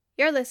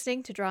You're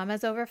listening to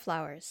Dramas Over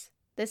Flowers.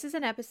 This is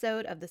an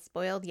episode of The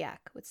Spoiled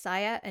Yak with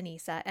Saya,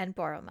 Anissa, and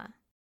Boroma.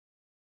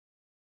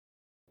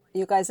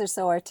 You guys are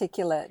so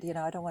articulate.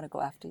 I don't want to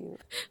go after you.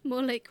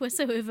 More like we're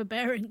so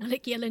overbearing, we're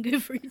like yelling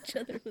over each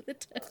other all the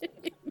time.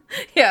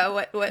 Yeah,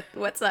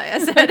 what Saya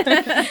said.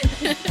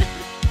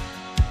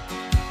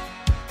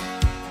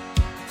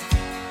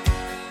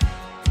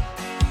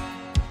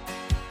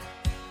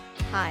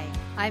 Hi,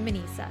 I'm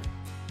Anissa.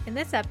 In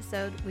this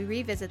episode, we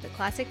revisit the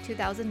classic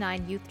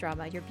 2009 youth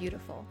drama, You're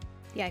Beautiful,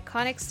 the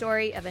iconic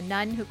story of a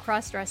nun who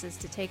cross-dresses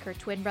to take her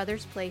twin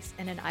brother's place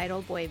in an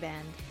idol boy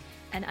band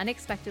and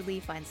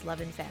unexpectedly finds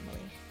love and family.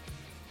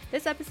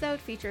 This episode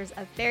features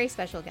a very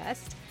special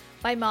guest.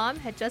 My mom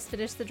had just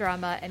finished the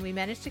drama and we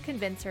managed to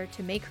convince her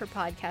to make her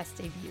podcast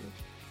debut.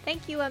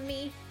 Thank you,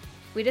 Ami!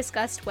 We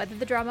discussed whether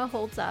the drama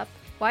holds up,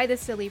 why the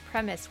silly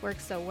premise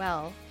works so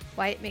well,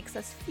 why it makes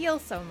us feel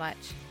so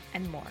much,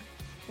 and more.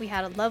 We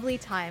had a lovely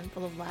time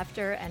full of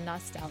laughter and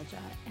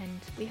nostalgia, and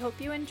we hope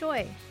you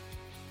enjoy.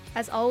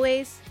 As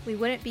always, we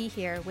wouldn't be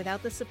here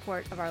without the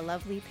support of our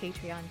lovely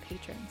Patreon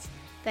patrons.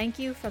 Thank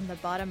you from the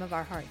bottom of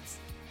our hearts.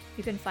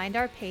 You can find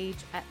our page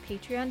at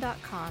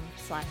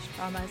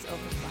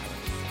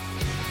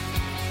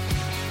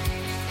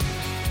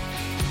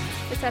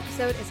patreon.com/dramasoverflowers. This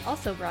episode is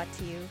also brought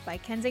to you by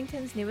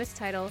Kensington's newest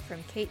title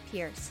from Kate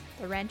Pierce,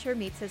 The Rancher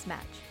Meets His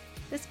Match.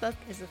 This book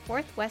is the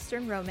fourth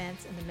Western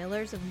romance in the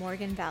Millers of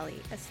Morgan Valley,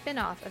 a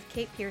spin-off of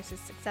Kate Pierce's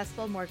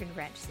successful Morgan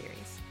Ranch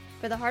series.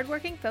 For the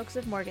hardworking folks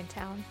of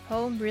Morgantown,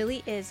 home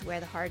really is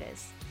where the heart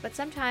is, but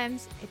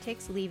sometimes it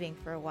takes leaving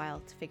for a while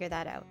to figure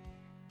that out.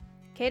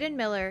 Caden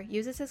Miller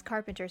uses his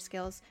carpenter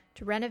skills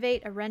to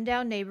renovate a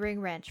rundown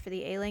neighboring ranch for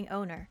the ailing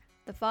owner,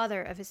 the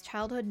father of his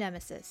childhood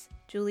nemesis,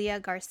 Julia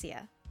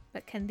Garcia.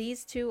 But can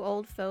these two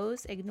old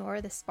foes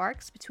ignore the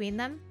sparks between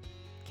them?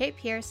 Kate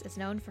Pierce is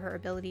known for her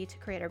ability to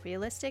create a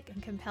realistic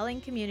and compelling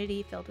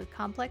community filled with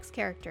complex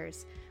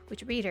characters,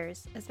 which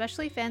readers,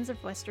 especially fans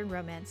of Western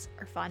romance,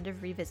 are fond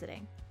of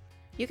revisiting.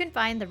 You can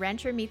find The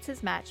Rancher Meets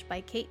His Match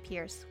by Kate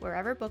Pierce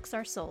wherever books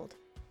are sold.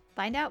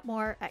 Find out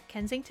more at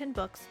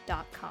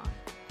kensingtonbooks.com.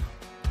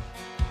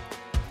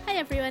 Hi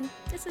everyone,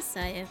 this is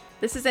Saya.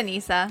 This is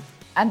Anissa.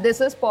 And this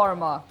is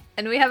Boroma.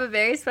 And we have a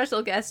very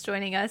special guest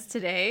joining us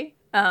today.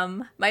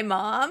 My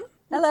mom.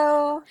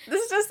 Hello.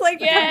 This is just like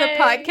the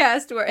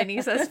podcast where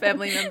Anissa's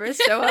family members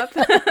show up.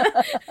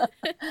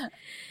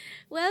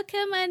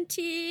 Welcome,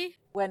 Auntie.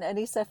 When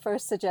Anissa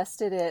first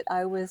suggested it,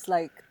 I was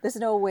like, there's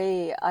no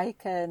way I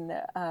can,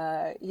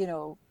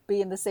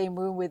 be in the same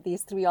room with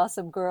these three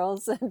awesome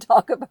girls and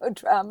talk about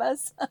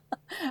dramas.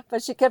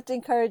 But she kept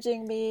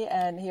encouraging me,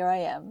 and here I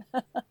am.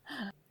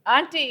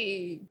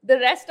 Auntie, the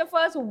rest of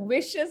us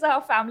wishes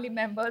our family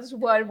members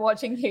were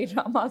watching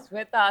K-dramas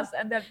with us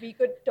and that we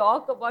could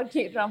talk about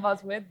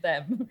K-dramas with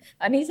them.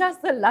 Anissa's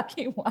the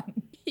lucky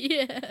one.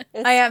 Yeah.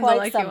 I am the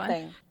lucky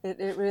something. one.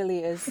 It really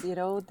is.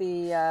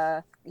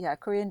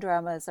 Korean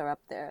dramas are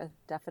up there,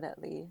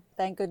 definitely.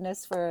 Thank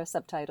goodness for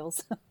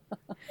subtitles.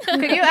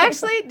 Do you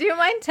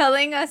mind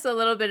telling us a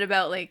little bit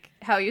about like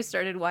how you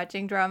started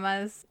watching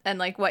dramas and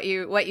like what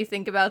you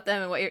think about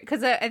them and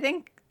because I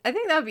think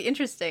that would be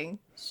interesting.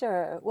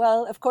 Sure.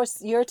 Well, of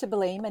course, you're to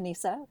blame,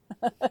 Anissa.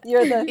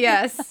 You're the...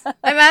 Yes.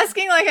 I'm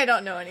asking like I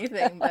don't know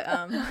anything, but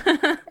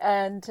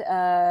And,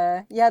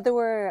 there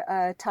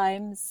were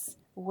times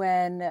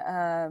when,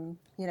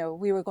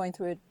 we were going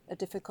through a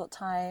difficult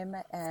time,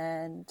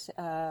 and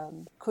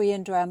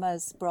Korean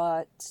dramas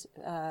brought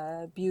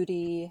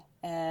beauty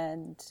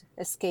and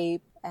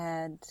escape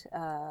and,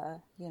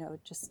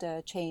 just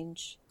a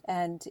change.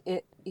 And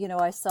it,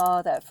 I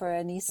saw that for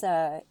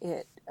Anissa,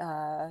 it,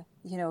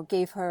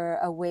 gave her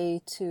a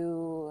way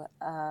to,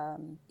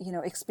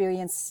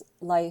 experience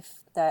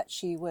life that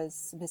she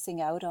was missing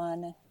out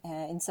on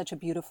in such a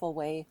beautiful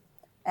way.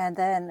 And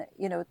then,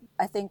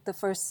 I think the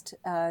first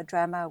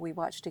drama we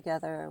watched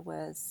together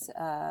was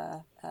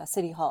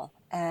City Hall.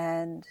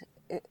 And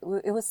it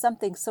was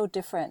something so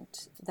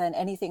different than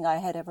anything I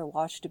had ever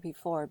watched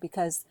before,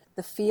 because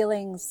the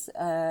feelings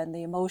and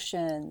the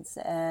emotions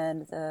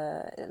and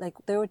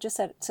they were just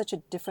at such a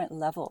different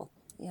level.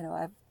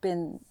 I've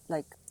been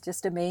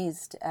just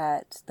amazed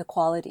at the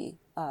quality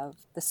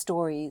of the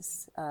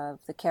stories, of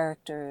the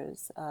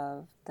characters,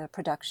 of the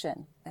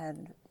production,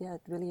 and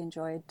really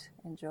enjoyed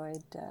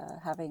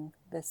having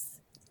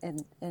this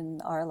in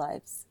our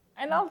lives.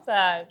 I love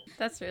that.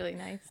 That's really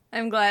nice.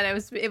 I'm glad I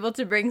was able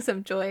to bring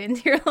some joy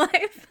into your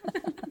life.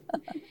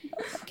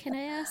 Can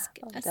I ask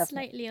a definitely.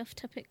 slightly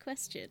off-topic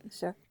question?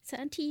 Sure. So,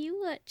 Auntie,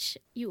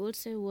 you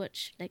also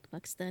watch like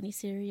Pakistani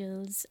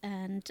serials,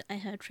 and I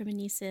heard from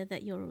Anissa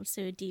that you're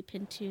also deep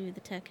into the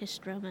Turkish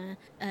drama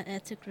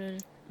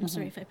Ertugrul. I'm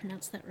sorry if I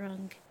pronounced that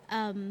wrong.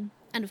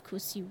 And of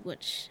course, you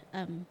watch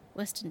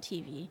Western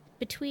TV.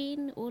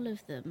 Between all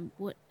of them,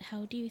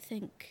 how do you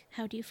find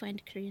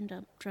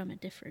Korean drama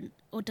different,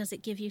 or does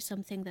it give you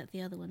something that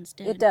the other ones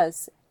don't? It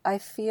does. I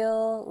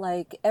feel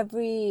like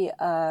every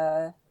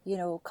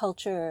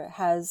culture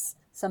has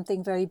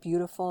something very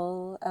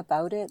beautiful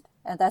about it,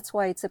 and that's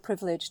why it's a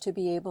privilege to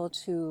be able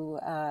to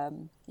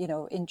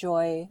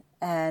enjoy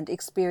and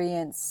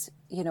experience,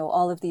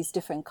 all of these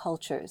different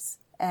cultures.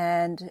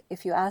 And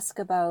if you ask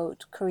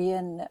about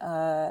Korean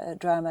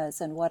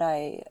dramas and what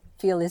I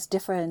feel is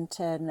different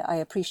and I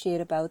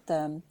appreciate about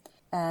them,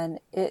 and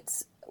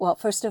it's, well,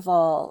 first of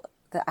all,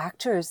 the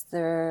actors,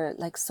 they're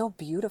like so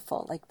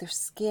beautiful, like their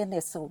skin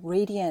is so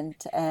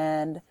radiant.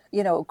 And,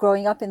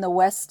 growing up in the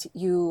West,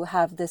 you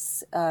have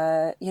this,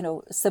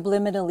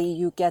 subliminally,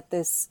 you get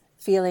this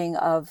feeling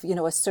of,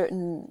 a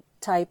certain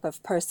type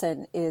of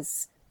person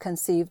is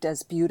conceived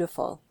as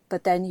beautiful.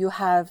 But then you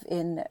have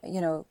in,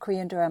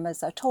 Korean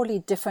dramas a totally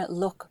different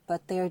look,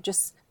 but they're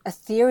just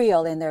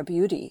ethereal in their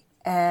beauty.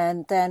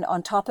 And then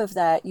on top of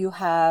that, you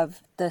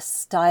have the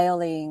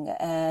styling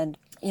and,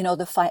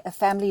 the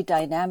family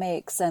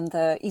dynamics and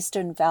the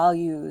Eastern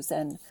values.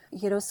 And,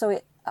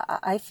 so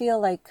I feel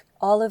like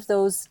all of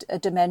those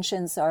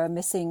dimensions are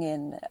missing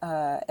in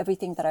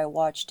everything that I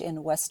watched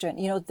in Western.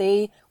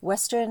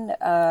 Western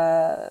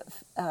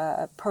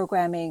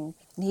programming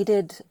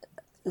needed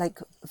like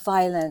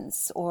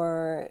violence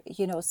or,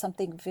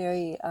 something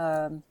very,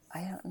 I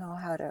don't know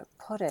how to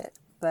put it,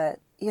 but,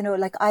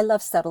 like I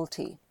love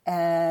subtlety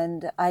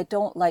and I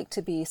don't like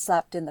to be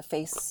slapped in the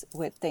face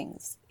with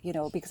things,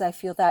 because I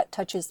feel that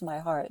touches my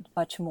heart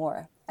much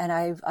more. And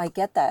I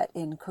get that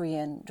in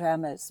Korean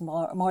dramas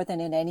more than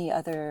in any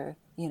other,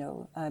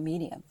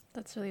 medium.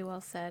 That's really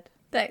well said.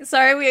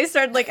 Sorry, we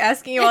started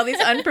asking you all these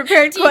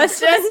unprepared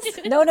questions.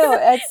 No,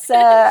 it's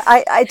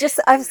I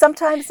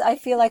sometimes I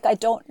feel like I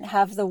don't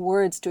have the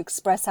words to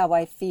express how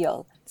I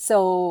feel.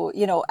 So,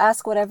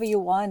 ask whatever you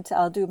want.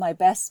 I'll do my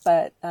best,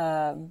 but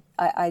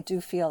I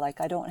do feel like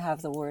I don't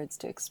have the words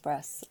to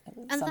express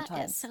sometimes. And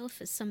that itself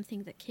is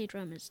something that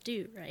K-dramas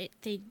do, right?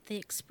 They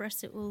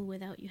express it all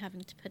without you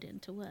having to put it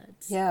into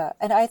words. Yeah,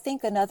 and I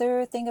think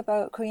another thing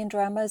about Korean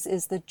dramas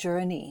is the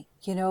journey.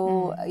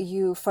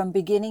 You from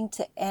beginning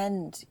to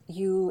end,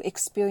 you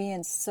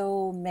experience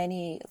so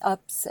many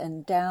ups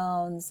and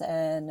downs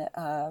and,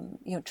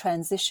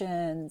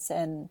 transitions,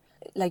 and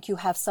like you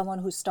have someone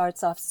who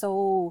starts off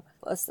so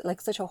like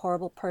such a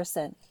horrible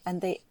person and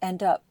they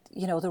end up,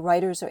 the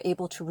writers are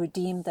able to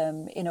redeem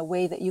them in a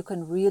way that you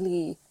can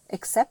really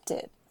accept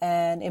it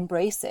and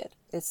embrace it.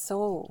 It's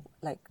so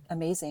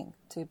amazing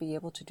to be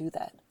able to do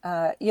that.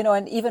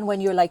 And even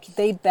when you're like,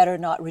 they better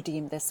not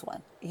redeem this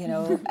one,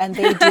 and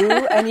they do,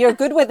 and you're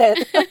good with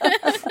it.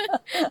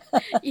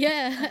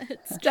 Yeah,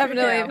 it's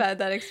definitely have had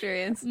that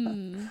experience.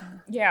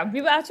 Yeah,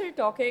 we were actually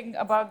talking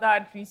about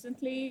that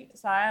recently,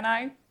 Saya and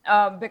I,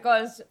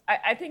 because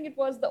I think it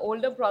was the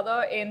older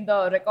brother in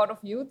the Record of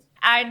Youth.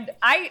 And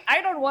I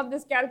don't want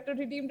this character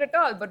redeemed at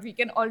all, but we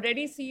can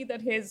already see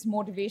that his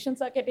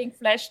motivations are getting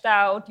fleshed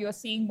out. You're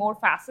seeing more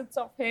facets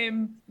of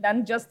him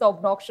than just the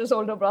obnoxious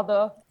older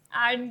brother.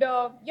 And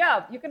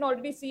you can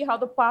already see how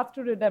the path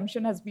to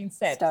redemption has been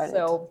set. Started.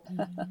 So,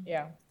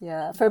 yeah.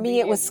 Yeah, for me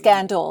it was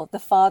Scandal, the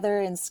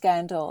father in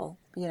Scandal,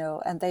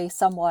 and they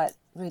somewhat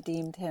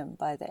redeemed him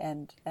by the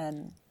end,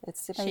 and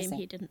it's amazing. Shame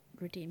he didn't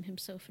redeem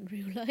himself in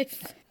real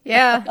life.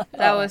 Yeah,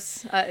 that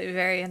was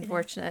very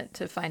unfortunate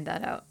to find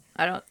that out.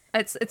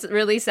 It's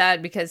really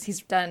sad because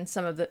he's done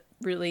some of the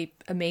really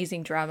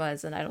amazing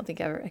dramas, and I don't think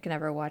I can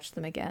ever watch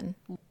them again.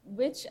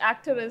 Which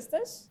actor is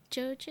this?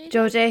 Jo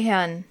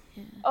Jae-hyun.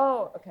 Yeah.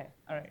 Oh, okay.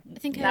 All right. I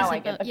think now I was I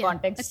get about the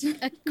context.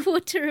 a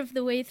quarter of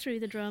the way through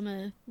the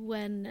drama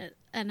and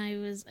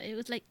it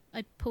was like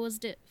I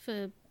paused it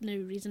for no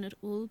reason at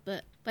all,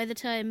 but by the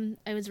time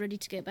I was ready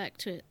to get back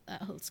to it,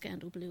 that whole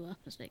scandal blew up.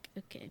 I was like,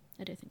 okay,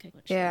 I don't think I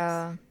watched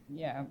this.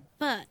 Yeah.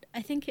 But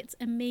I think it's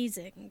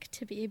amazing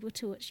to be able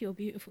to watch You're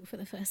Beautiful for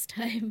the first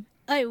time.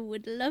 I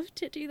would love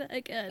to do that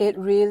again. It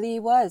really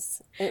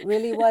was.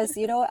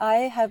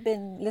 I have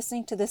been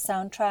listening to the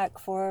soundtrack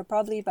for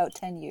probably about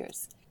 10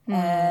 years.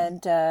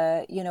 And,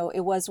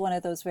 it was one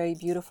of those very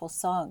beautiful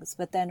songs.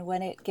 But then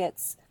when it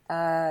gets,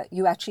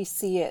 you actually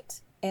see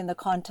it in the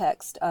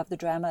context of the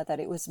drama that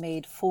it was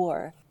made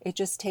for, it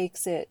just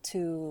takes it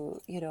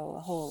to, a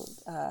whole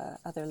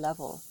other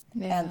level.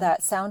 Yeah. And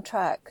that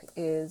soundtrack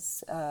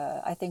is,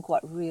 I think,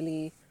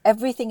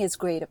 everything is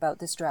great about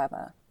this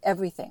drama.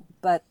 Everything.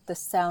 But the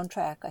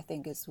soundtrack, I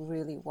think, is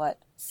really what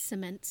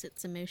cements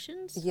its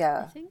emotions.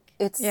 Yeah. I think.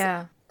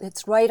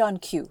 It's right on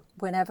cue.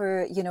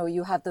 Whenever,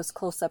 you have those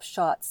close-up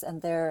shots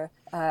and their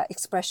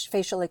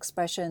facial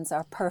expressions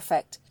are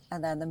perfect,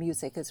 and then the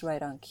music is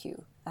right on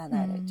cue, and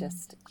then it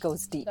just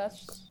goes deep.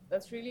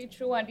 That's really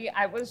true, Andy.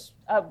 I was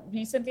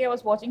recently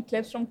watching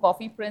clips from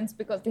Coffee Prince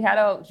because they had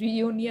a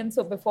reunion.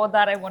 So before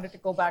that, I wanted to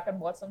go back and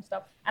watch some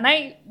stuff. And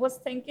I was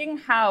thinking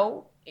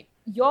how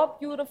You're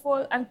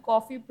Beautiful and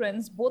Coffee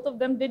Prince, both of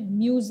them did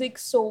music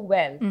so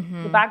well.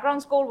 The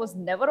background score was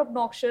never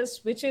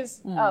obnoxious, which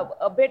is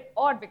a bit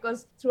odd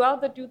because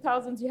throughout the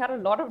 2000s, you had a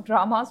lot of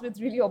dramas with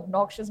really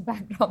obnoxious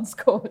background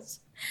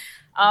scores.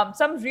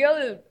 Some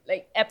real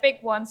epic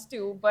ones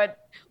too, but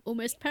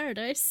Almost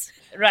Paradise.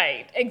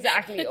 Right,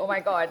 exactly. Oh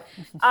my God.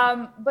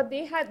 But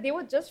they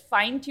were just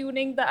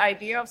fine-tuning the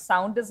idea of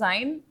sound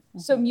design.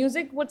 So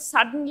music would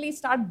suddenly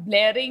start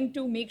blaring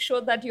to make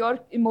sure that your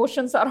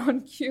emotions are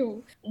on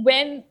cue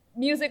when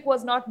music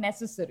was not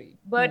necessary.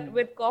 But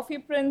with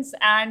Coffee Prince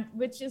and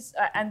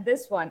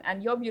this one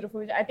and You're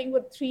Beautiful, which I think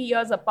were 3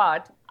 years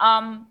apart,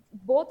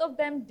 both of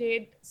them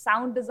did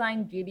sound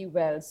design really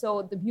well. So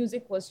the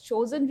music was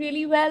chosen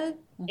really well.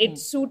 It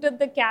suited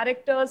the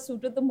characters,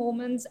 suited the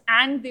moments,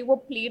 and they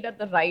were played at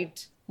the right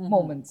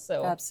moments.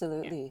 So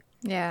Absolutely.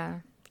 Yeah.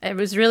 It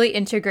was really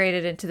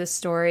integrated into the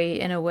story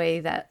in a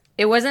way that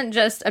it wasn't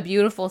just a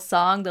beautiful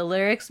song. The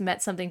lyrics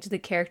meant something to the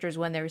characters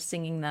when they were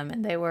singing them,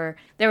 and they were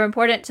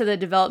important to the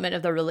development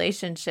of the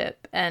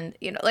relationship. And,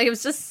 you know, like, it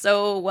was just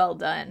so well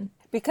done.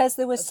 Because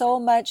there was so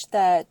much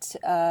that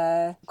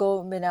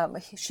Go Minam,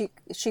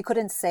 she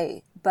couldn't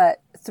say,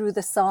 but through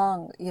the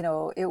song, you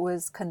know, it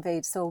was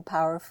conveyed so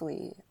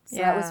powerfully. So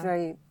that was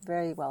very,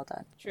 very well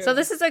done. True. So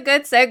this is a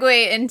good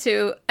segue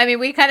into, I mean,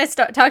 we kind of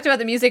talked about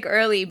the music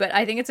early, but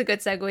I think it's a good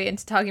segue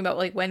into talking about,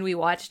 like, when we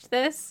watched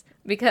this.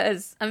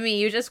 Because, I mean,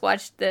 you just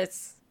watched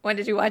this. When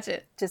did you watch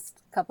it?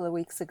 Just a couple of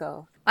weeks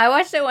ago. I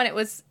watched it when it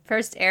was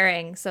first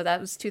airing, so that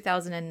was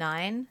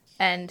 2009.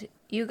 And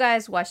you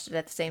guys watched it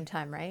at the same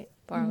time, right?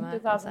 Parma,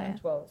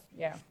 2012,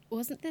 yeah.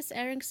 Wasn't this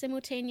airing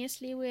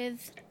simultaneously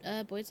with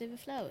Boys Over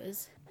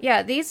Flowers?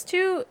 Yeah, these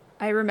two,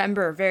 I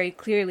remember very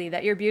clearly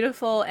that You're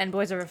Beautiful and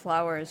Boys Over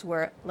Flowers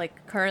were,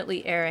 like,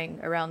 currently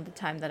airing around the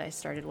time that I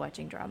started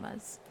watching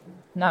dramas.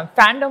 Now,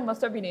 fandom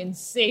must have been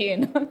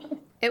insane.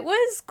 It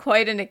was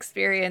quite an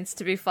experience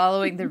to be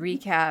following the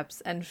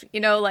recaps. And, you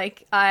know,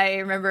 like, I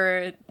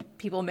remember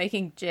people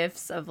making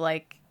GIFs of,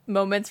 like,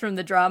 moments from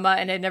the drama,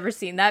 and I'd never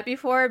seen that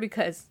before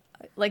because,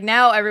 like,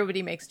 now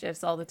everybody makes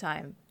GIFs all the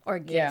time. Or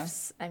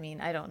GIFs. Yeah. I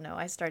mean, I don't know.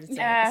 I started saying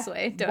it this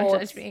way. Don't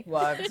judge me.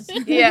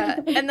 Yeah.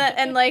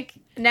 And, like,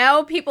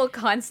 now people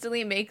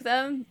constantly make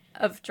them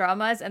of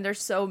dramas, and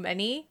there's so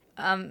many.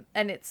 And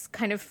it's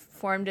kind of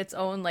formed its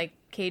own, like,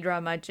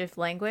 K-drama GIF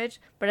language.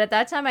 But at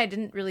that time, I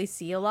didn't really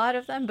see a lot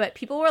of them. But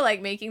people were,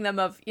 like, making them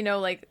of, you know,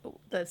 like,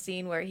 the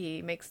scene where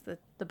he makes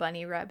the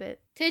bunny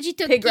rabbit.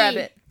 Tejitoki. Pig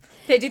rabbit.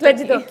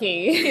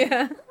 Tejitoki.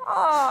 Yeah.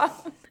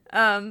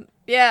 Aww.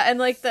 Yeah, and,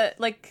 like,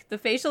 the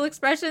facial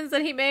expressions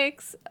that he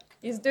makes.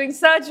 He's doing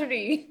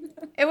surgery.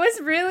 It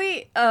was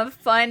really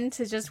fun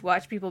to just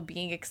watch people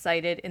being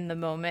excited in the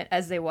moment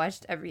as they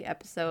watched every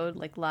episode,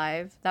 like,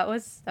 live. That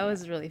was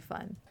really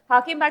fun.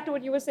 Harking back to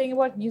what you were saying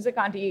about music,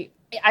 Auntie,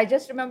 I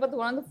just remember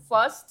one of the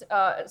first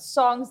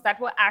songs that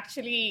were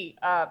actually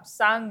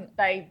sung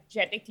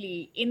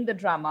diegetically in the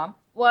drama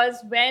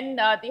was when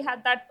they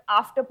had that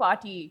after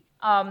party.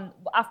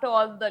 After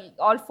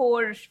all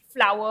four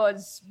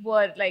flowers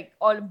were, like,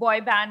 all boy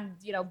band,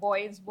 you know,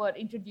 boys were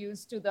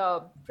introduced to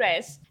the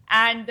press,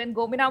 and then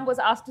Gominam was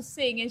asked to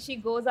sing, and she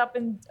goes up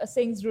and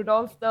sings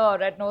Rudolph the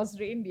Red-Nosed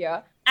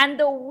Reindeer. And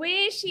the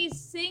way she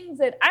sings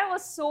it, I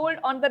was sold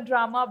on the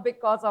drama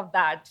because of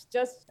that.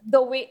 Just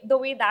the way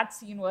that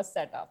scene was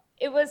set up.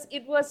 It was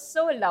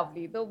so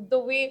lovely. The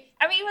way,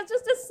 I mean, it was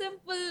just a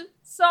simple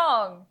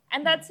song,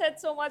 and that said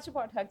so much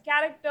about her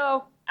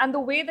character and the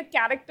way the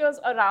characters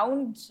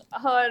around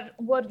her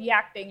were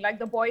reacting. Like,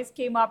 the boys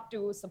came up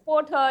to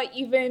support her.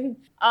 Even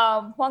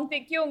Hwang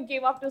Tae-kyung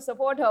came up to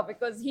support her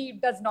because he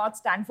does not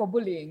stand for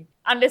bullying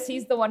unless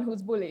he's the one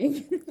who's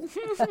bullying.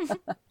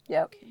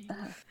 Yep.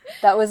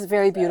 That was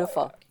very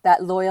beautiful.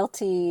 That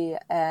loyalty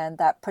and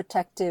that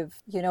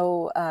protective, you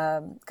know,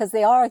 because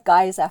they are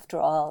guys after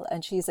all,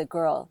 and she's a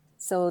girl.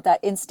 So that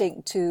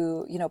instinct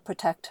to, you know,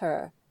 protect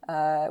her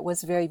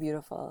was very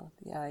beautiful.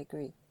 Yeah, I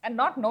agree. And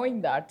not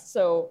knowing that.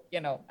 So, you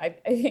know, I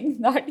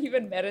think that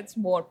even merits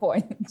more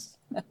points.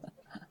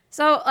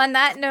 So on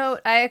that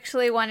note, I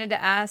actually wanted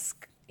to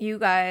ask you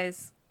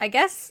guys, I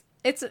guess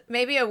it's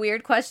maybe a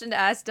weird question to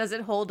ask. Does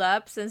it hold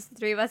up, since the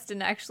three of us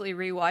didn't actually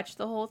rewatch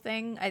the whole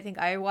thing? I think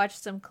I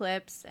watched some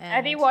clips. And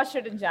I rewatched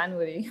it in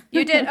January.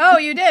 You did? Oh,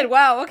 you did?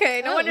 Wow.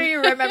 Okay. No wonder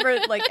you remember,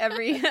 like,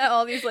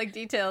 all these, like,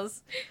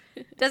 details.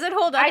 Does it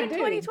hold up in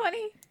 2020?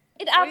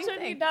 It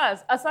absolutely does.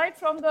 Aside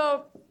from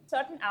the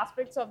certain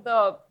aspects of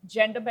the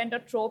gender bender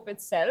trope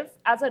itself,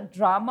 as a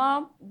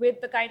drama with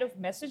the kind of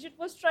message it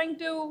was trying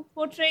to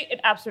portray,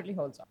 it absolutely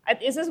holds up.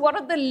 This is one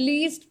of the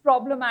least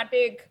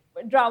problematic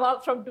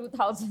drama from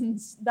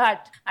 2000s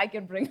that I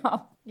can bring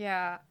up.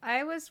 Yeah,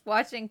 I was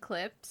watching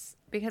clips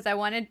because there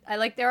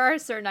are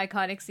certain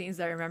iconic scenes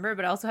that I remember,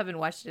 but I also haven't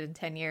watched it in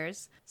 10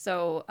 years.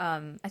 So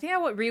I think I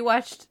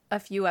rewatched a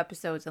few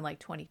episodes in, like,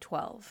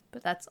 2012,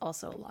 but that's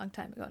also a long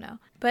time ago now.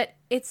 But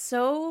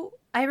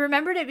I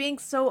remembered it being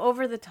so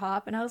over the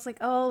top, and I was like,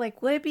 oh,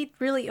 like, would it be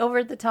really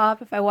over the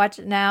top if I watch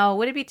it now?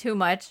 Would it be too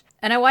much?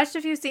 And I watched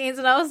a few scenes,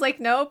 and I was like,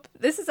 nope,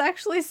 this is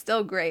actually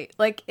still great.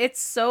 Like,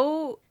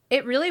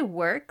 it really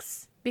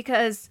works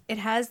because it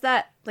has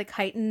that, like,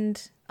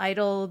 heightened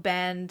idol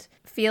band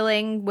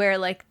feeling where,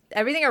 like,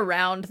 everything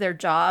around their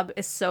job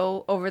is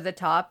so over the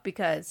top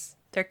because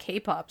they're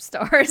K-pop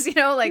stars, you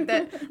know, like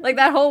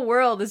that whole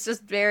world is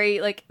just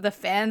very, like, the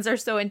fans are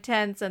so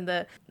intense, and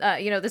the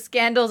the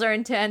scandals are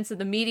intense, and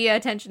the media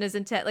attention is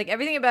intense. Like,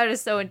 everything about it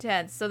is so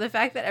intense. So the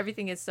fact that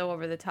everything is so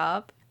over the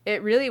top,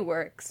 it really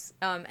works.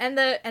 And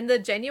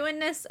the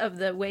genuineness of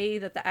the way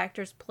that the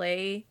actors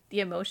play the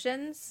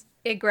emotions,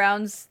 it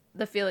grounds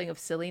the feeling of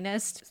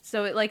silliness.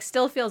 So it like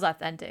still feels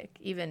authentic,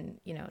 even,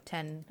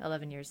 10,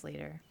 11 years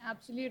later.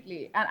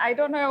 Absolutely. And I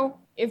don't know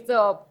if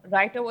the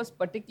writer was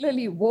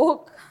particularly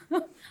woke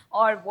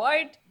or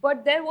what,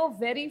 but there were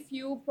very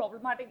few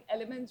problematic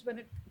elements when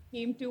it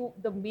came to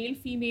the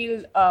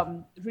male-female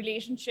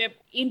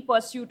relationship in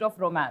pursuit of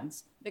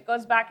romance.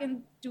 Because back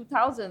in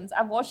 2000s,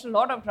 I've watched a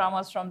lot of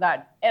dramas from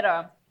that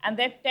era, and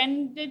there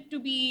tended to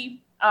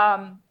be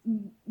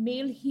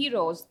male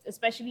heroes,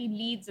 especially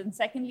leads and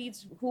second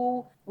leads,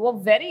 who were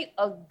very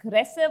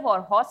aggressive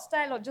or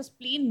hostile or just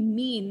plain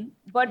mean,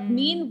 but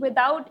mean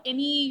without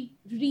any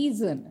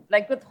reason.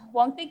 Like with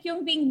Hwang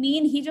Tae-kyung being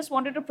mean, he just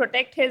wanted to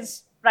protect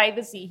his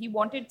privacy. He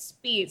wanted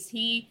space.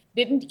 He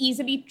didn't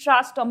easily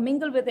trust or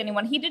mingle with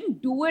anyone. He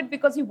didn't do it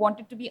because he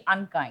wanted to be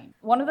unkind.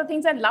 One of the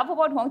things I love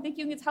about Hwang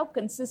Tae-kyung is how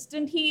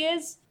consistent he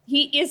is.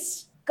 He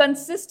is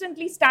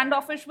consistently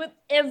standoffish with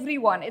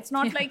everyone. It's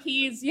not like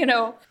he's,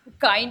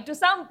 kind to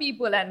some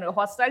people and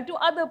hostile to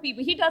other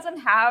people. He doesn't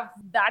have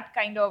that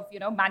kind of,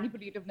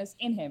 manipulativeness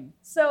in him.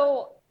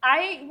 So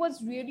I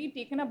was really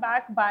taken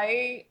aback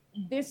by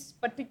this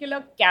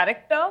particular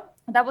character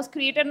that was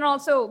created, and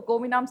also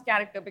Gominam's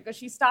character, because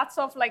she starts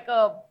off like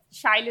a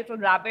shy little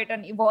rabbit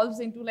and evolves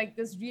into like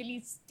this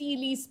really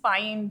steely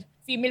spined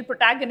female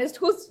protagonist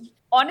who's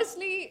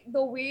honestly,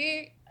 the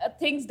way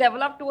things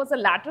developed towards the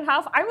latter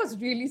half, I was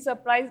really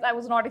surprised. I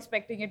was not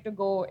expecting it to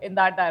go in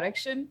that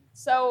direction.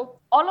 So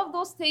all of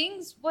those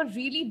things were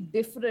really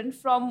different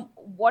from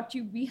what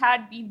we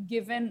had been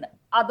given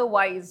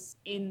otherwise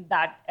in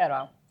that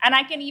era. And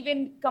I can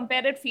even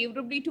compare it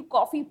favorably to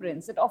Coffee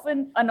Prince. It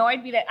often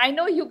annoyed me. Like, I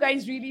know you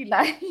guys really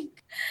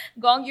like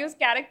Gong Yu's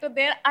character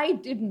there. I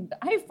didn't.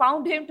 I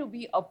found him to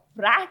be a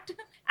brat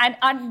and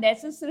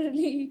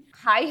unnecessarily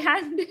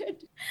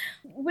high-handed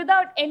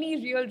without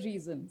any real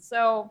reason.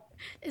 So,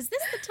 is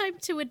this the time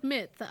to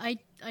admit that I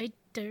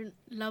don't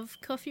love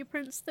Coffee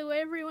Prince the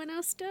way everyone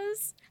else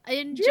does? I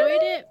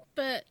enjoyed it,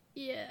 but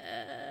yeah.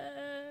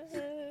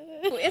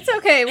 It's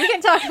okay. We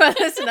can talk about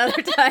this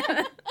another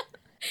time.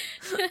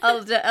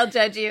 I'll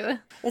judge you.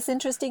 It's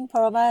interesting,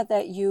 Paroma,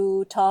 that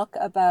you talk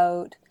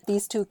about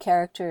these two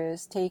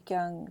characters,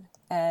 Tae-kyung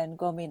and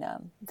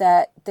Gominam,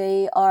 that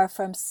they are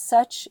from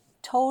such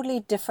totally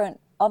different,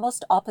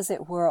 almost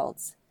opposite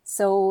worlds.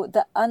 So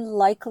the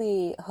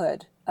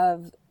unlikelihood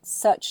of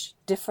such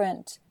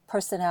different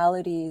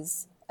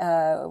personalities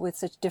with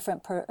such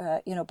different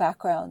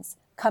backgrounds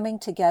coming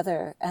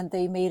together, and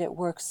they made it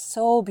work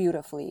so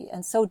beautifully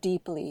and so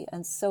deeply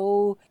and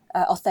so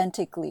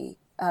authentically.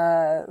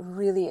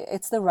 Really,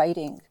 it's the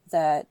writing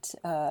that,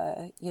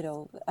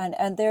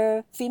 and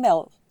they're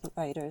female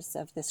writers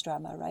of this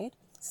drama, right?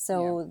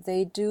 So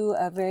they do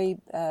a very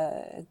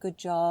good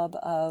job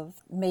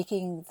of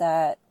making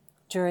that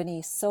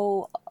journey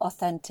so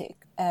authentic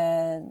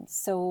and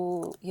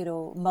so,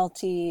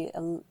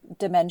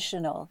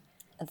 multi-dimensional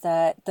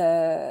that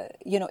the,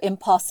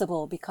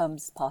 impossible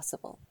becomes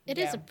possible. It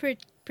is a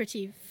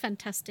pretty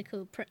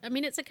fantastical...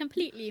 it's a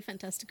completely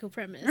fantastical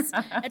premise.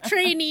 A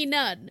trainee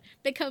nun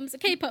becomes a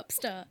K-pop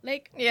star.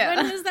 Like,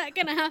 when is that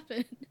going to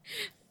happen?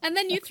 And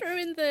then you throw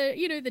in the,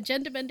 the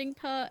gender bending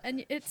part,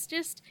 and it's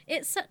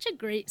such a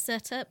great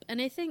setup.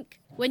 And I think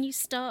when you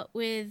start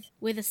with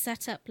a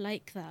setup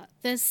like that,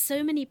 there's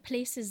so many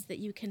places that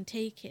you can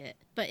take it,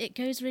 but it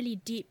goes really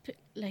deep,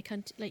 like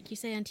you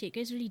say, Auntie, it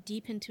goes really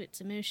deep into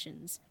its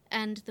emotions.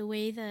 And the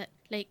way that,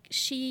 like,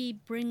 she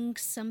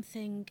brings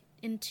something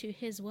into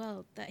his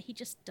world that he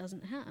just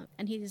doesn't have,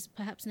 and he's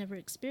perhaps never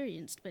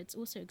experienced, but it's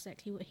also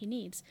exactly what he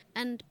needs.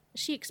 And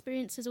she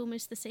experiences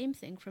almost the same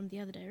thing from the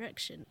other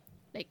direction.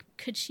 Like,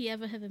 could she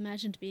ever have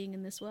imagined being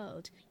in this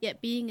world? Yet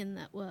being in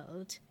that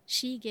world,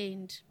 she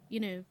gained,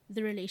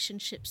 the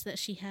relationships that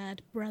she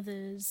had,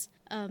 brothers,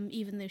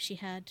 even though she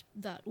had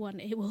that one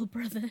AWOL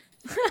brother.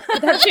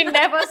 That she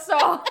never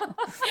saw.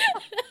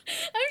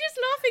 I'm just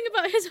laughing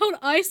about his whole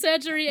eye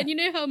surgery, and you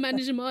know how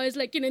Manijima is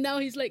like, now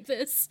he's like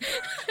this.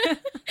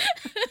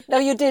 No,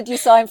 you did. You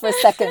saw him for a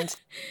second.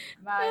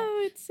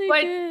 Oh, it's so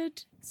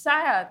good.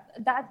 Saya,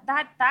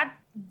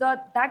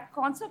 that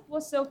concept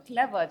was so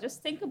clever.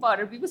 Just think about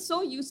it. We were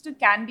so used to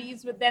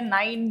candies with their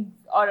 9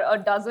 or a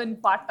dozen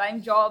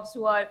part-time jobs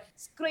who are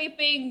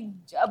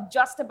scraping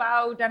just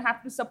about and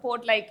have to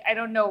support,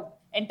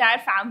 entire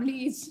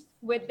families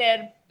with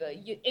their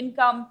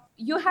income.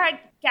 You had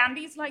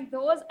candies like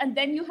those, and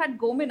then you had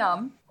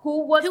Gominam,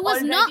 who was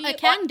not a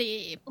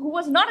candy. Who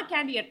was not a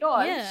candy at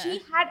all. Yeah.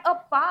 She had a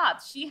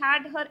path. She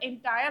had her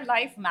entire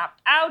life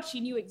mapped out. She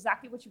knew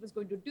exactly what she was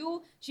going to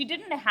do. She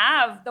didn't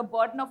have the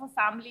burden of a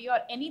family or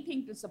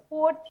anything to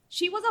support.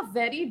 She was a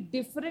very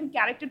different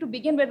character to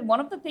begin with. One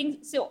of the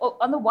things, so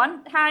on the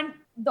one hand,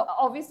 the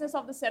obviousness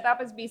of the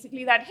setup is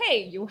basically that,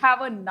 hey, you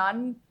have a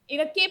nun in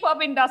a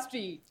K-pop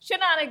industry,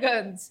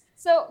 shenanigans.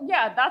 So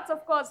yeah, that's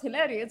of course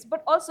hilarious.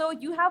 But also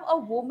you have a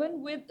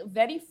woman with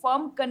very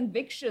firm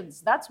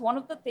convictions. That's one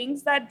of the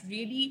things that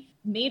really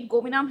made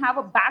Gominam have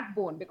a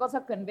backbone, because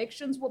her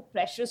convictions were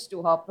precious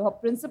to her. Her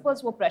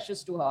principles were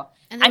precious to her.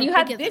 And you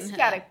had this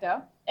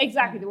character.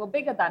 Exactly, they were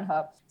bigger than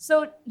her.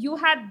 So you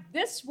had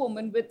this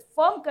woman with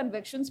firm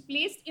convictions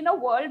placed in a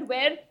world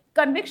where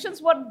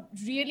convictions were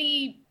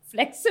really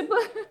flexible.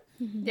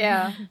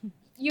 Yeah.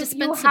 You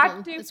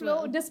had to flow,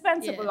 well.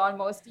 dispensable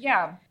almost,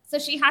 yeah. So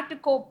she had to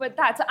cope with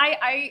that. So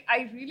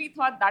I really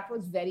thought that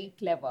was very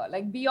clever.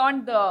 Like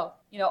beyond the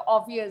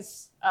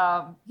obvious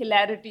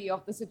hilarity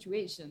of the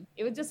situation,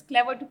 it was just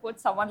clever to put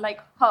someone like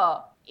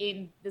her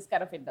in this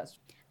kind of industry.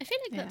 I feel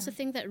like that's a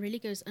thing that really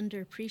goes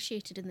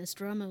underappreciated in this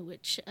drama,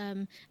 which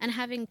and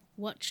having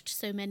watched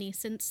so many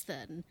since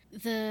then,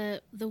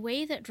 the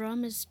way that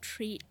dramas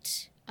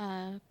treat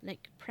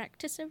like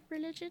practice of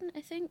religion,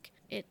 I think.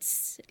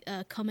 It's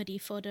comedy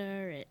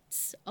fodder,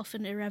 it's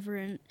often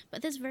irreverent,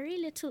 but there's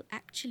very little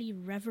actually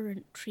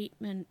reverent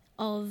treatment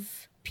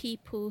of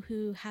people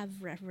who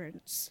have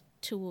reverence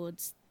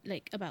towards,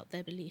 like, about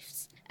their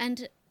beliefs.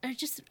 And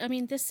I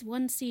mean, this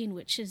one scene,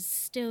 which is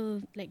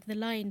still, like, the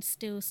line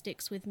still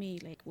sticks with me,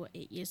 like,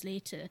 8 years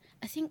later.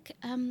 I think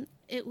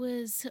it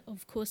was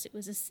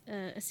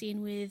a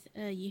scene with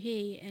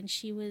Yuhei, and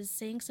she was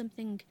saying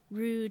something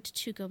rude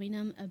to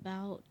Gominam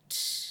about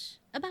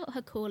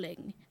her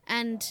calling.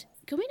 And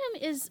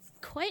Gominam is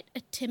quite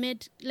a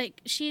timid,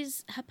 like,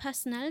 her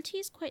personality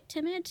is quite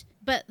timid,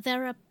 but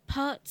there are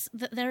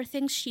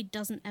things she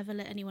doesn't ever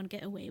let anyone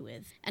get away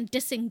with, and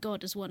dissing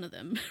God is one of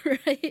them,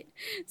 right?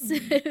 So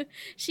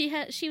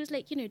she was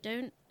like,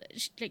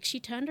 she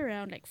turned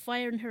around, like,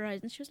 fire in her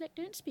eyes, and she was like,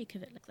 don't speak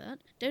of it like that.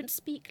 Don't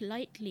speak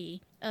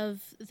lightly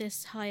of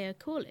this higher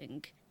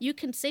calling. You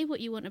can say what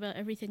you want about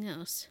everything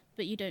else,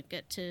 but you don't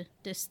get to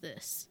diss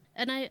this.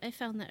 And I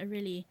found that a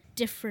really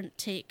different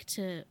take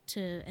to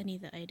any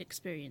that I'd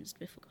experienced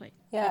before. Quite.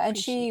 Yeah, and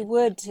she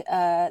would.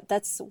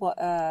 That's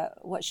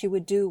what she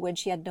would do when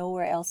she had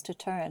nowhere else to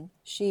turn.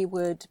 She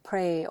would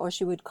pray, or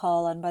she would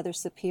call on Mother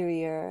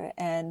Superior,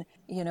 and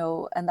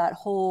and that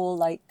whole,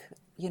 like,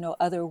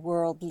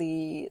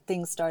 otherworldly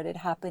things started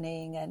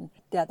happening, and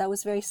yeah, that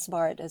was very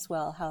smart as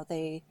well, how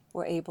they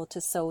were able to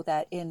sew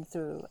that in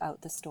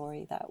throughout the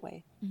story that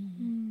way.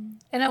 Mm-hmm.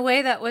 In a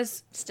way that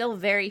was still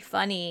very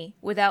funny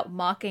without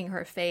mocking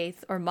her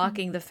faith or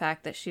mocking the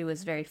fact that she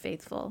was very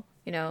faithful,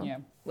 Yeah.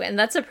 And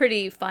that's a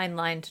pretty fine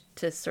line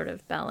to sort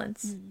of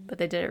balance, but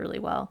they did it really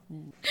well.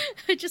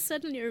 I just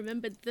suddenly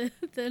remembered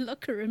the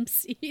locker room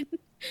scene. It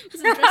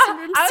was a dressing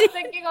room I scene. was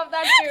thinking of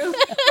that too.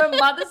 When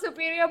Mother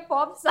Superior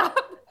pops up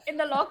in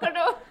the locker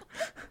room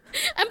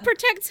and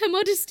protects her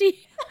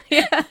modesty.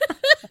 Yeah.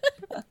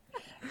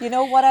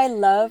 What I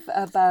love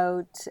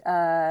about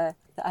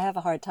I have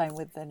a hard time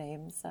with the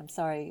names. I'm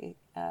sorry.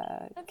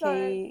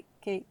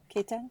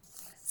 Keiten?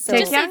 So,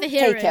 just say the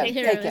hero. The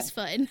hero is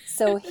fine.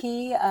 So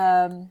he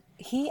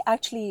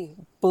actually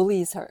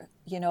bullies her.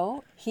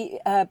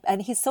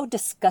 And he's so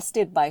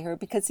disgusted by her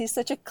because he's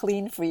such a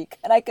clean freak,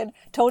 and I can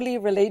totally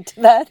relate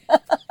to that.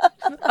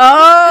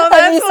 Oh,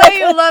 that's why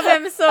you love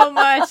him so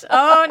much.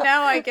 Oh,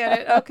 now I get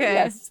it.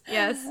 Okay.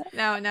 Yes.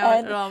 Now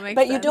it all makes sense.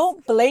 But you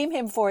don't blame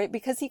him for it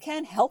because he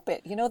can't help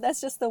it.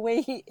 That's just the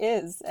way he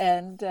is.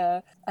 And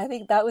I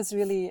think that was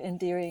really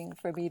endearing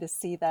for me to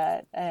see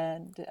that.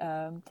 And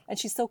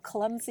she's so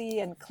clumsy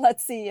and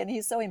klutzy, and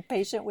he's so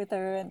impatient with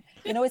her. And,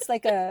 it's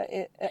like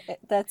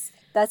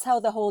that's how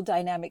the whole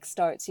dynamic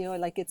starts,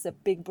 like it's a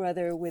big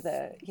brother with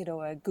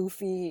a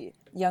goofy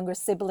younger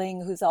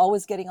sibling who's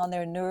always getting on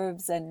their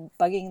nerves and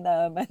bugging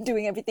them and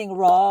doing everything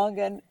wrong,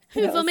 and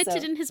who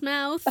vomited in his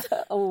mouth.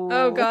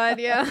 Oh God,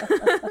 yeah.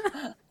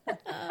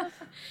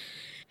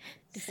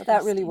 So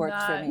that really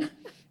worked for me.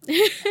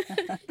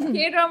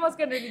 K-dramas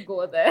can really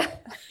go there.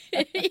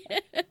 Yeah.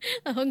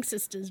 The Hong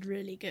sisters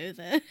really go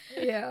there.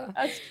 Yeah,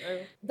 that's true.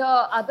 The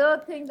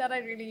other thing that I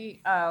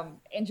really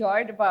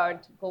enjoyed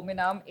about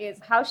Gominam is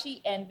how she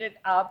ended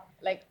up,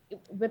 like,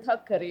 with her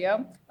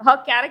career.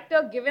 Her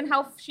character, given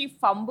how she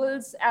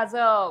fumbles as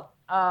a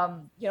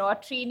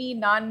trainee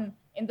nun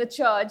in the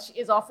church,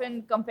 is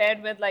often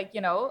compared with, like,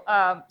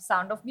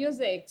 Sound of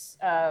Music's,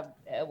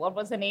 what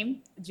was her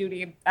name?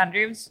 Julie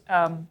Andrews?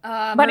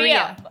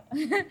 Maria.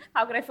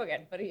 How could I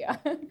forget? Maria.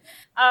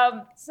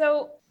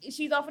 So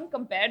she's often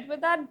compared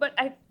with that, but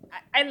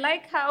I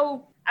like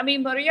how,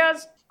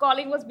 Maria's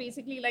calling was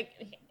basically like,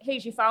 hey,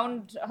 she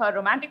found her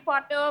romantic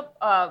partner.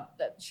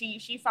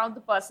 She found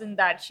the person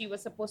that she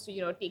was supposed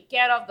to, take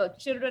care of, the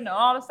children and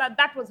all of that.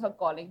 That was her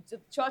calling. The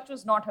church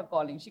was not her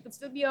calling. She could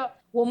still be a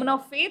woman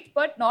of faith,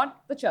 but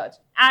not the church.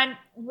 And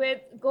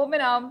with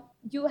Gominam,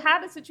 you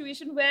had a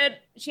situation where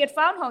she had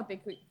found Hao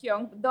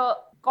Tae-kyung. The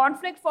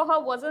conflict for her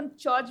wasn't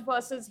church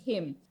versus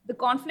him. The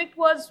conflict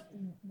was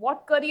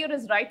what career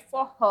is right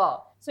for her.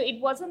 So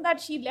it wasn't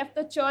that she left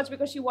the church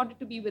because she wanted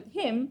to be with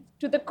him.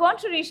 To the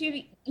contrary,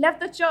 she left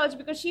the church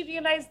because she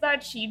realized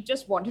that she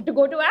just wanted to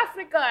go to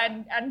Africa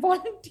and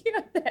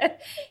volunteer there.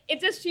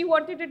 just she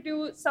wanted to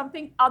do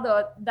something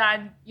other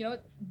than,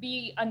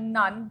 be a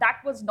nun. That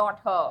was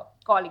not her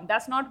calling.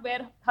 That's not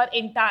where her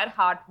entire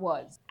heart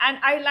was. And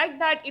I like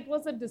that it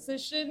was a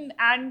decision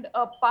and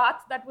a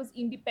path that was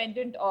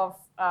independent of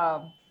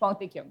Hwang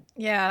Tae-kyung.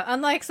 Yeah,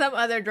 unlike some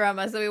other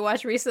dramas that we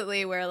watched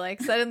recently where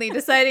like suddenly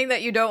deciding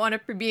that you don't want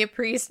to be a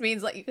priest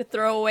means like you could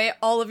throw away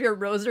all of your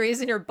rosaries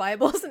and your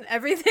Bibles and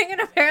everything,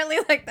 and apparently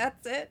like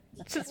that's it.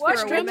 Just What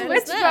for a drama woman.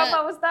 which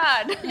drama was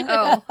that?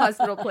 Oh,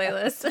 hospital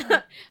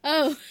playlist.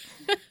 Oh.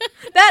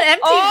 That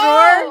empty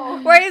Oh. drawer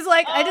where he's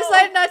like, I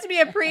decided not to be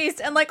a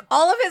priest, and like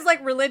all of his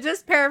like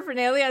religious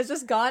paraphernalia is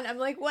just gone. I'm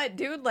like, what,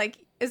 dude? Like,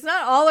 it's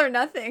not all or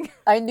nothing.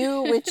 I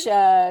knew which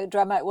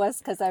drama it was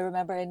because I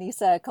remember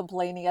Anissa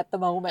complaining at the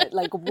moment,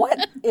 like,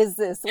 what is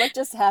this? What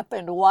just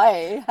happened?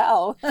 Why?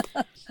 How?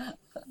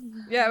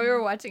 Yeah, we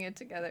were watching it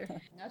together.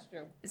 That's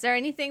true. Is there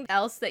anything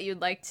else that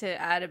you'd like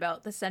to add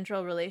about the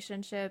central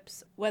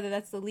relationships, whether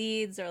that's the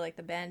leads or like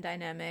the band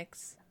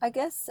dynamics? I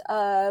guess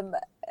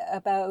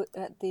about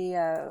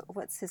the,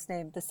 what's his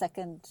name? The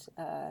second...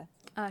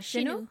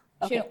 Shinu?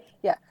 Okay. Shinu.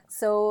 Yeah.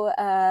 So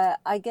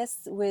I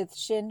guess with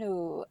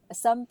Shinu,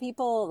 some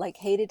people like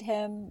hated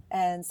him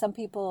and some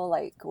people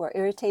like were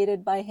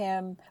irritated by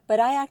him. But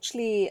I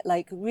actually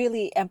like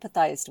really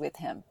empathized with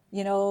him.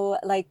 You know,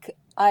 like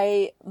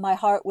my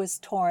heart was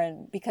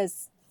torn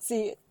because,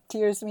 see,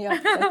 tears me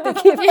up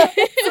thinking about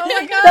it. Oh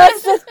my god!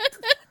 That's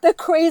the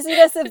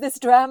craziness of this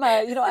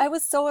drama. You know, I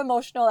was so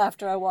emotional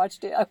after I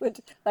watched it. I would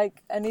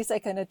like, Anissa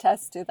can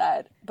attest to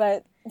that.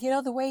 But you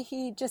know, the way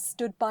he just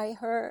stood by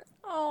her.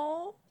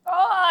 Oh.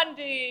 Oh,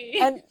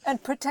 Andy.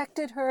 and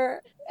protected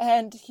her,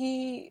 and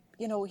he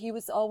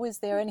was always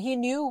there, and he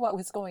knew what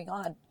was going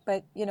on,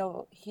 but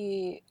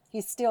he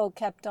still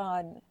kept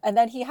on, and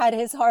then he had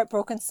his heart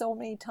broken so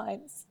many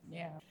times.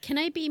 Yeah. Can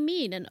I be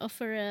mean and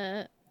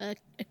offer a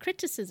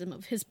criticism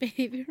of his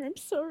behavior? I'm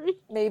sorry.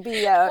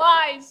 Maybe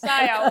Why,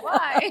 Saya?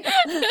 Why?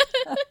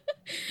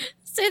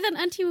 So then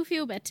Auntie will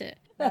feel better.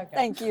 Okay.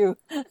 Thank you.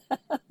 So,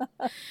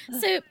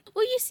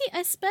 well, you see,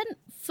 I spent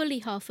fully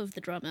half of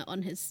the drama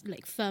on his,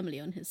 like, firmly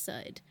on his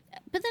side.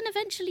 But then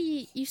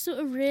eventually you sort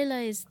of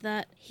realize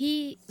that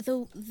he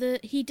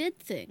did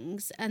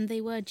things and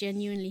they were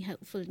genuinely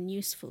helpful and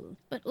useful.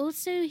 But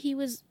also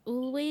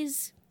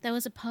there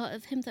was a part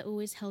of him that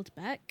always held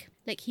back.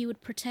 Like, he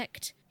would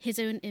protect his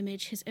own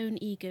image, his own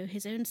ego,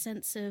 his own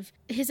sense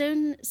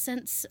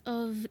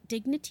of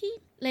dignity.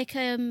 Like,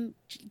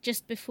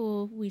 just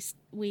before we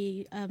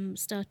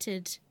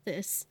started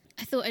this,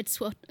 I thought I'd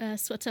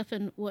swat up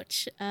and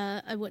watch.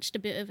 I watched a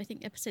bit of, I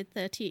think, episode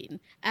 13,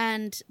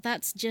 and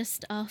that's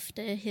just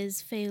after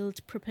his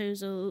failed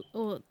proposal,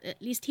 or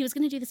at least he was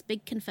going to do this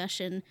big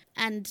confession,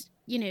 and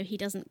he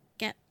doesn't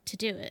get to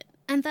do it,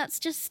 and that's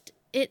just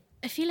it.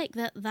 I feel like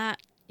that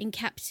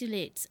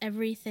encapsulates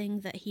everything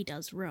that he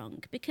does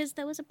wrong, because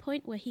there was a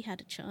point where he had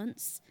a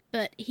chance,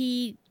 but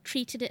he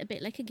treated it a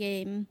bit like a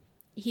game.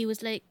 He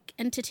was like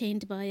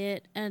entertained by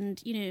it,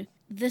 and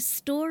the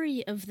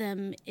story of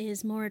them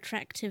is more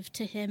attractive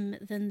to him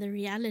than the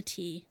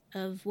reality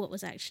of what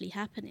was actually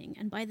happening.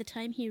 And by the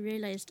time he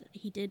realized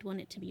he did want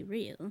it to be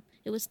real,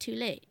 it was too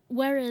late.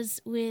 Whereas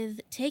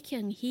with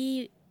Tae-kyung,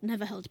 he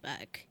never held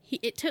back.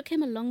 It took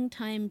him a long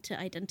time to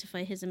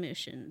identify his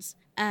emotions,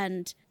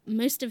 and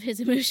most of his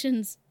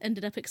emotions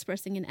ended up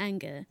expressing in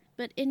anger.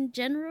 But in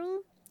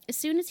general, as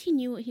soon as he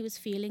knew what he was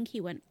feeling, he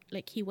went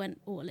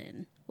all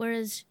in.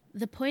 Whereas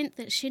the point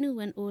that Shinu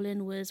went all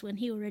in was when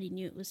he already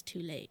knew it was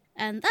too late.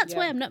 And that's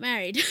why I'm not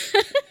married.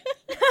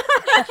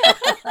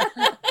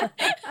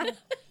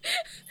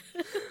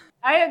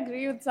 I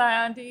agree with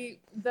Saya,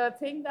 Auntie. The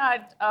thing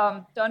that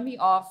turned me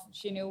off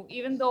Shinu,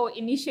 even though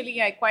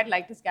initially I quite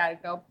liked his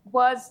character,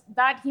 was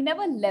that he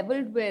never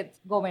leveled with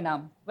Go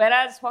Min-nam.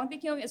 Whereas Hwang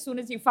Tae-kyung, as soon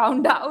as he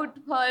found out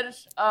her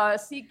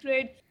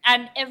secret,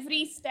 and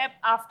every step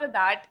after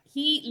that,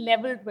 he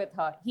leveled with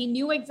her. He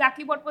knew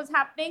exactly what was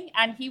happening,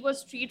 and he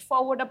was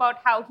straightforward about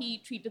how he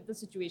treated the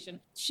situation.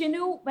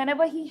 Shinu,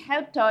 whenever he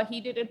helped her,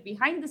 he did it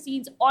behind the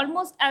scenes,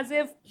 almost as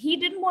if he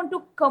didn't want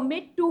to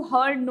commit to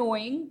her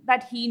knowing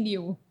that he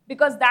knew,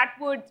 because that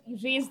would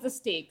raise the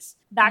stakes.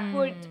 That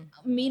would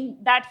mean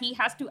that he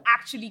has to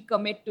actually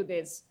commit to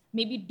this,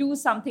 maybe do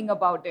something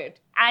about it.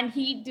 And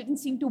he didn't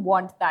seem to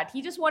want that.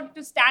 He just wanted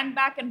to stand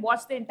back and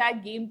watch the entire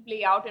game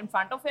play out in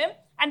front of him,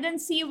 and then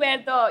see where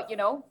the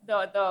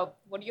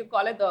what do you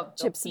call it? The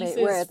Chips pieces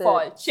where the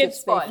fall.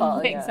 chips may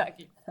fall, yeah.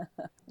 Exactly.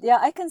 Yeah,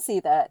 I can see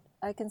that.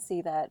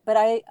 But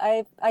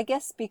I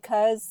guess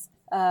because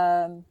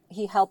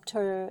he helped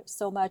her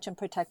so much and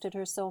protected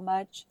her so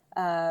much,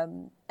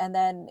 and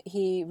then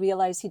he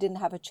realized he didn't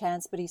have a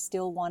chance, but he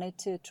still wanted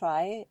to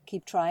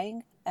keep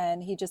trying,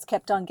 and he just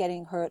kept on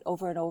getting hurt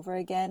over and over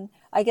again.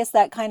 I guess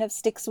that kind of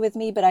sticks with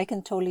me, but I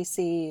can totally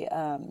see,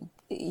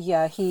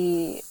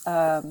 He's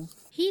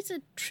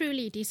a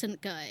truly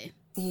decent guy.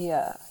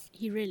 Yeah.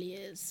 He really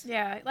is.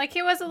 Yeah, like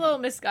he was a little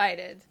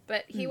misguided,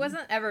 but he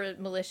wasn't ever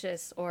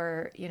malicious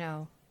or,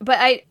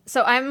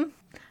 I'm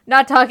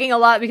not talking a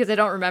lot because I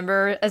don't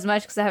remember as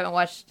much because I haven't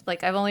watched,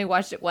 like, I've only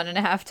watched it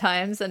 1.5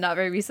 times and not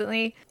very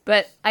recently.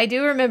 But I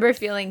do remember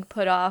feeling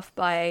put off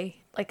by,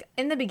 like,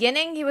 in the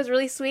beginning, he was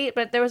really sweet,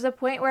 but there was a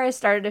point where I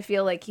started to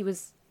feel like he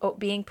was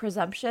being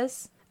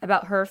presumptuous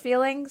about her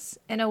feelings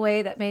in a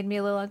way that made me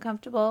a little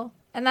uncomfortable.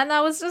 And then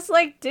I was just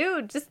like,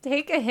 dude, just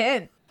take a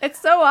hint. It's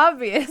so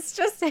obvious.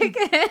 Just take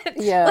a hint.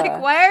 Yeah.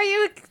 Like, why are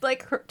you,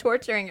 like,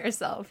 torturing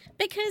yourself?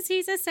 Because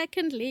he's a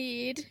second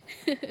lead.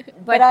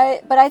 But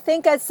I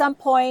think at some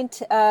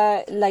point,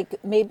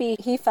 like maybe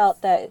he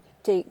felt that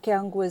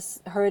Tae-kyung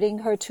was hurting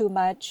her too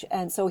much,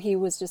 and so he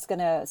was just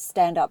gonna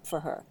stand up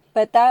for her.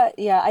 But that,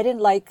 yeah, I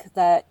didn't like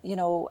that, you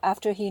know,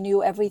 after he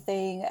knew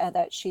everything and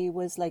that she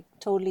was like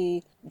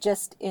totally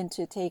just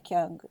into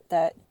Tae-kyung,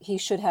 that he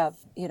should have,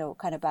 you know,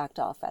 kind of backed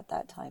off at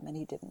that time, and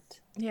he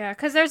didn't. Yeah,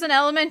 because there's an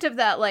element of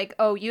that, like,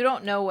 oh, you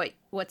don't know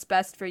what's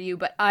best for you,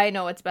 but I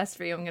know what's best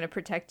for you. I'm going to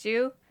protect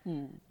you.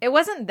 It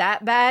wasn't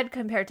that bad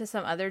compared to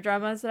some other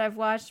dramas that I've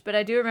watched, but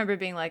I do remember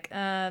being like,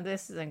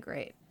 this isn't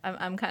great.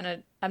 I'm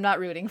not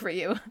rooting for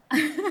you.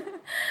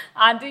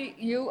 Auntie,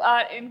 you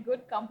are in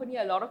good company.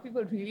 A lot of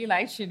people really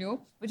like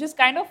Shinu, which is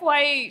kind of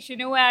why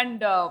Shinu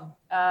and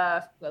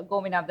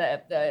Gominam,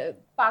 the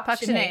Park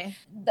Shin-hye,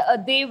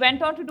 they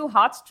went on to do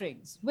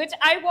Heartstrings, which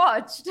I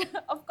watched.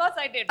 Of course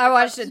I did. I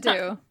watched it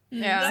too.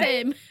 Yeah.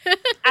 Same.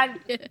 And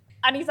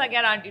Anisa,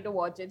 get Auntie to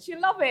watch it.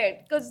 She'll love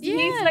it because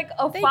he's like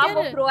a far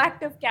more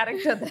proactive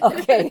character than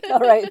Okay, all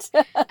right.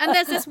 And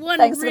there's this one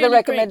Thanks really for the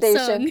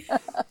recommendation.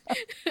 great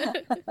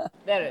song.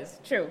 There is,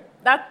 true.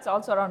 That's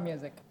also around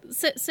music.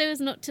 So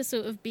as not to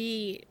sort of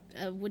be,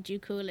 would you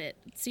call it,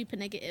 super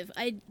negative.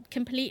 I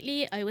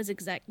was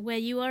exact where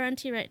you are,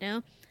 Auntie, right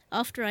now.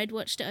 After I'd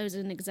watched it, I was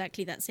in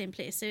exactly that same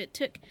place. So it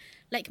took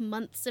like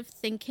months of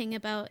thinking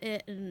about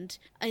it, and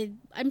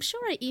I'm sure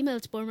I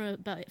emailed Borma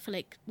about it for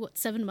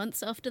 7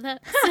 months after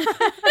that.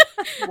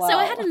 Wow. So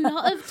I had a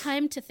lot of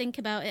time to think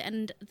about it,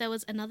 and there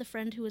was another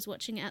friend who was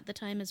watching it at the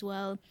time as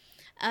well.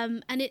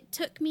 And it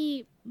took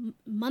me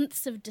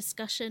months of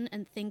discussion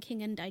and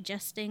thinking and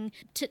digesting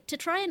to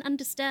try and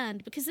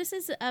understand, because this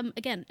is,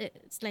 again,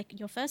 it's like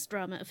your first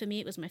drama. For me,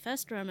 it was my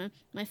first drama,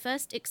 my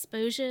first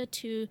exposure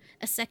to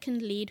a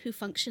second lead who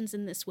functions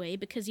in this way,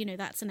 because, you know,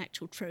 that's an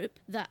actual trope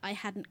that I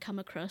hadn't come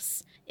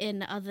across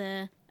in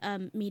other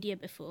media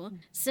before.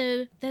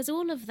 So there's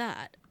all of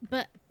that.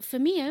 But for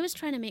me, I was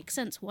trying to make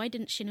sense. Why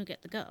didn't Shinu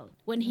get the girl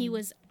when he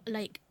was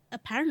like,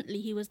 apparently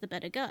he was the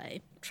better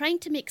guy? Trying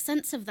to make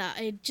sense of that,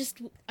 I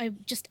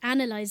just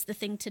analyzed the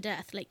thing to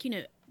death. Like, you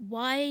know,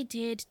 why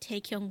did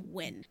Tae-kyung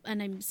win?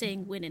 And I'm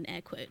saying win in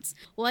air quotes.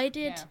 Why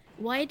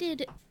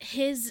did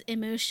his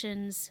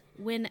emotions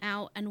win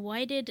out, and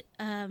why did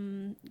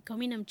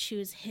Gominam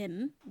choose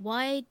him?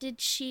 Why did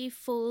she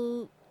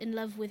fall in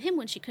love with him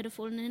when she could have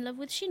fallen in love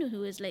with Shinu,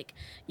 who is, like,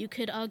 you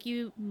could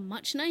argue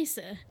much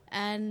nicer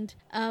and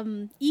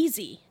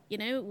easy? You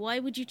know, why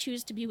would you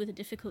choose to be with a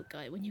difficult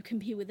guy when you can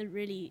be with a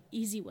really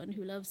easy one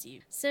who loves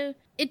you? So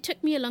it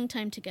took me a long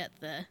time to get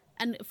there.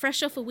 And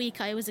fresh off a week,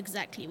 I was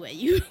exactly where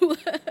you were.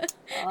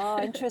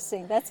 Oh,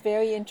 interesting. That's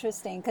very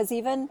interesting. Because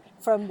even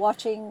from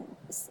watching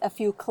a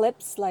few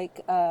clips, like,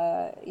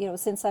 you know,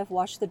 since I've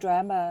watched the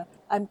drama,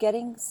 I'm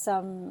getting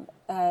some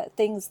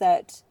things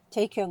that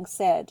Tae-kyung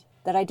said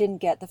that I didn't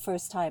get the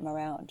first time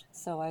around.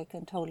 So I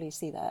can totally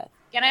see that.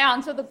 Can I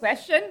answer the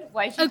question?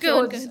 Why she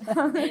Go chose?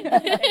 on.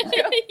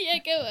 Yeah,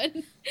 go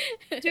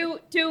on.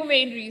 Two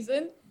main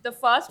reasons. The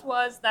first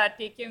was that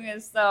Tae-kyung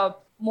is the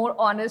more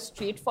honest,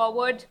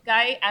 straightforward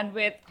guy, and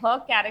with her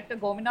character,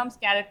 Gominam's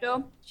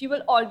character, she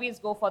will always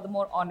go for the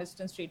more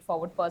honest and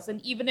straightforward person,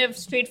 even if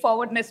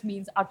straightforwardness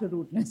means utter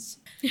rudeness.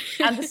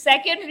 And the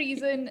second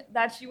reason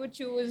that she would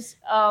choose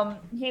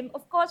him,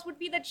 of course, would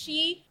be that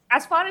she,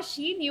 as far as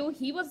she knew,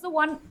 he was the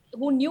one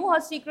who knew her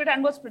secret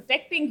and was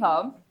protecting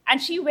her. And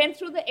she went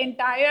through the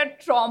entire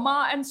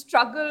trauma and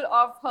struggle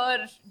of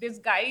her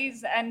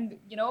disguise and,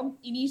 you know,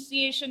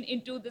 initiation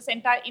into this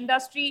entire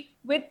industry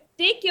with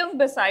Tae-kyung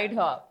beside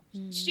her.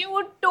 She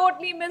would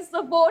totally miss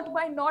the boat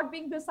by not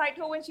being beside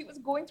her when she was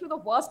going through the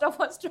worst of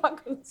her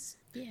struggles.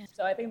 Yeah.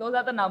 So I think those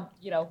are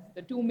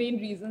the two main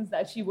reasons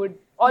that she would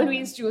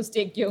always choose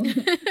Tae-kyung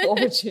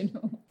over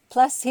Shinu.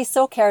 Plus, he's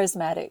so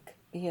charismatic,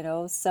 you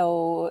know,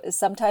 so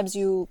sometimes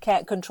you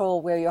can't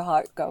control where your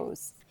heart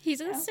goes. He's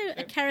also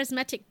a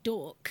charismatic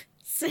dork.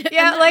 So, Yeah, and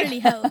that like- really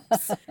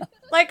helps.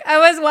 Like, I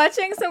was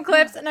watching some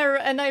clips and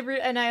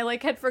I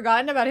like had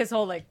forgotten about his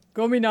whole like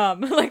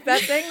Gominam, like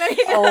that thing that he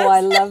does. Oh, I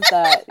love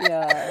that.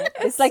 Yeah.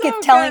 It's like so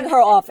it's telling good. her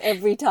off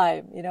every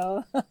time, you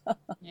know?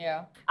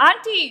 Yeah.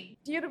 Auntie,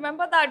 do you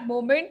remember that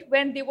moment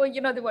when they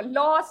were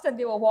lost and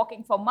they were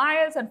walking for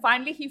miles and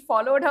finally he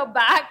followed her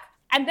back?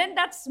 And then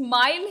that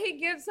smile he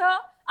gives her.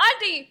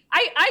 Auntie,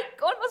 I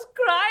almost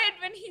cried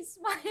when he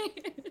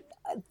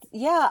smiled.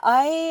 Yeah,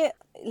 I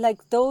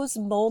like those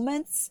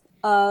moments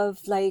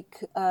of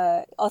like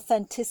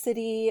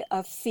authenticity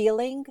of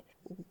feeling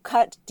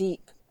cut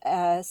deep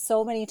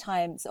so many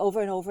times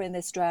over and over in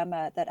this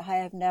drama that I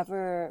have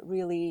never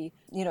really,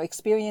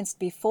 experienced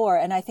before.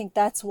 And I think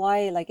that's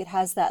why like it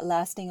has that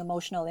lasting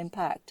emotional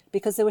impact,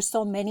 because there were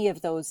so many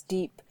of those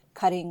deep,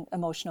 cutting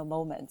emotional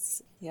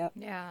moments. Yep.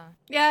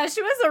 Yeah,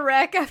 she was a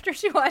wreck after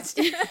she watched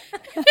it.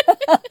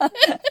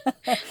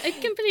 I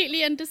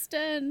completely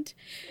understand.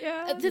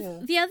 Yeah.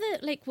 The other,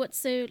 like, what's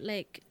so,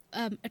 like,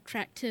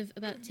 attractive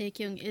about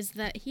Taekyung is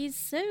that he's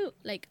so,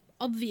 like,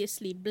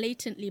 obviously,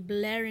 blatantly,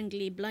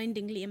 blaringly,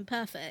 blindingly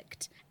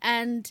imperfect.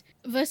 And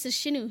versus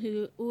Shinu,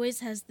 who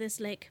always has this,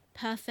 like,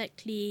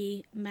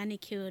 perfectly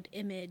manicured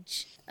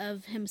image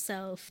of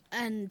himself.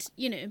 And,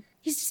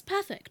 he's just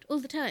perfect all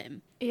the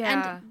time.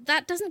 Yeah. And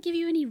that doesn't give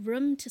you any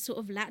room to sort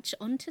of latch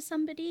onto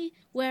somebody.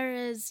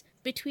 Whereas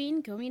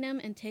between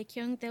Gominam and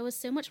Taekyung, there was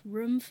so much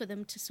room for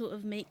them to sort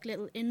of make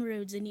little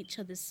inroads in each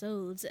other's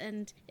souls.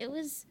 And it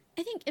was...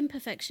 I think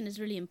imperfection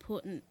is really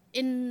important,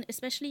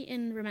 especially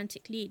in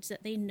romantic leads,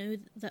 that they know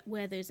that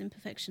where those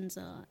imperfections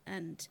are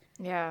and,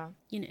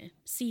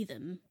 see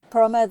them.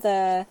 Paroma,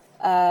 the,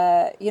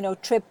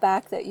 trip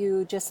back that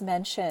you just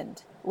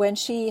mentioned, when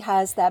she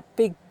has that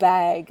big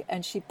bag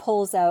and she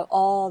pulls out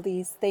all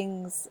these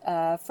things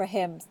for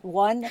him.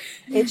 One,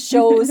 it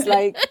shows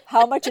like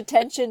how much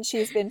attention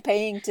she's been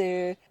paying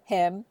to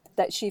him,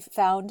 that she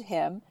found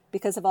him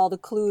because of all the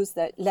clues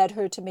that led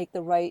her to make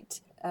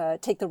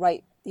take the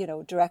right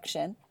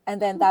direction.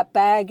 And then that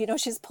bag,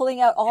 she's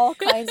pulling out all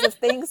kinds of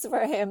things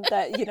for him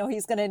that,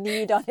 he's going to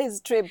need on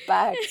his trip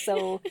back.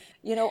 So,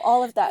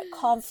 all of that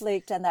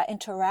conflict and that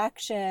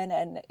interaction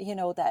and,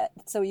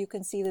 so you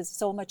can see there's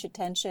so much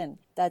attention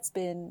that's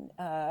been,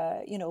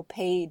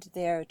 paid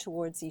there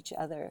towards each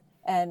other.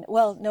 And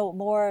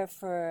more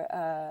for,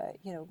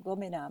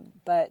 Gominam,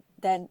 but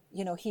then,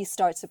 he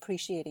starts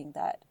appreciating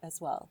that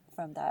as well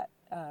from that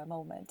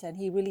moment, and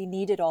he really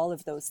needed all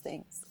of those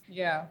things.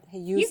 Yeah,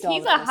 he's a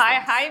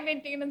high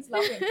maintenance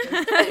love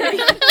interest.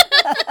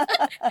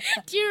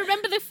 Do you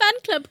remember the fan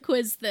club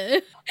quiz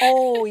though?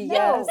 Oh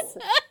yes.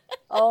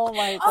 Oh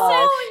my gosh.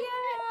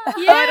 Oh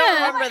yeah. I don't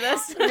remember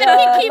this.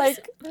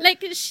 And he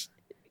keeps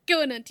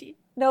go on, Auntie.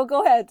 No,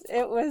 go ahead.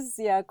 It was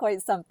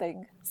quite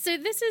something. So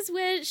this is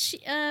where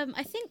she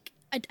I think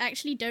I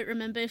actually don't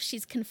remember if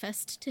she's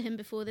confessed to him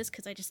before this,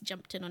 because I just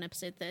jumped in on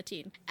episode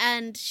 13.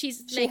 And she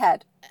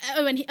had.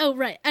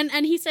 Right.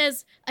 And he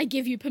says, I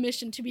give you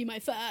permission to be my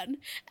fan.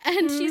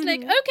 And she's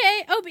like,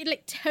 okay. Oh, but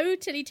like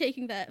totally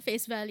taking that at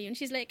face value. And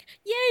she's like,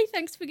 yay,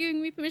 thanks for giving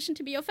me permission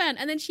to be your fan.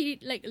 And then she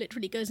like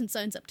literally goes and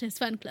signs up to his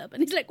fan club.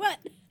 And he's like, what?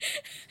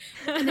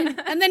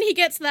 and then he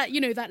gets that,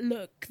 that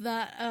look,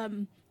 that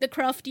the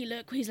crafty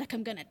look where he's like,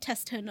 I'm going to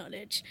test her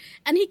knowledge.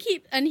 And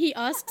he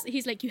asks,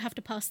 he's like, you have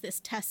to pass this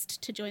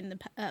test to join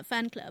the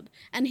fan club.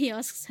 And he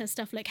asks her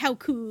stuff like, how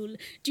cool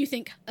do you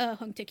think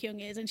Hwang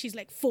Tae-kyung is? And she's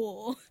like,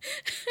 4.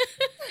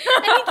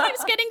 And he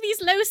keeps getting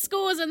these low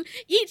scores, and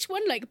each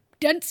one like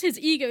dents his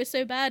ego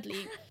so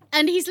badly.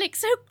 And he's like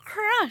so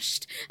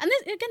crushed. And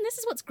this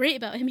is what's great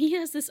about him. He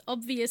has this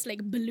obvious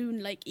like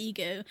balloon-like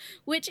ego,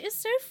 which is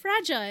so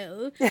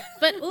fragile,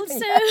 but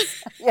also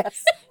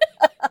yes.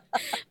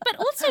 but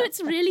also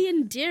it's really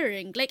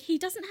endearing. Like he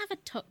doesn't have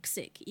a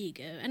toxic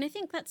ego, and I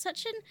think that's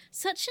such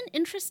an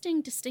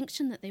interesting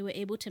distinction that they were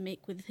able to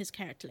make with his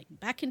character. Like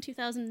back in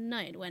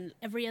 2009, when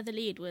every other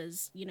lead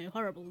was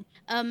horrible,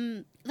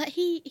 that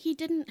he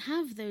didn't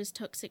have those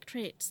toxic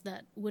traits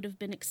that would have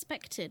been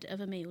expected of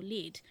a male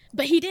lead,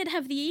 but he did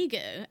have the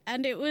ego,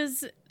 and it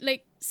was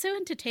like so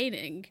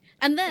entertaining.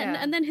 And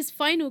then his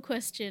final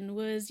question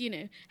was,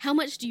 how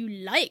much do you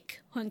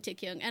like Hwang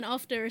Tae-kyung? And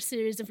after a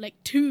series of like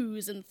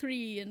 2s and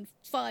 3 and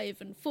 5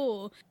 and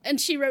 4,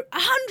 and she wrote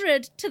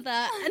 100 to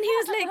that, and he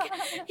was like,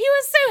 he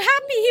was so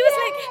happy. He was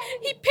like,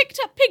 he picked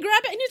up Pig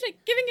Rabbit and he was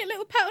like giving it a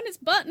little pat on his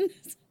butt, and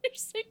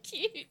it's so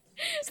cute.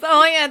 It's the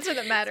only answer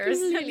that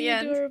matters in the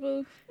end.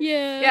 Adorable.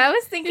 Yeah. Yeah, I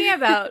was thinking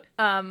about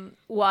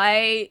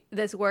why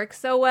this works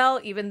so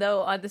well, even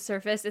though on the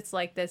surface it's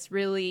like this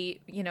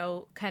really,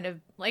 kind of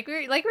like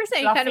we're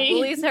saying, Fluffy. kind of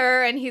bullies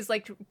her, and he's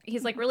like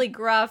really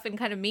gruff and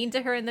kind of mean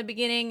to her in the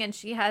beginning, and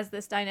she has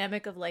this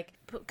dynamic of like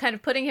kind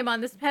of putting him on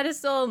this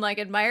pedestal and like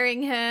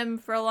admiring him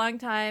for a long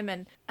time,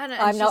 and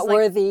I'm not like,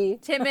 worthy,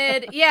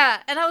 timid.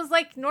 Yeah, and I was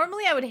like,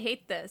 normally I would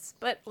hate this,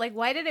 but like,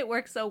 why did it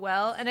work so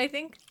well? And I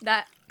think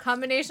that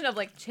combination of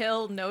like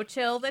chill, no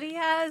chill that he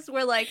has,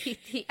 where like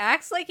he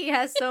acts like he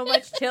has so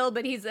much chill,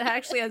 but he's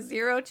actually has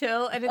 0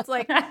 chill, and it's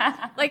like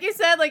you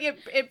said, like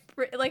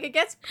it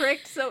gets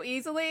pricked so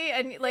easily,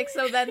 and like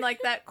so then like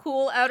that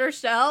cool outer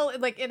shell,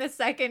 like in a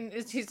second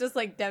he's just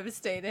like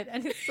devastated,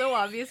 and it's so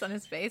obvious on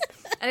his face.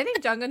 And I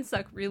think Jung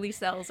Eun-suk really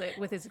sells it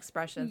with his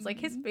expressions. Like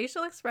his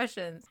facial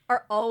expressions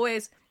are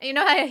always,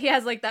 how he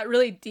has like that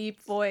really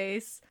deep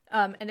voice.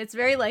 And it's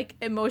very like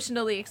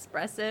emotionally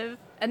expressive,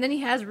 and then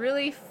he has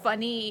really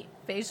funny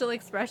facial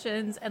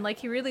expressions, and like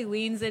he really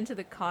leans into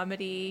the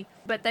comedy,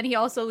 but then he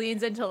also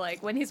leans into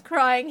like when he's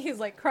crying, he's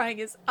like crying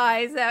his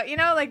eyes out,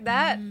 like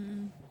that,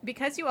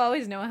 because you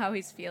always know how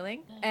he's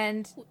feeling.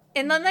 And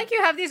then like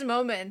you have these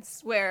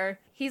moments where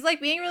he's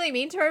like being really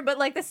mean to her, but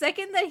like the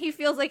second that he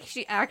feels like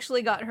she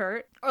actually got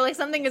hurt or like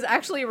something is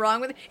actually wrong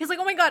with it, he's like,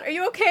 oh my god, are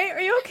you okay?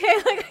 Are you okay?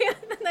 Like,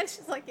 and then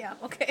she's like, yeah,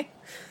 okay.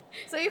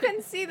 So you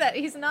can see that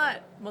he's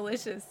not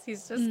malicious.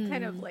 He's just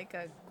kind of like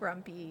a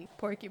grumpy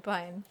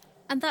porcupine.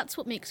 And that's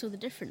what makes all the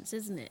difference,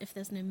 isn't it? If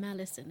there's no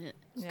malice in it.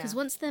 Because Yeah.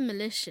 once they're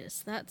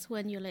malicious, that's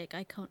when you're like,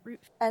 I can't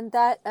root. And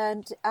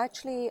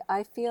actually,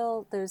 I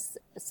feel there's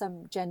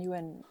some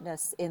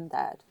genuineness in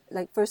that.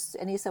 Like first,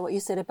 Anissa, what you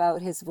said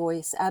about his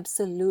voice,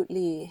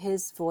 absolutely,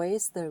 his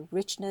voice, the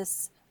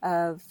richness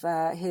of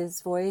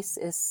his voice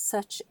is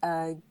such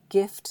a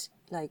gift,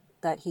 like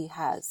that he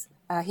has.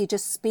 He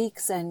just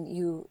speaks, and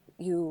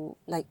you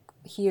like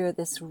hear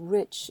this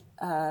rich,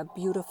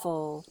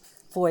 beautiful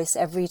voice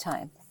every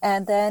time.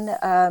 And then,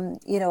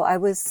 I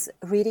was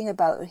reading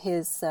about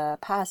his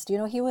past.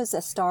 He was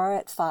a star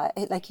at 5.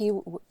 Like he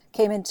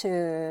came into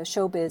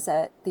showbiz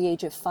at the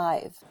age of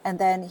 5. And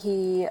then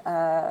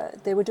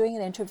they were doing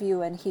an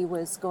interview, and he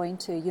was going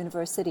to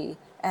university.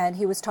 And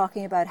he was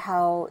talking about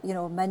how,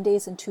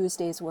 Mondays and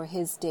Tuesdays were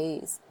his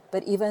days.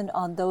 But even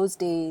on those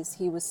days,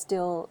 he was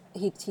still,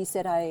 he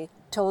said, I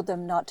told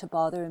them not to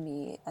bother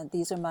me, and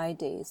these are my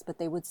days. But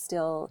they would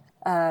still,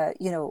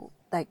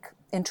 like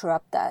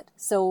interrupt that.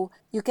 So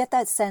you get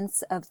that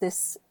sense of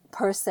this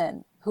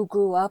person who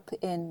grew up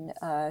in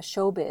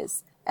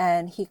showbiz,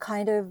 and he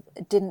kind of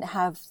didn't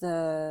have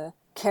the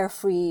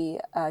carefree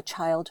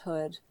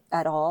childhood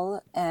at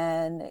all.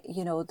 And,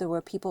 there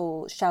were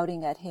people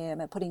shouting at him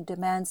and putting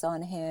demands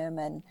on him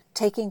and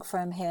taking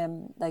from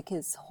him like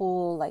his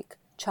whole like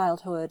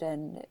childhood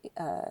and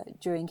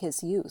during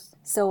his youth.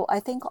 So I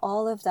think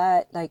all of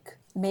that like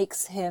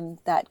makes him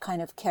that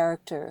kind of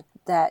character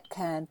that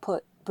can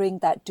bring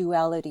that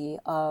duality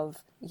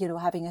of,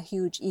 having a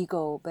huge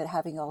ego, but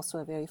having also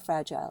a very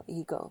fragile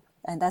ego.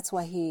 And that's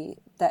why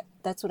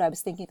that's what I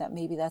was thinking, that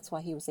maybe that's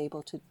why he was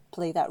able to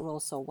play that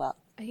role so well.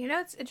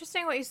 It's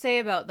interesting what you say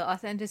about the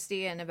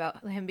authenticity and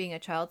about him being a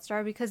child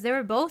star, because they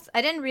were both,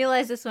 I didn't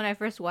realize this when I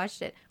first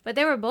watched it, but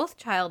they were both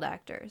child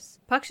actors.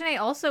 Park Shin-hye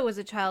also was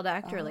a child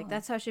actor. Like,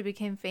 that's how she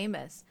became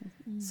famous.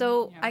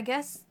 So I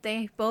guess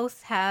they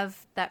both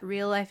have that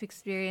real life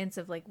experience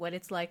of like what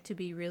it's like to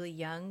be really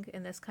young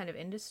in this kind of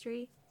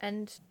industry.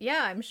 And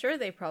yeah, I'm sure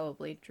they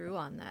probably drew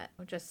on that.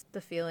 Just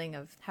the feeling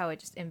of how it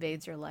just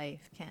invades your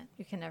life.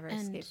 You can never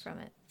escape from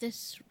it.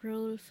 This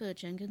role for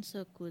Jang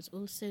Geun-suk was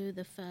also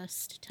the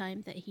first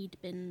time that he'd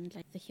been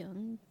like the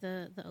Hyung,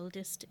 the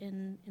oldest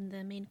in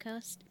the main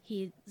cast.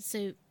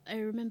 So I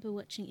remember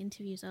watching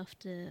interviews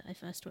after I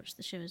first watched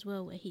the show as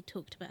well, where he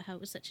talked about how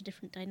it was such a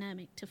different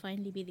dynamic to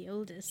finally be the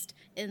oldest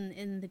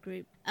in the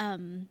group.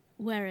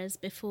 Whereas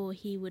before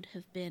he would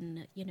have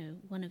been,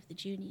 one of the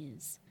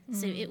juniors.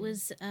 So it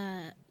was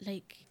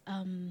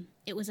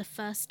it was a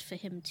first for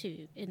him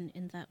too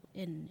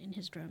in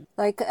his drama.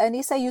 Like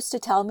Anissa used to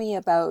tell me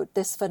about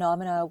this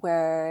phenomena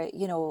where,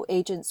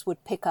 agents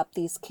would pick up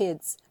these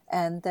kids,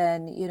 and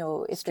then,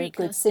 if they're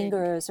good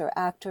singers or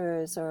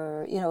actors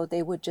or,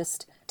 they would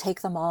just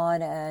take them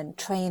on and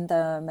train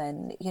them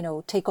and,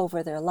 take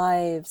over their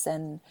lives.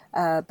 And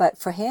but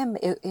for him,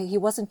 he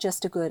wasn't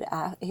just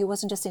he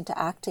wasn't just into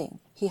acting.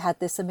 He had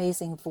this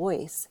amazing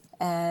voice.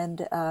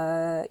 And,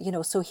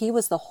 so he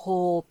was the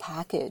whole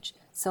package.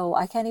 So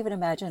I can't even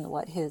imagine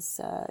what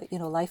his,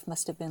 life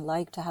must have been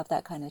like to have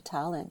that kind of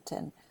talent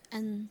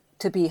and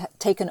to be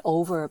taken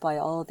over by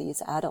all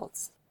these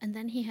adults. And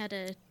then he had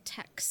a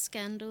tax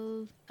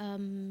scandal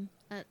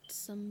at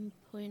some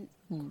point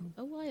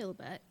a while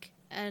back.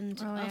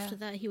 And after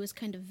that, he was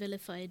kind of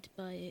vilified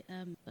by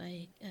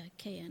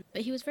KN.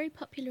 But he was very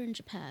popular in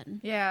Japan.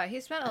 Yeah,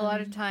 he spent a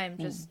lot of time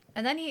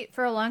and then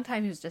for a long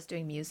time, he was just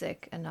doing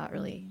music and not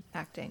really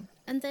acting.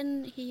 And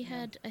then he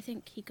had, I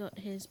think he got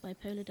his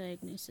bipolar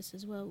diagnosis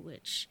as well,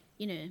 which,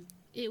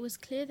 it was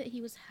clear that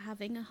he was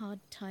having a hard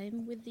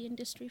time with the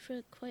industry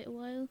for quite a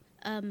while.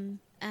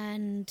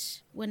 And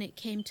when it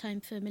came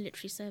time for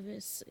military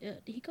service,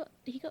 he got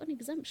an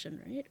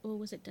exemption, right? Or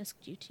was it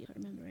desk duty?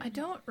 I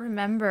don't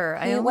remember.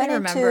 I don't remember. He went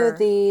into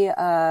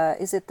the,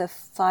 is it the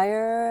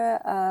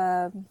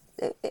fire?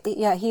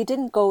 He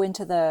didn't go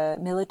into the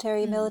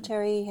military.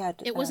 He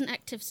had. It wasn't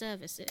active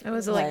service. It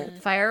was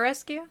like fire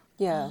rescue?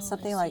 Yeah,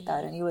 something like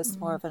that. And he was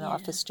more of an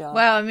office job.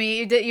 Wow, I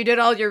mean, you did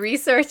all your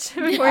research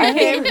before you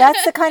came. I mean,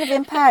 that's the kind of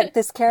impact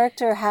this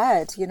character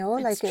had,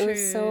 like it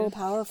was so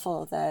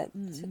powerful that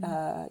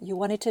you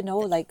wanted to know,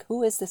 like,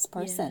 who is this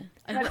person?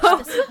 Yeah.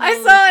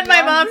 I saw on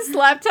my mom's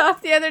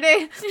laptop the other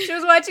day, she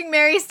was watching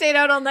Mary Stayed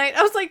Out All Night.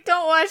 I was like,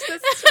 don't watch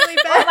this, it's really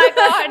bad. Oh my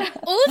God.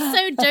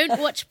 Also,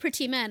 don't watch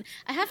Pretty Man.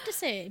 I have to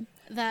say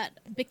that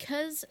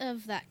because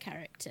of that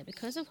character,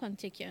 because of Hwang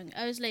Tae-kyung,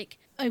 I was like,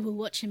 I will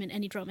watch him in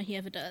any drama he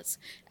ever does.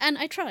 And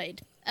I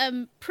tried.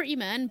 Pretty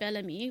Man,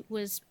 Bellamy,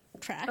 was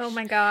trash. Oh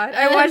my God.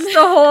 I watched the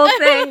whole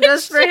thing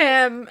just for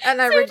him,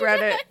 and I regret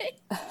it.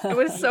 It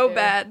was so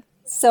bad.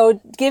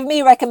 So give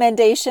me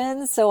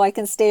recommendations so I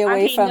can stay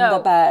away from the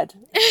bad.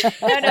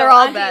 No, they're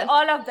all bad.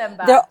 All of them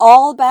bad. They're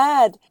all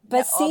bad.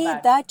 But all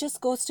bad. that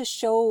just goes to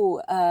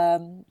show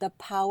the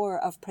power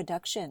of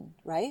production,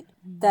 right?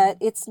 That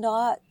it's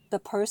not the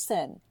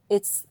person.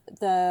 It's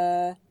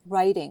the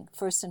writing,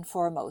 first and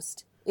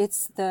foremost.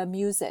 It's the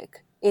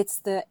music. It's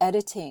the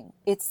editing.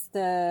 It's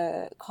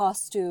the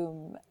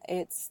costume.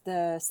 It's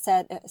the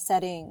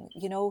setting.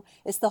 You know,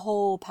 it's the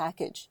whole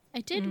package.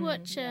 I did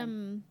watch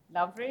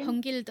Love Rain?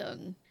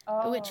 Hongildong,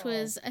 which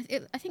was,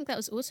 I think that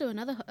was also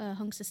another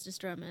Hong Sisters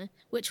drama,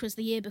 which was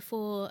the year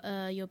before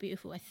You're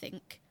Beautiful, I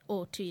think,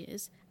 or 2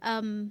 years.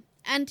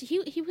 And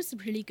he was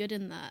really good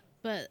in that.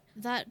 But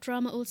that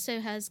drama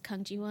also has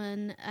Kang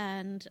Ji-won,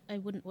 and I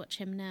wouldn't watch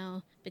him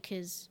now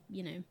because,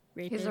 you know,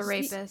 rapist. He's a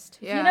rapist.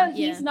 Yeah. You know,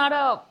 he's not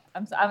a...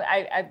 I'm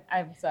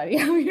sorry.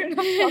 We're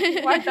not talking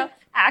about the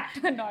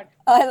actor, not...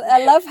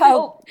 I love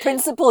how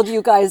principled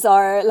you guys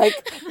are. Like,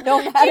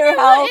 no matter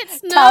how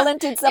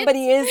talented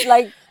somebody is,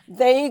 like,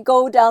 they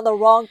go down the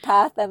wrong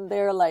path and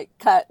they're like,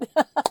 cut.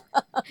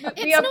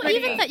 It's not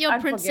even that you're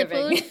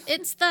principled.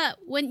 It's that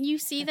when you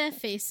see their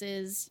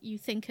faces, you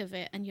think of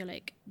it and you're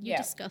like, you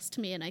disgust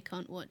me and I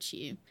can't watch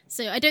you.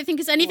 So I don't think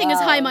it's anything as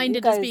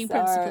high-minded as being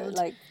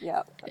principled.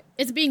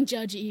 It's being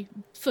judgy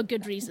for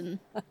good reason.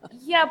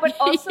 Yeah, but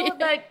also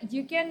that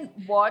you can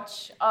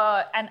watch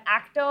an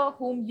actor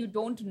whom you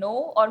don't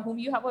know or whom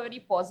you have a very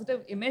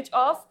positive image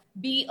of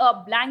be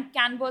a blank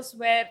canvas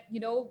where, you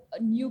know,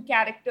 new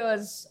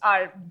characters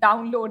are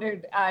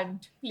downloaded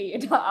and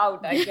played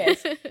out, I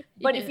guess.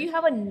 But if you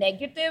have a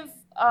negative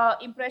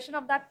impression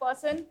of that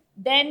person,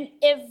 then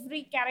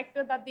every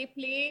character that they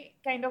play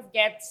kind of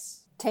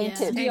gets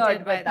tainted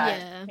by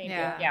that.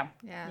 Yeah.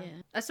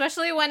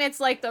 Especially when it's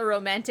like the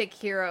romantic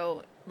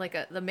hero, like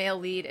the male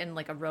lead in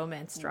like a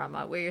romance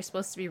drama where you're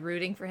supposed to be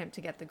rooting for him to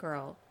get the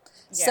girl.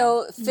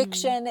 So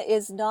fiction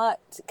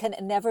can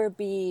never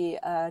be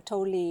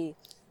totally,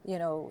 you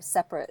know,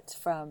 separate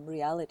from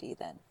reality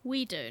then.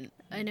 We don't.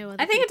 I know.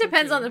 I think it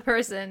depends on the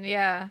person,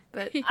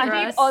 but I think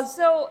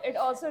it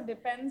also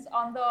depends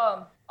on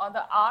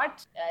the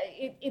art.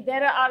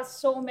 There are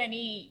so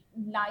many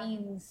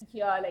lines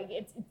here.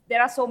 Like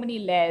there are so many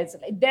layers.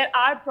 Like, there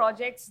are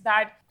projects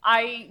that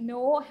I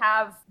know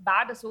have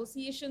bad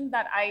association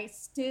that I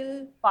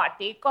still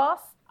partake of.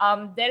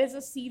 There is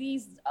a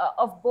series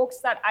of books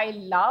that I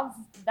love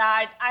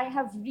that I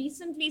have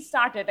recently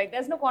started. Like,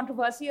 there's no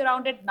controversy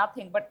around it,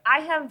 nothing. But I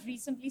have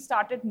recently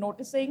started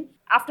noticing,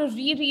 after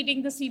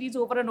rereading the series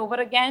over and over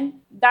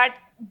again, that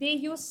they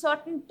use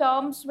certain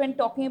terms when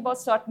talking about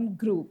certain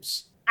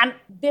groups. And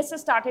this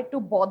has started to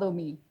bother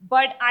me.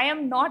 But I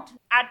am not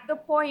at the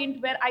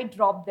point where I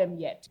drop them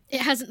yet.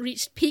 It hasn't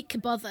reached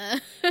peak bother.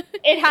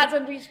 It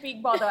hasn't reached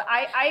peak bother.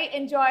 I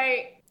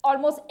enjoy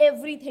almost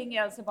everything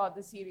else about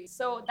the series.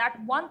 So that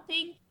one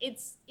thing,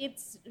 it's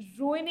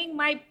ruining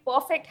my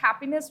perfect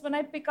happiness when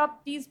I pick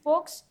up these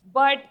books,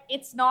 but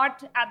it's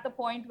not at the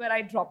point where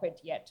I drop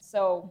it yet.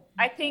 So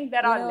I think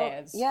there are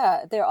layers.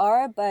 Yeah, there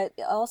are, but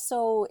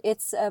also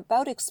it's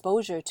about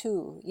exposure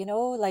too. You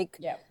know, like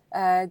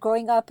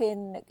growing up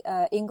in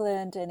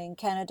England and in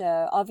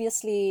Canada,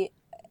 obviously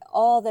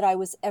all that I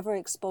was ever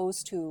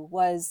exposed to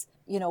was,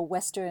 you know,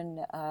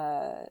 Western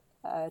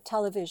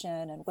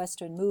television and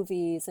Western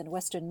movies and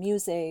Western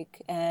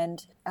music.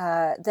 And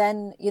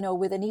then, you know,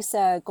 with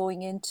Anissa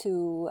going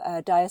into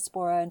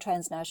diaspora and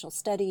transnational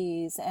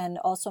studies, and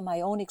also my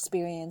own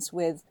experience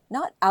with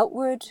not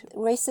outward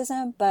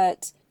racism,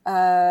 but,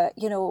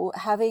 you know,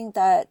 having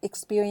that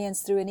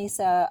experience through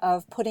Anissa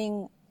of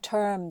putting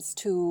terms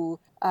to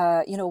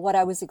you know, what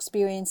I was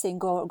experiencing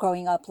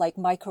growing up, like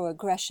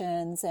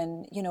microaggressions,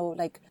 and, you know,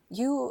 like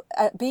you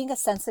being a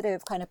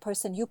sensitive kind of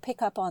person, you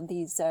pick up on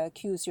these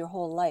cues your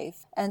whole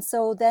life. And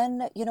so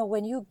then, you know,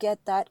 when you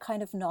get that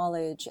kind of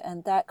knowledge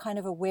and that kind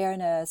of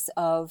awareness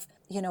of,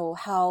 you know,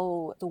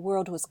 how the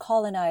world was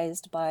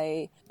colonized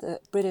by the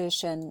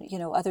British and, you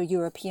know, other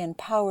European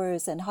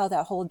powers, and how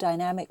that whole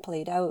dynamic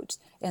played out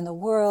in the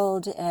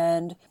world,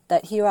 and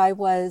that here I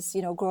was,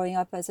 you know, growing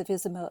up as a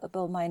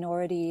visible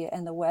minority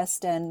in the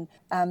West, and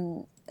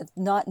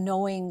not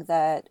knowing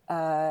that,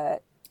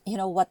 you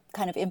know, what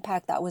kind of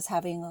impact that was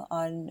having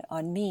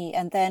on me.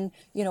 And then,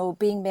 you know,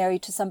 being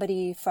married to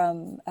somebody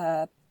from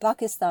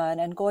Pakistan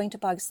and going to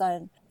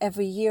Pakistan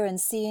every year and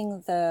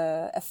seeing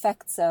the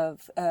effects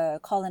of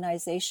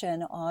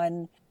colonization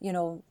on, you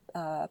know,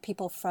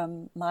 people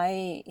from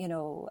my, you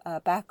know,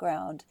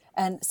 background.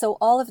 And so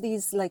all of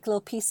these like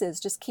little pieces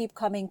just keep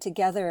coming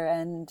together,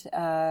 and,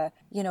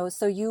 you know,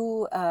 so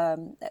you,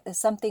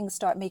 some things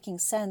start making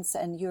sense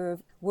and your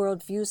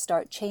worldviews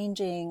start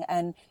changing,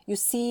 and you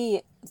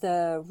see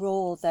the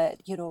role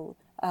that, you know,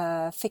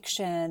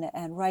 fiction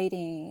and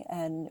writing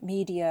and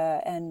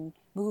media and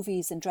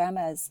movies and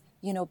dramas,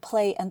 you know,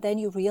 play. And then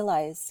you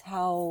realize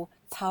how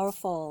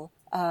powerful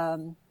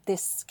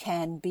this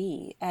can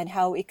be, and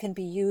how it can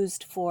be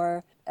used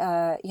for,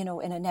 you know,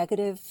 in a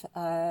negative,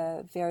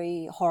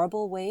 very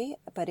horrible way,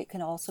 but it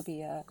can also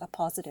be a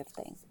positive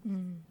thing.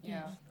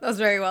 Yeah. That was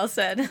very well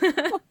said.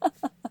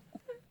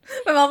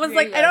 My mom was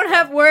like, I don't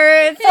have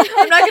words.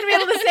 I'm not going to be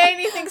able to say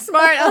anything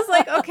smart. I was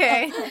like,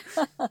 okay.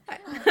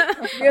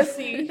 We'll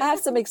see. I have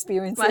some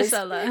experiences.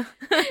 Mashallah.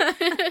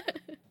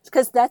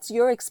 Because that's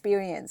your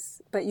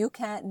experience, but you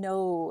can't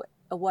know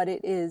what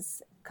it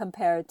is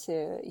compared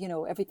to,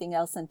 everything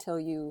else until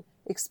you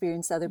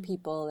experience other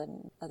people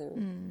and other.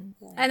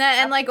 Yeah.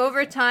 And like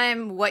over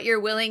time, what you're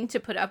willing to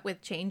put up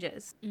with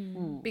changes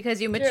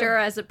because you mature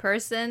as a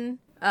person,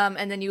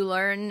 and then you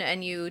learn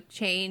and you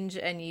change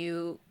and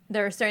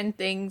there are certain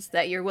things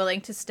that you're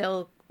willing to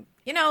still,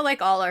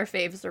 like all our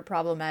faves are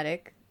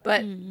problematic.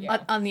 But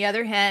on the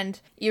other hand,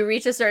 you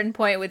reach a certain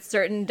point with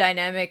certain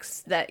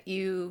dynamics that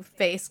you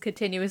face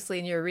continuously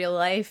in your real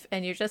life,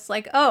 and you're just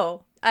like,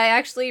 oh, I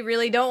actually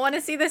really don't want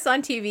to see this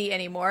on TV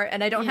anymore,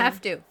 and I don't have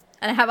to.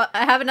 And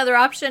I have another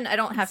option. I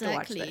don't have to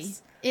watch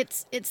this.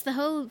 It's the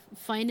whole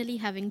finally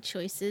having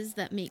choices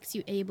that makes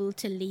you able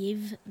to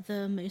leave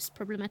the most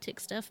problematic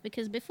stuff,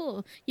 because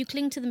before you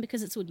cling to them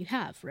because it's all you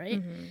have,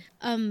 right?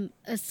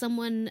 As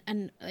someone,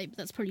 and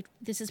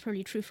this is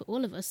probably true for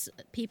all of us,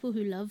 people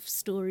who love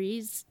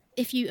stories,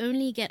 if you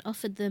only get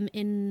offered them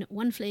in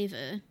one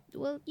flavor,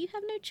 well, you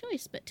have no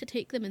choice but to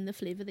take them in the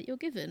flavor that you're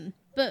given.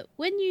 But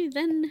when you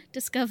then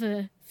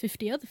discover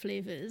 50 other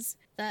flavors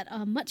that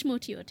are much more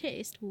to your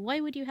taste,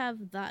 why would you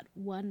have that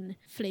one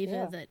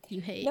flavor that you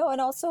hate? No, and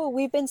also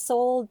we've been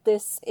sold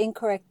this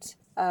incorrect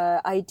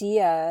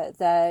idea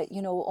that,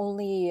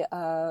 only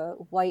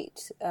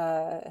white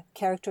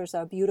characters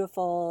are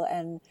beautiful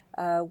and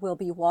will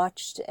be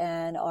watched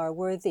and are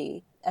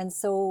worthy. And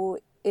so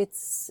it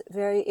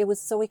was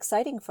so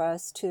exciting for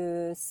us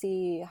to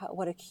see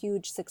what a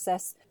huge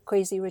success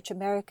Crazy Rich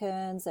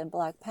Americans and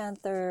Black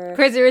Panther.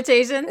 Crazy Rich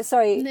Asians?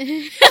 Sorry.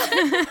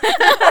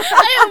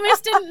 I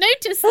almost didn't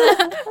notice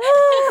that.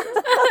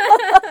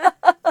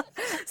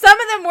 Some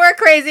of them were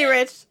Crazy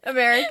Rich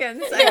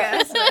Americans, I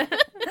guess.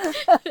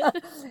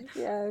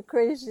 Yeah,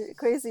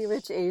 crazy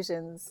Rich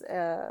Asians.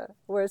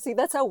 See,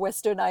 that's how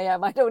Western I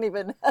am. I don't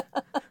even...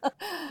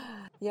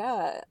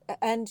 Yeah,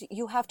 and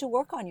you have to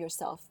work on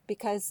yourself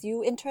because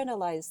you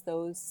internalize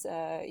those,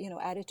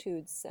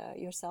 attitudes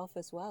yourself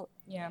as well.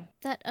 Yeah.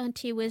 That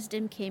auntie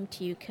wisdom came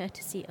to you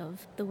courtesy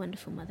of the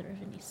wonderful mother of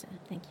Anissa.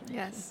 Thank you.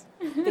 Yes.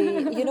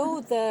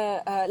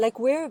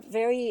 We're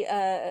very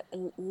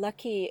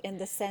lucky in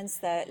the sense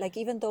that, like,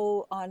 even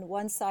though on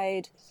one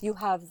side you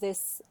have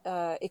this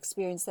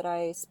experience that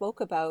I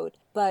spoke about,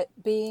 but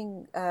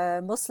being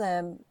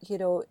Muslim,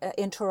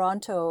 in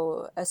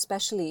Toronto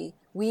especially,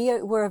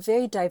 we're a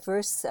very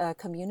diverse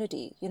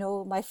community.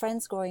 My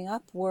friends growing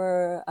up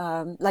were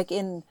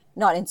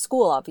not in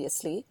school,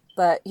 obviously,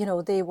 but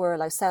they were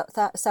like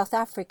South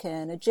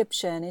African,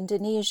 Egyptian,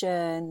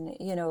 Indonesian,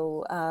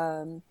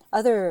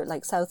 other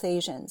like South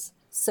Asians.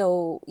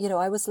 So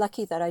I was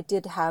lucky that I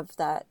did have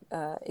that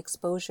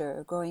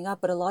exposure growing up,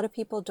 but a lot of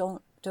people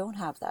don't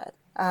have that.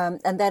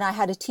 And then I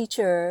had a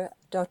teacher,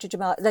 Dr.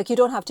 Jamal, like you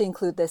don't have to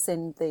include this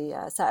in the,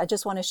 I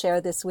just want to share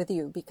this with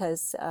you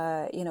because,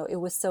 it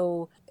was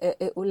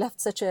it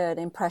left such an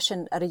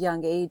impression at a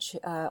young age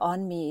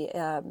on me.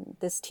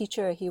 This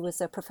teacher, he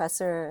was a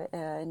professor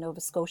in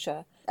Nova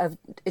Scotia of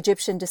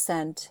Egyptian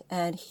descent.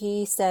 And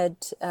he said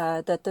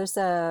that there's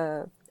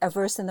a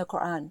verse in the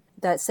Quran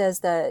that says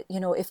that,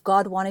 if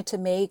God wanted to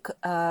make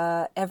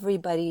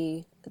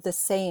everybody the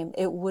same,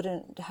 it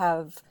wouldn't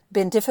have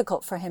been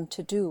difficult for him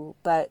to do.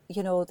 But,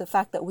 the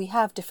fact that we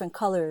have different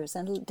colors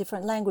and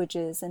different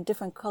languages and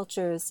different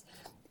cultures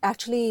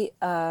actually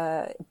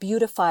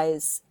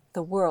beautifies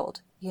the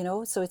world,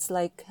 so it's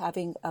like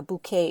having a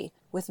bouquet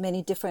with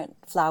many different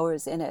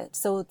flowers in it.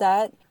 So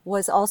that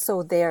was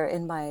also there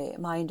in my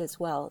mind as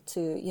well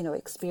to,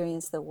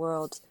 experience the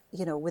world,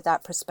 with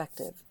that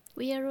perspective.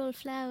 We are all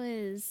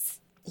flowers.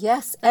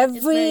 Yes,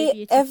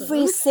 every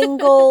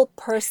single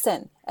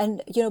person.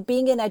 And,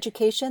 being in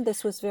education,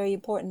 this was very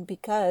important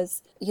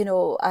because,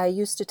 I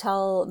used to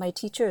tell my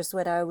teachers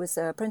when I was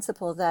a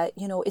principal that,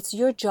 it's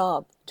your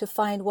job to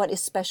find what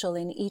is special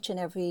in each and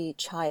every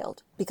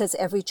child, because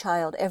every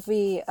child,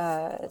 every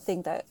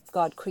thing that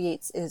God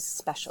creates is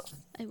special.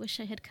 I wish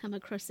I had come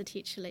across a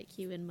teacher like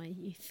you in my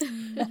youth.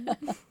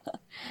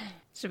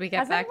 Should we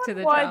get back to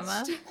the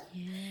drama?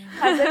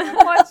 Has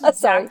anyone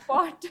watched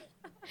Jackpot?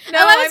 No,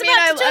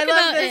 I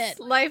love this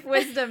life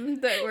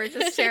wisdom that we're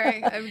just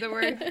sharing, that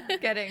we're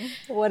getting.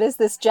 What is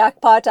this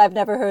Jackpot I've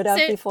never heard of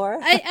before?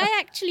 I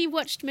actually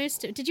watched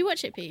most of it. Did you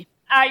watch it, P?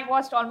 I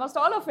watched almost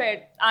all of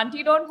it.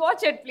 Auntie, don't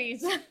watch it,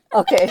 please.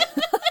 Okay.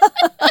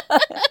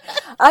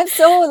 I'm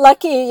so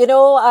lucky,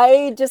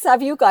 I just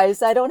have you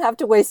guys. I don't have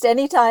to waste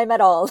any time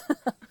at all.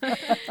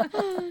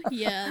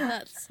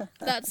 Yeah,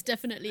 that's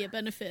definitely a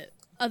benefit.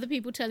 Other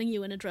people telling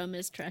you when a drama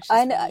is trash.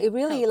 And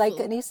really, like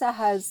Anissa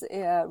has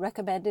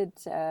recommended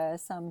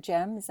some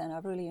gems, and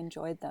I've really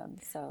enjoyed them.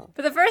 So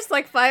for the first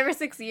 5 or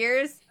 6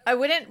 years, I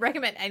wouldn't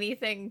recommend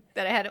anything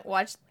that I hadn't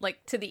watched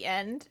to the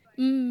end.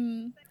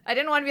 I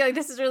didn't want to be like,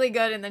 this is really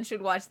good, and then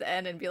she'd watch the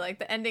end and be like,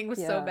 the ending was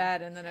so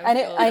bad, and then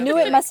I knew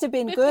it must have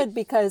been good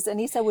because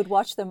Anissa would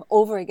watch them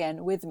over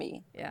again with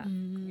me. Yeah.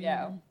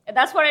 Yeah.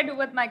 That's what I do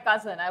with my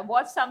cousin. I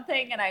watch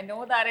something and I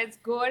know that it's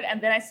good,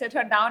 and then I sit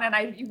her down and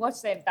I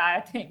watch the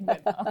entire thing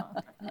with her.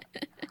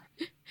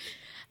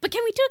 But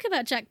can we talk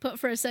about Jackpot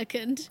for a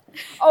second?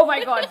 Oh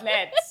my God,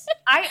 let's.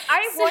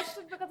 I watched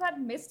it because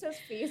I'd missed his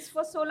face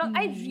for so long.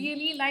 I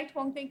really liked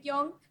Hong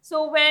Tae-kyung.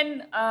 So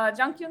when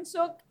Jang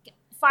Kyun-suk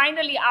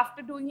finally,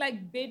 after doing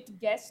like bit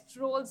guest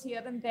roles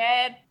here and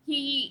there,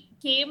 he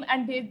came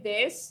and did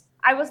this.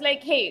 I was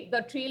like, hey,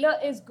 the trailer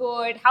is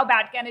good. How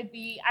bad can it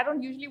be? I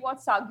don't usually watch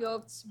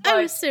sagyuks, but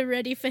I was so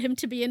ready for him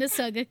to be in a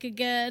sagyuk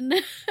again.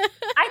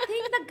 I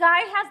think the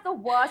guy has the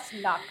worst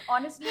luck.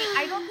 Honestly,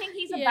 I don't think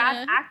he's a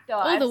bad actor.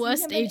 Or I've the seen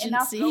worst him in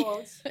enough agency.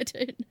 roles. I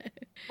don't know.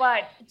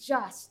 But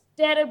just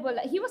terrible.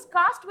 He was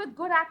cast with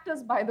good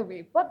actors, by the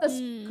way. But the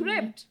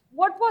script,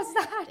 what was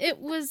that? It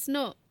was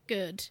not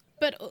good.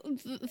 But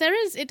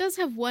it does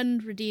have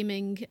one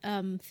redeeming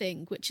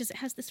thing, which is it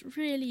has this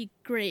really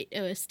great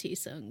OST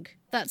song.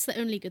 That's the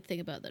only good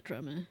thing about that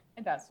drama.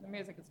 It does. The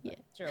music is good.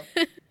 True.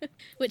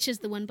 Which is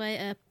the one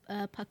by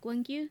Park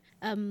Wang-gyu.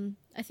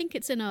 I think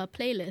it's in our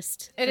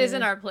playlist. It is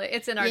in our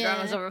It's in our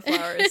Dramas Over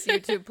Flowers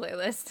YouTube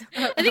playlist.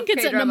 I think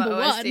it's at K-drama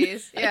number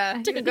OSTs. one. Yeah,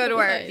 you can go to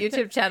our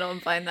YouTube channel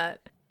and find that.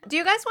 Do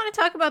you guys want to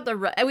talk about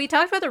we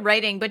talked about the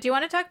writing, but do you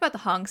want to talk about the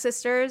Hong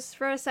sisters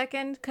for a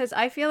second? Because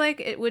I feel like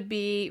it would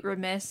be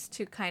remiss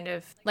to kind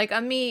of, like,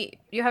 Ummi,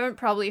 you haven't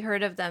probably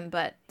heard of them,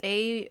 but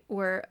they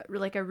were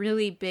like a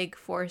really big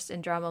force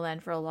in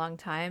Dramaland for a long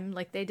time.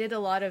 Like, they did a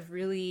lot of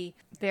really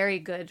very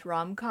good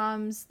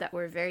rom-coms that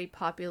were very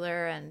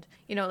popular, and,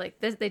 you know, like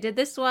this, they did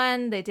this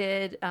one, they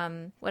did,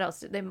 what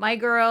else did they, My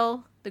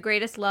Girl, The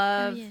Greatest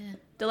Love,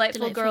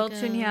 Delightful Girl,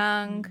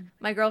 Chunhyang,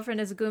 My Girlfriend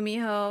is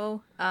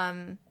Gumiho,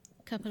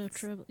 Couple of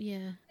Trouble,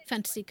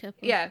 Fantasy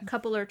Couple. Yeah,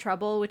 Couple or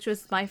Trouble, which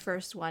was my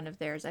first one of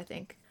theirs, I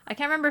think. I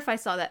can't remember if I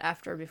saw that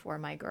after or before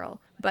My Girl.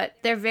 But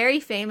they're very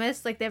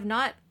famous. Like, they're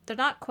not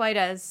quite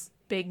as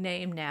big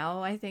name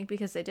now, I think,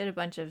 because they did a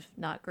bunch of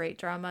not great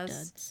dramas.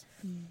 Duds.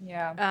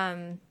 Yeah.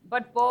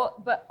 But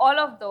all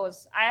of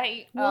those,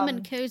 Warm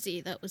and Cozy,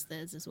 that was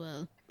theirs as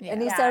well. Yeah.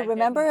 Anissa,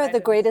 remember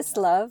The Greatest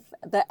Love?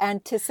 The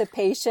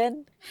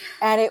anticipation?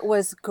 And it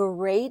was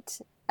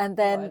great. And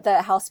then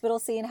the hospital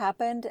scene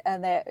happened,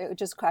 and it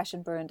just crashed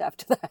and burned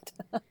after that.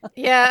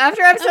 Yeah,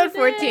 after episode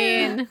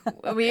 14,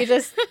 we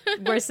just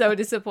were so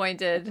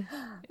disappointed.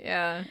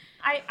 Yeah.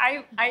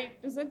 I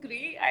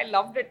disagree. I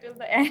loved it till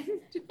the end.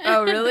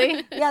 Oh,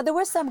 really? Yeah, there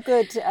were some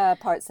good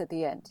parts at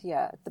the end,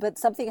 yeah. But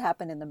something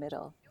happened in the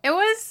middle. It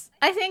was,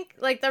 I think,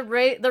 like the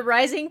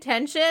rising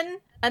tension,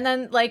 and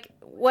then like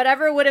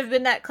whatever would have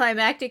been that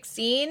climactic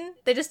scene,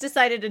 they just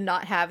decided to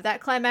not have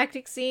that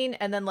climactic scene,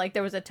 and then like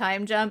there was a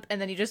time jump,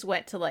 and then you just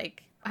went to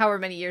like however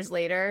many years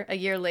later, a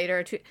year later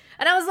or two,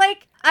 and I was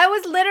like, I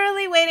was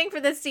literally waiting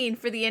for this scene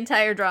for the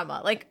entire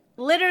drama. Like,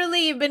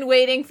 literally, you've been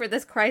waiting for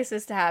this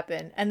crisis to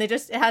happen, and it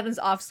happens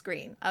off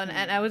screen, and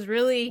I was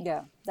really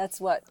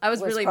that's what I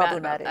was really mad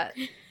about that.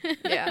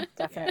 Yeah,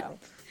 definitely.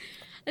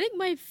 I think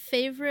my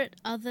favorite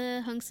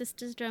other Hong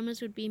Sisters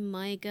dramas would be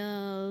My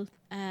Girl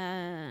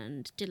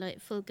and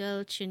Delightful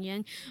Girl,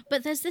 Chunhyang.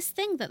 But there's this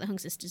thing that the Hong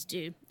Sisters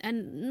do,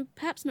 and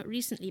perhaps not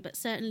recently, but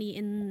certainly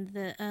in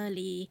the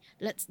early,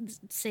 let's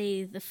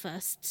say the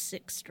first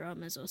 6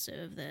 dramas or so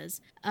of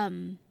theirs,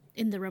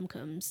 in the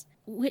rom-coms,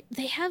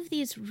 they have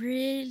these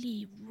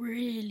really,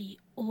 really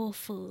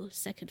awful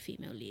second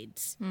female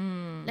leads.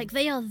 Like,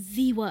 they are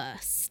the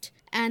worst.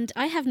 And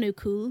I have no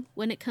cool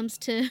when it comes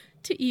to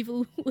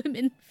evil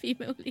women,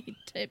 female lead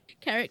type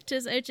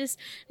characters. I just,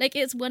 like,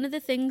 it's one of the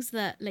things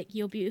that, like,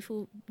 You're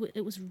Beautiful,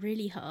 it was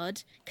really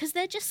hard. Because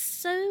they're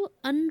just so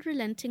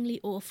unrelentingly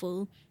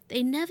awful.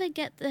 They never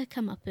get their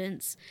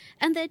comeuppance.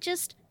 And they're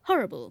just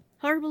horrible.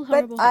 Horrible.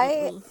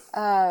 I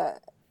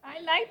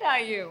liked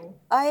IU.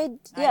 I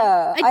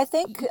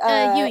think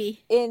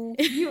Yui.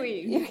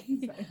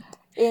 Yui.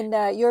 In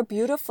You're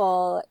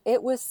Beautiful,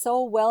 it was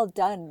so well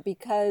done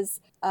because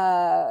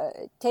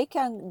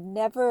Tae-kyung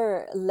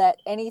never let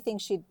anything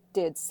she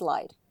did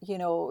slide. You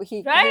know,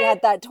 he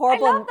had that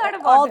horrible. I love that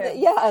about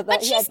him.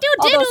 But she still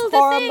did all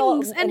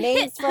the things and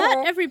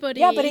hurt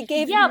everybody. Yeah, but it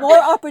gave more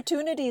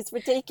opportunities for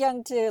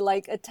Tae-kyung to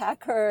like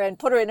attack her and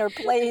put her in her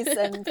place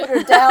and put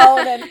her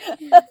down. And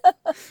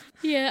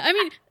yeah, I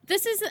mean,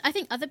 this is, I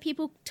think other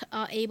people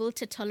are able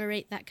to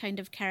tolerate that kind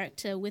of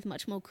character with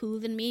much more cool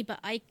than me, but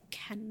I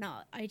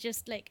cannot. I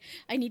just, like,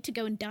 I need to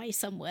go and die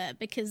somewhere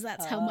because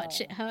that's how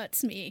much it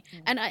hurts me.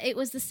 And it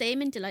was the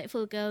same in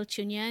Delightful Girl,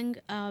 Chunhyang,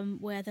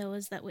 where there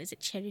was that, was it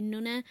Cherin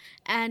Nuna?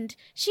 And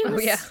she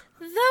was the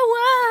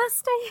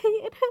worst. I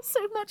hated her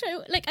so much.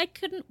 I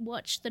couldn't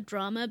watch the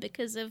drama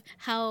because of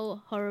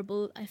how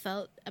horrible I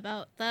felt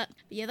about that. But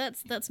yeah,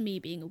 that's me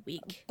being a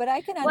weak. But I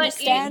can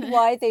understand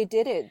why they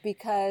did it,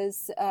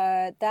 because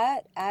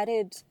that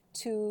added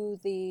to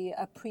the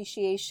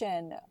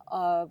appreciation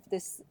of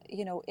this,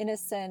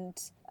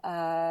 innocent,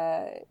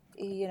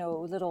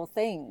 little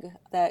thing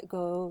that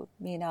Go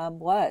Minam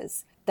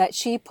was. That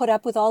she put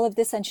up with all of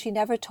this and she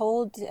never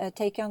told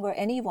Tae-kyung or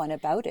anyone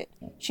about it.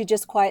 She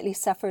just quietly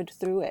suffered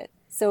through it.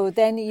 So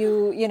then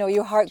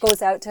your heart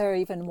goes out to her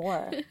even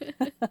more.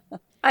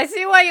 I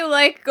see why you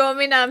like Go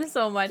Minam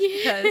so much,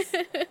 because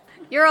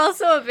You're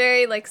also a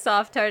very like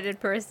soft-hearted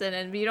person,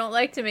 and you don't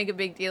like to make a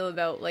big deal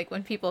about like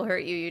when people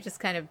hurt you. You just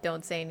kind of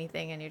don't say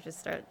anything, and you just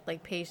start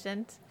like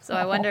patient. So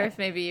I wonder if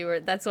maybe you were.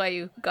 That's why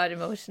you got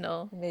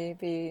emotional.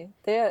 Maybe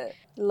there are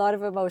a lot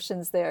of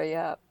emotions there.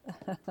 Yeah.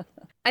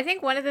 I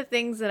think one of the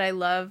things that I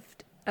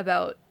loved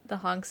about the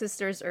Hong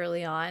sisters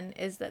early on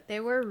is that they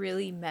were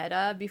really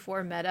meta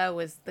before meta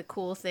was the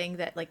cool thing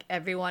that like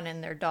everyone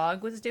and their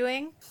dog was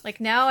doing.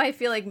 Like now I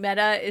feel like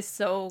meta is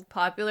so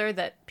popular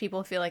that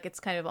people feel like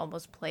it's kind of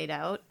almost played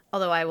out.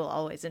 Although I will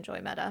always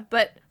enjoy meta.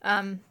 But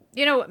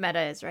you know what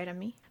meta is, right,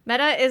 Ami?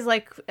 Meta is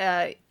like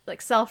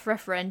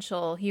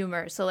self-referential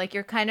humor. So like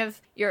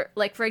you're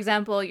like, for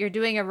example, you're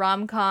doing a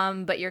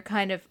rom-com, but you're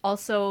kind of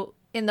also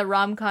in the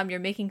rom-com, you're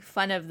making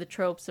fun of the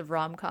tropes of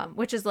rom-com,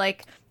 which is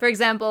like, for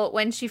example,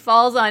 when she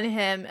falls on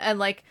him and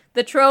like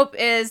the trope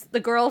is the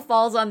girl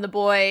falls on the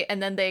boy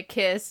and then they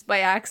kiss by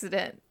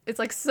accident. It's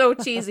like so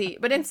cheesy,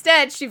 but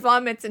instead she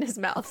vomits in his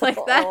mouth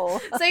like that.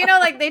 So, you know,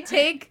 like they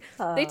take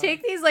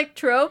these like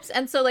tropes.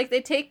 And so like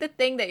they take the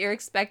thing that you're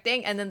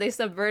expecting and then they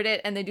subvert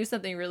it and they do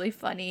something really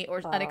funny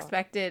or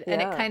unexpected. Yeah.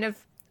 And it kind of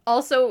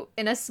also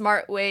in a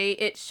smart way,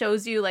 it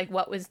shows you like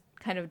what was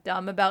kind of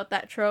dumb about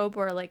that trope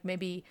or like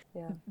maybe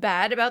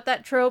bad about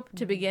that trope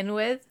to begin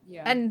with.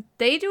 Yeah. And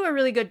they do a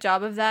really good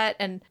job of that.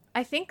 And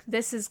I think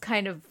this is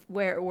kind of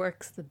where it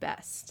works the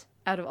best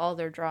out of all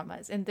their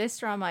dramas. In this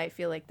drama, I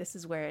feel like this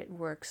is where it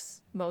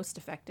works most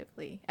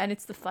effectively. And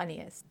it's the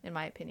funniest, in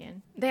my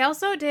opinion. They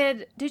also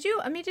did you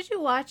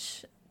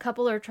watch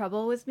Couple or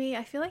Trouble with me?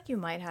 I feel like you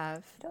might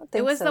have. I don't think so.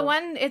 It was the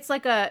one, it's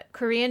like a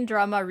Korean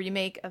drama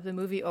remake of the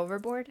movie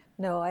Overboard.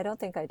 No, I don't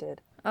think I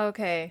did.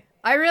 Okay.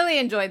 I really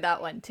enjoyed that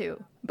one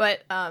too.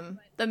 But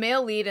the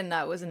male lead in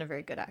that wasn't a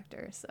very good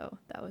actor, so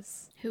that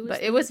was...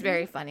 it was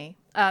very funny.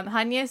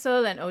 Han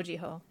Ye-seol and Oh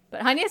Ji-ho.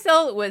 But Han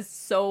Ye-seol was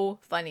so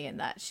funny in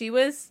that. She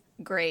was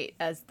great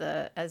as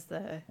the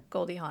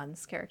Goldie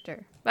Hawn's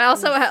character. But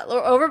also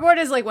Overboard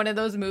is like one of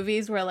those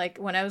movies where like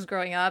when I was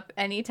growing up,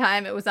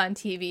 anytime it was on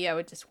TV, I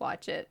would just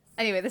watch it.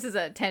 Anyway, this is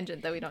a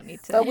tangent that we don't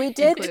need to. But we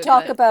did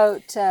talk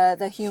about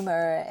the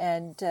humor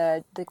and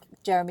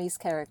Jeremy's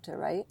character,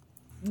 right?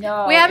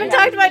 No, we haven't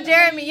talked about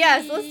Jeremy.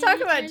 Yes, let's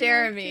talk about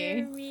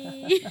Jeremy.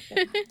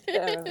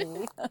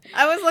 Jeremy.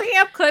 I was looking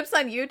up clips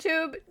on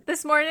YouTube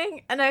this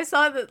morning, and I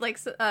saw that like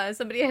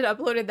somebody had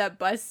uploaded that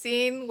bus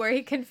scene where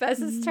he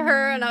confesses to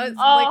her, and I was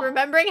like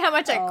remembering how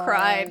much I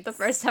cried the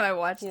first time I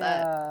watched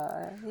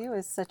that. Yeah, he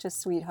was such a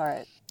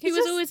sweetheart. He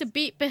was always a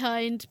beat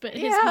behind, but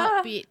his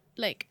heartbeat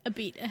like a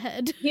beat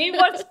ahead. He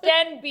was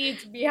 10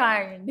 beats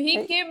behind.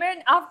 He came in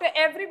after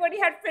everybody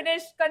had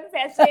finished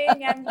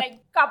confessing and like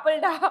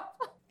coupled up.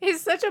 He's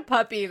such a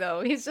puppy,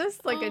 though. He's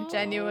just like a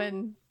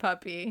genuine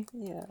puppy.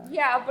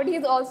 Yeah, but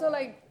he's also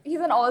like, he's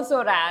an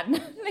also ran.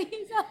 Like,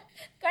 he's a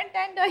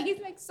contender.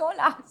 He's like so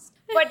last.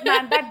 But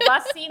man, that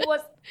bus scene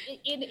was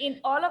in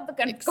all of the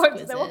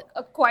confessions. There were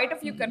quite a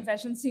few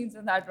confession scenes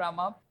in that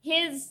drama.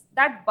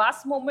 That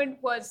bus moment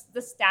was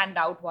the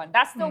standout one.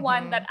 That's the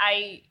one that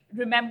I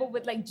remember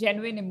with like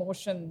genuine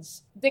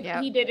emotions.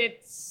 He did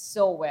it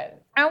so well.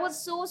 And it was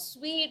so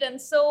sweet and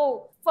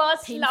so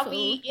first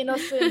lovey,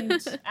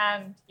 innocent,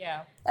 and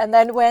And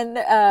then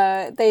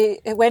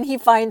when he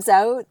finds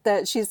out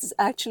that she's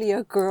actually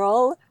a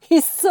girl,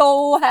 he's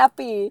so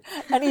happy,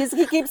 and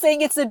he keeps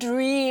saying it's a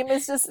dream.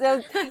 It's just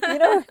and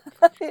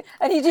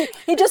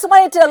he just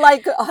wanted to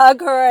like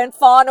hug her and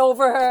fawn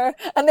over her,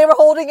 and they were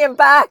holding him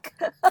back.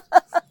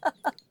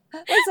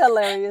 It's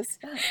hilarious.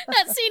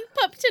 That scene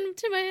popped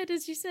into my head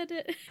as you said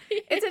it.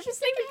 It's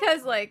interesting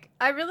because, like,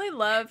 I really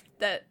loved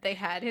that they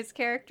had his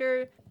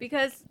character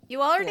because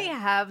you already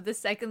have the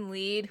second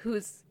lead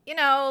who's, you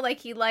know, like,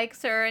 he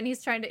likes her and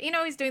he's trying to, you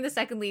know, he's doing the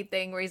second lead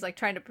thing where he's, like,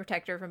 trying to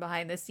protect her from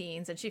behind the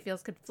scenes and she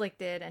feels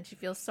conflicted and she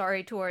feels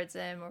sorry towards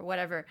him or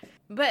whatever.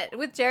 But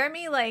with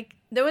Jeremy, like,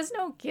 there was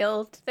no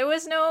guilt. There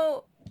was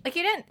no, like,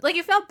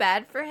 you felt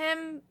bad for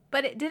him,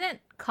 but it didn't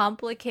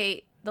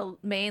complicate the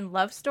main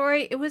love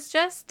story. It was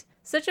just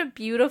such a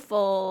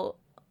beautiful,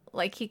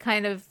 like, he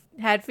kind of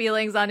had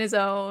feelings on his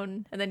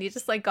own and then he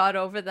just like got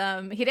over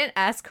them. He didn't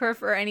ask her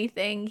for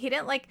anything. He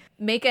didn't like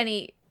make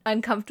any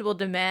uncomfortable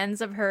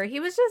demands of her. He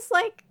was just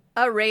like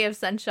a ray of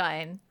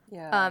sunshine.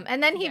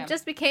 And then he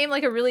just became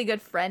like a really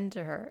good friend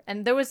to her,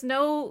 and there was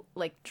no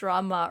like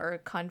drama or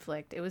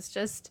conflict. It was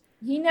just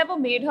he never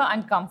made her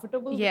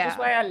uncomfortable, which is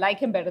why I like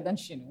him better than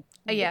Shinu.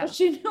 Because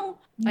Shinu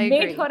I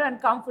made agree. her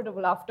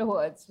uncomfortable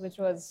afterwards, which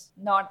was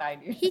not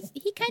ideal.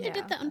 He kind of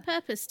did that on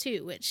purpose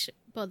too, which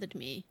bothered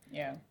me.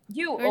 Yeah.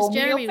 You Whereas owe me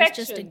Jeremy was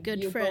affection. just a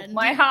good you friend. broke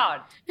my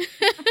heart.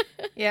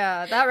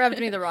 yeah, that rubbed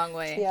me the wrong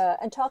way. Yeah,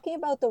 and talking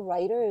about the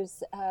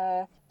writers,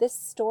 this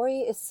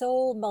story is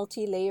so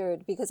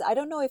multi-layered because I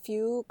don't know if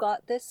you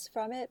got this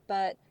from it,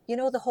 but you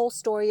know, the whole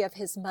story of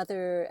his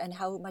mother and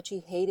how much he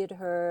hated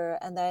her,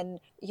 and then,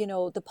 you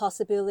know, the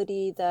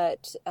possibility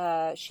that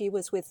she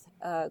was with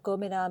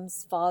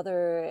Gominam's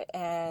father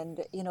and,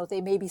 you know, they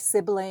may be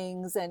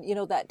siblings and, you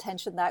know, that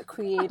tension that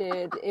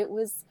created. It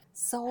was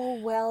so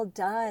well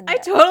done. I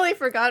totally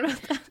forgot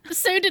about that.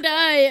 So did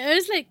I. I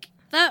was like,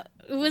 that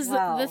was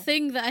Wow. the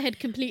thing that I had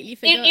completely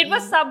forgotten. It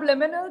was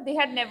subliminal. They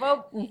had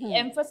never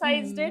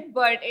emphasized it,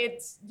 but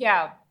it's,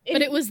 yeah.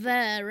 But it was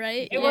there,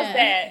 right? It was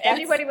there.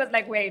 Everybody was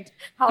like, wait,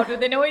 how do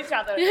they know each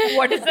other?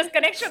 What is this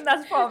connection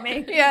that's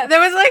forming? Yeah,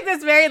 there was like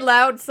this very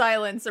loud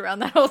silence around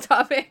that whole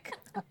topic.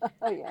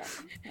 Oh, yeah.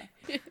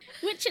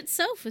 Which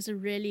itself was a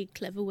really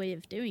clever way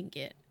of doing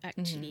it,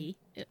 actually,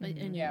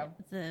 in Yeah.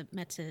 the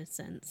meta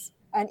sense.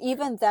 And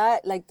even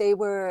that, like, they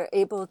were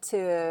able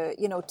to,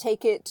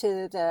 take it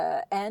to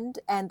the end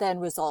and then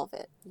resolve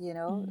it,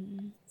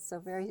 So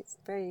very,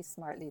 very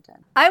smartly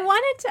done. I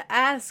wanted to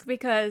ask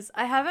because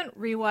I haven't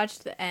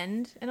rewatched the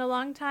end in a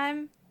long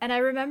time. And I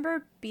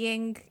remember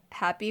being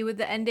happy with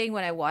the ending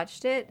when I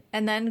watched it.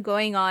 And then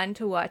going on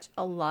to watch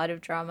a lot of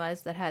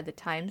dramas that had the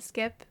time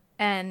skip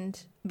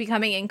and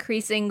becoming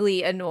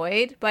increasingly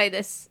annoyed by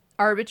this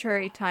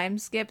arbitrary time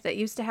skip that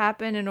used to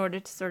happen in order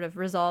to sort of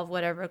resolve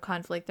whatever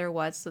conflict there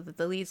was so that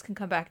the leads can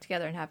come back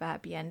together and have a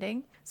happy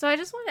ending. So I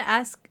just want to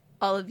ask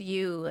all of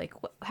you, like,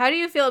 how do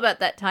you feel about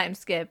that time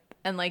skip?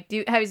 And like,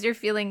 has your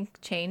feeling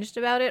changed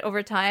about it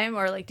over time,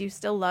 or like, do you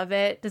still love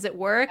it? Does it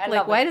work?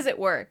 Why does it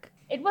work?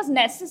 It was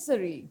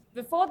necessary.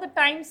 Before the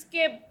time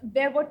skip,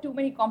 there were too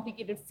many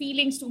complicated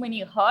feelings, too many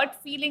hurt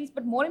feelings,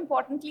 but more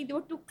importantly, they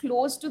were too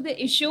close to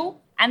the issue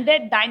and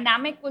their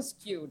dynamic was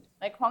skewed.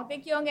 Like Hwang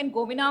Tae-kyung and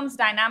Go Min-nam's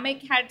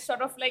dynamic had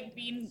sort of like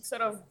been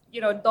sort of,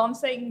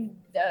 Dong-seung,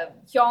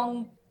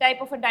 Hyung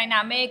type of a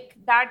dynamic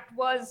that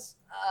was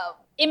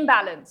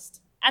imbalanced.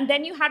 And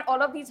then you had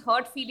all of these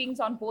hurt feelings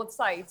on both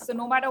sides. So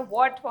no matter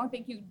what Hwang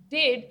Tae-kyung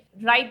did,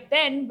 right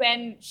then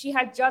when she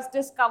had just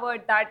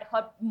discovered that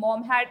her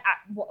mom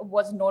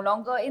was no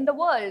longer in the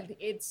world,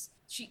 it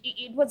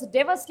was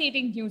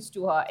devastating news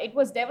to her. It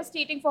was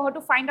devastating for her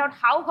to find out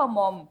how her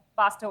mom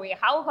passed away,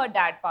 how her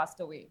dad passed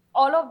away.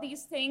 All of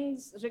these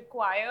things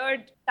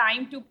required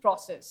time to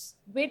process,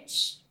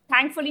 which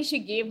thankfully she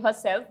gave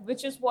herself,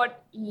 which is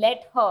what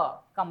let her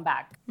come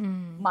back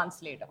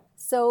months later.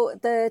 So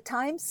the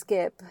time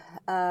skip,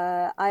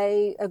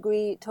 I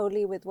agree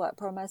totally with what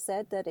Parma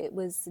said, that it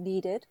was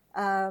needed.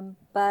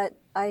 But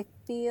I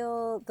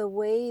feel the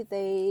way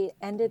they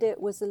ended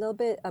it was a little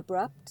bit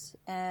abrupt,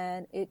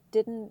 and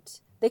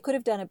they could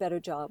have done a better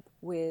job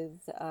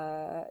with,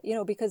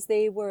 because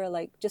they were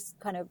like just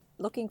kind of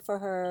looking for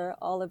her,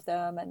 all of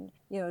them, and,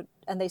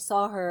 and they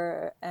saw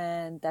her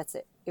and that's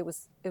it. It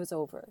was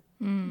over.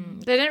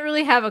 They didn't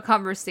really have a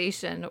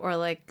conversation or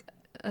like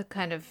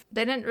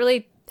they didn't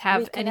really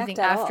have anything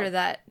after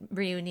that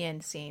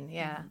reunion scene.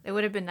 Yeah, it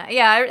would have been nice.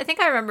 Yeah, I think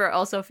I remember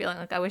also feeling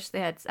like I wish they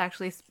had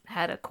actually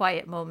had a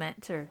quiet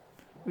moment to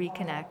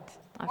reconnect.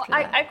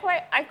 I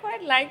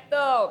quite like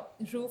the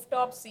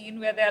rooftop scene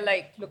where they're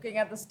like looking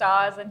at the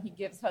stars and he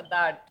gives her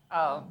that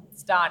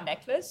star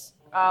necklace.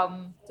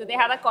 So they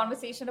had a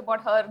conversation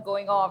about her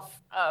going off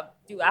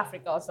to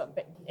Africa or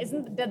something.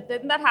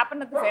 Didn't that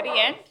happen at the very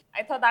end?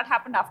 I thought that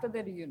happened after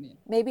the reunion.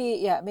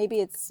 Maybe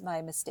it's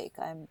my mistake.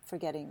 I'm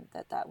forgetting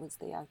that was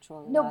the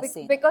actual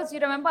scene. Because you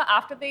remember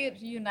after they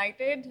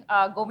reunited,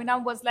 Go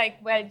Min-nam was like,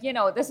 well,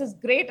 this is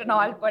great and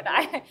all, but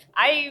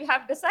I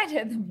have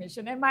decided the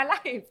mission in my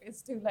life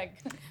is to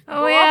like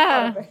go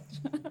off for a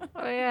bit.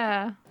 Oh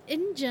yeah.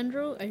 In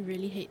general, I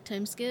really hate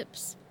time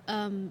skips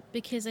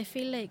because I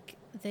feel like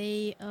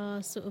they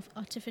are sort of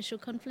artificial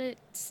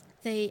conflicts.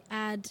 They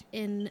add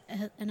in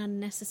an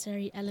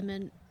unnecessary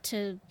element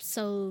to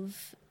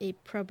solve a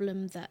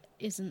problem that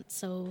isn't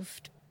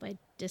solved by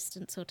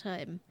distance or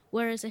time.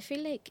 Whereas I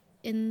feel like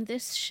in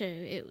this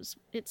show,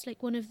 it's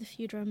like one of the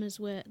few dramas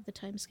where the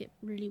time skip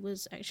really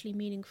was actually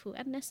meaningful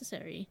and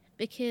necessary,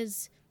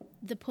 because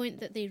the point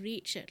that they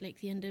reach at like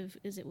the end of,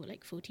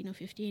 14 or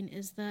 15,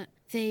 is that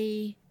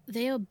they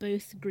are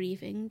both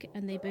grieving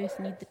and they both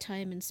need the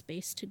time and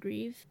space to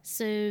grieve.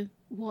 So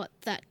what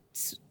that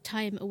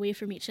time away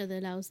from each other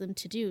allows them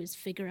to do is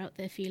figure out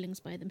their feelings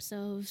by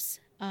themselves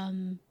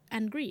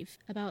and grieve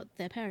about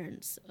their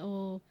parents.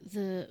 Or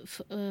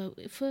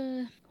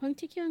for Hwang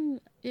Tae-kyung,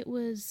 it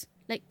was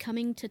like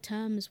coming to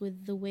terms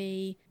with the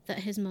way that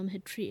his mum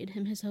had treated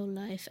him his whole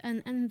life,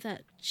 and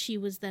that she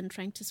was then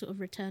trying to sort of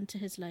return to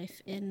his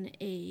life in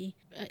a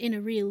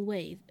real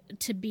way,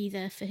 to be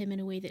there for him in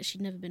a way that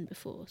she'd never been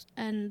before.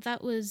 And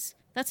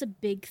that's a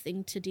big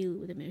thing to deal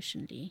with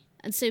emotionally.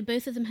 And so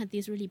both of them had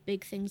these really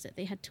big things that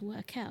they had to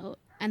work out,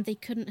 and they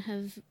couldn't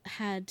have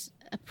had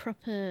a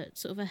proper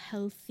sort of a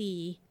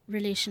healthy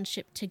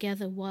relationship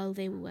together while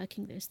they were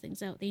working those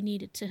things out. They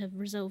needed to have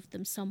resolved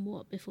them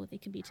somewhat before they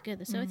could be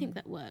together. So I think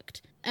that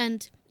worked.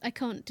 And I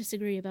can't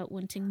disagree about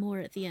wanting more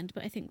at the end,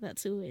 but I think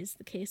that's always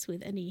the case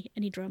with any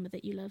drama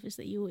that you love, is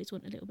that you always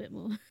want a little bit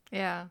more.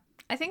 Yeah.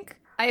 I think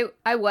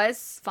I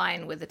was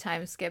fine with the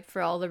time skip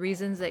for all the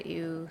reasons that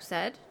you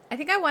said. I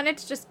think I wanted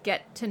to just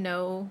get to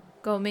know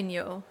Go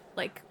Min-yo,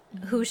 like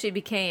who she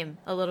became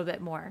a little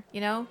bit more,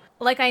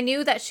 Like I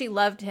knew that she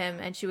loved him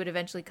and she would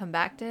eventually come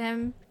back to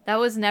him. That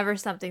was never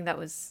something that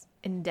was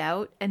in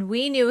doubt. And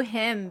we knew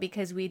him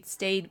because we'd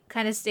stayed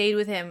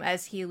with him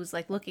as he was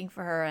like looking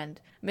for her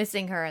and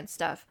missing her and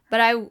stuff.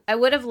 But I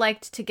would have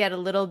liked to get a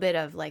little bit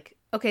of like,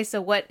 okay,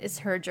 so what has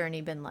her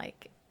journey been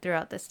like?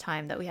 throughout this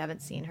time that we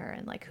haven't seen her,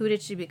 and like who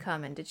did she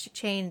become, and did she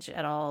change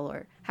at all,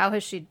 or how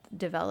has she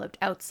developed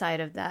outside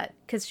of that?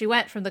 Because she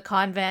went from the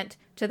convent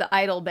to the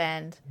idol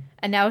band,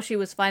 and now she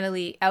was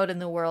finally out in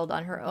the world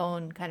on her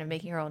own, kind of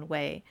making her own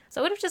way. So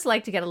I would have just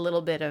liked to get a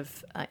little bit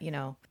of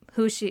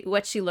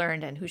what she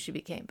learned and who she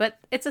became. But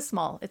it's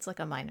like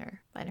a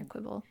minor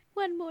quibble.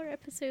 One more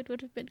episode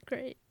would have been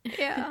great.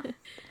 Yeah.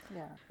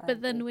 Yeah.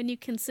 But then when you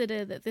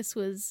consider that this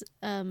was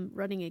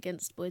running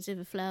against Boys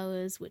Over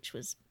Flowers, which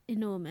was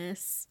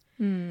enormous.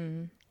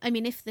 I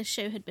mean, if the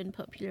show had been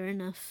popular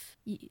enough,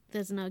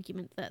 there's an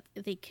argument that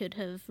they could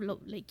have,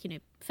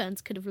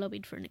 fans could have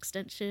lobbied for an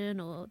extension,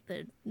 or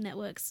the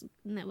network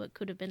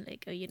could have been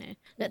like,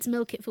 let's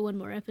milk it for one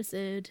more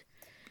episode.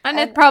 And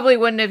it probably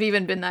wouldn't have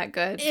even been that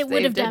good. It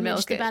would have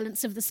damaged the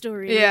balance of the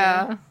story.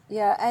 Yeah,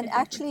 and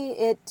actually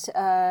it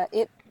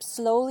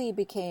slowly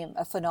became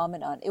a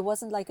phenomenon. It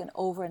wasn't like an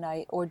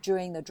overnight or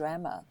during the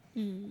drama.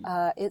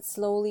 It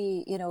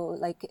slowly,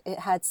 it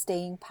had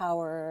staying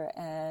power,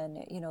 and,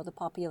 the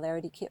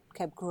popularity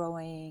kept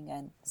growing.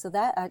 And so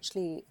that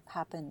actually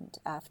happened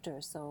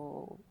after.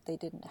 So they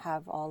didn't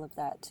have all of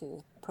that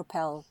to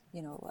propel,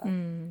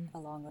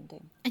 along on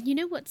thing. And you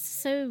know what's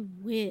so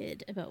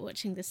weird about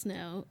watching this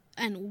now,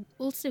 and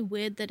also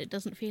weird that it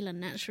doesn't feel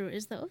unnatural,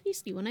 is that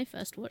obviously when I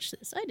first watched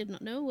this, I did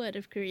not know a word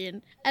of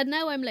Korean. And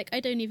now I'm like, I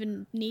don't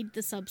even need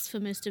the subs for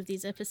most of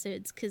these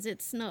episodes, because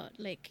it's not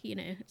like,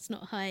 it's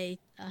not high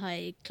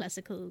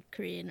classical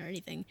Korean or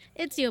anything.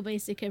 It's your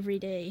basic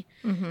everyday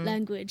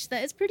language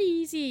that is pretty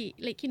easy.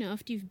 Like,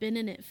 after you've been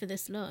in it for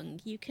this long,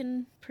 you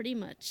can pretty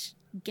much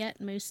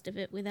get most of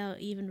it without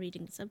even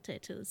reading the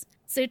subtitles.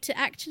 So to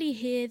actually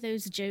hear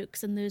those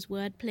jokes and those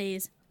word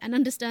plays and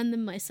understand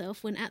them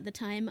myself, when at the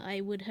time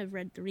I would have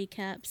read the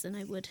recaps and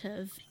I would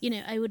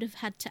have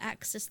had to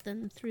access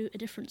them through a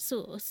different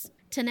source,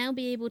 to now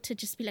be able to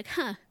just be like,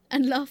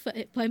 and laugh at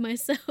it by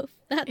myself.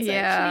 That's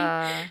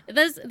actually,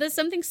 there's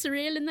something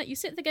surreal in that. You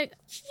sit there going,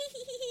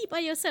 by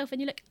yourself,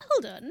 and you're like,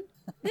 hold on,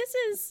 this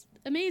is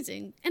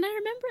amazing. And I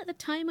remember at the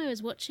time I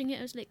was watching it,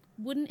 I was like,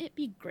 wouldn't it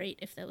be great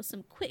if there was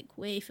some quick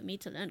way for me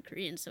to learn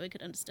Korean so I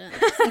could understand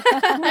this?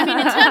 I mean,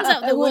 it turns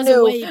out there was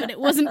a way, but it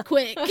wasn't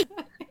quick.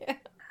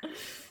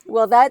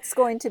 Well, that's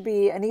going to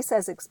be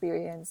Anissa's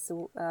experience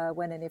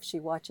when and if she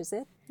watches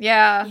it.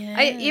 Yeah.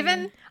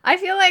 I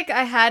feel like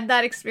I had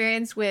that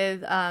experience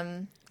with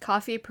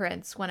Coffee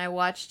Prince when I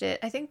watched it.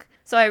 I think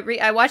so.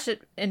 I watched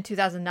it in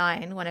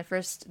 2009 when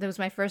that was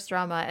my first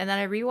drama, and then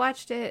I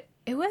rewatched it.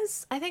 It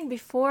was, I think,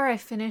 before I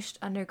finished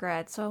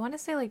undergrad, so I want to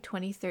say like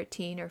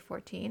 2013 or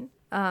 14.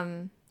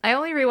 I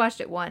only rewatched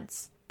it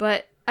once,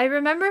 but I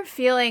remember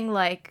feeling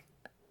like,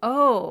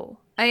 oh,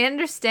 I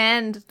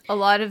understand a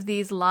lot of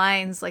these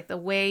lines, like the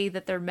way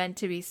that they're meant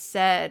to be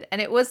said,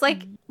 and it was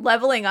like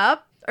leveling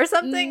up or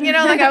something, like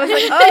I was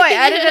like, oh, I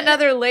added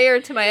another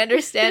layer to my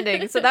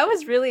understanding. So that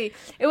was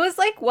it was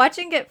like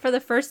watching it for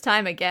the first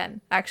time again,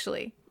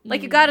 actually.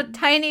 Like you got a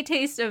tiny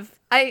taste of,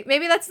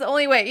 maybe that's the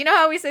only way. You know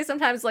how we say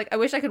sometimes, like, I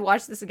wish I could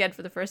watch this again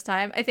for the first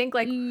time? I think,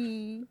 like,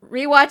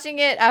 rewatching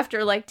it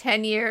after, like,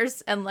 10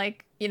 years and,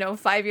 like,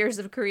 5 years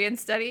of Korean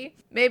study,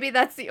 maybe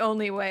that's the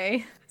only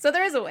way. So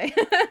there is a way.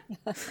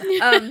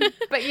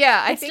 But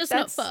yeah, I think just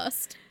that's not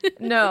fast.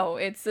 No,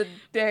 it's a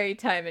very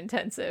time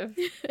intensive.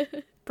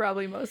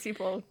 Probably most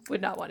people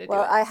would not want to do it.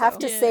 Well, I have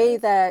to say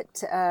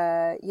that,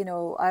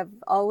 I've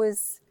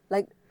always,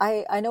 like,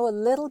 I know a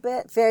little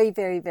bit, very,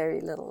 very,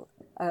 very little.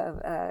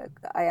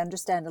 I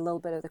understand a little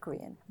bit of the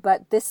Korean.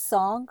 But this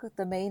song,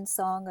 the main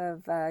song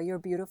of You're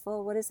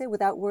Beautiful, what is it?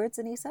 Without Words,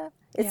 Anissa?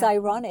 It's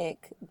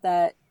ironic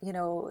that,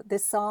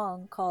 this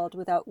song called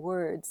Without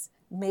Words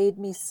made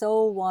me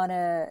so want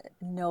to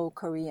know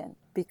Korean,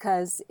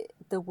 because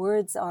the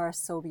words are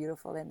so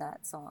beautiful in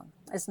that song.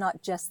 It's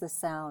not just the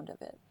sound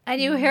of it.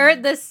 And you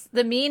heard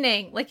the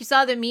meaning, like you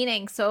saw the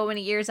meaning so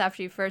many years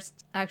after you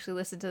first actually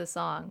listened to the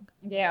song.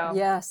 Yeah.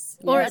 Yes.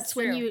 Or it's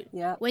when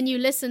you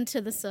listen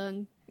to the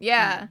song.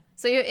 Yeah.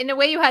 So in a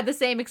way you had the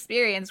same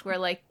experience where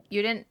like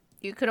you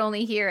could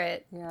only hear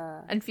it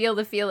and feel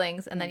the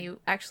feelings, and then you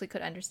actually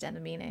could understand the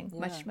meaning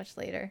much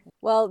later.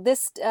 Well,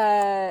 this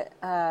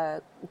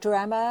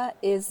drama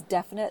is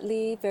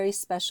definitely very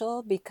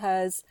special,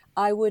 because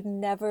I would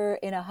never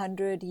in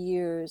 100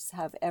 years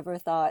have ever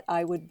thought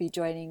I would be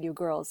joining you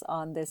girls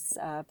on this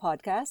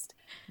podcast.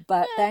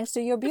 But thanks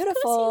to You're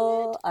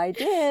Beautiful, I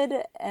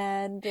did.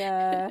 And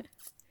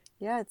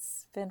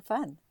it's been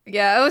fun.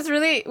 Yeah,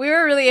 we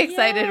were really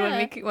excited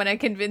when I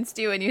convinced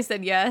you and you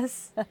said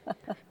yes.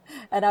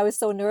 And I was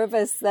so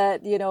nervous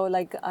that,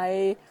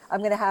 I'm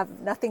going to have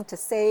nothing to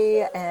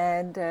say,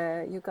 and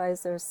you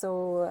guys are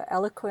so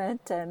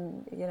eloquent,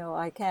 and,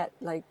 I can't,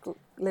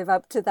 live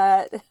up to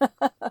that.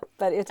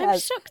 But I'm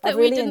shocked that I've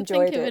really we didn't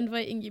enjoyed think of it.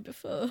 Inviting you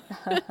before.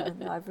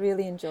 No, I've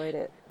really enjoyed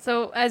it.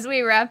 So as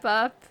we wrap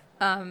up,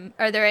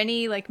 are there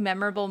any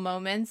memorable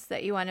moments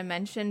that you want to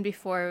mention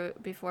before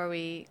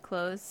we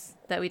close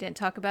that we didn't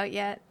talk about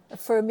yet?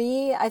 For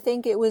me, I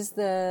think it was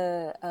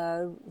the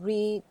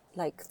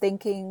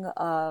thinking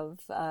of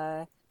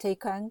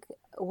Taekang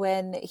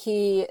when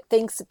he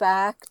thinks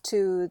back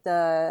to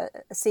the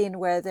scene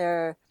where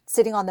they're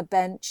sitting on the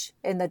bench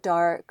in the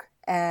dark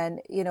and,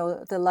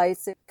 the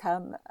lights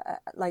come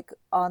like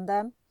on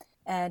them.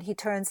 And he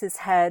turns his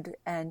head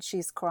and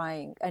she's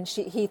crying. And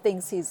he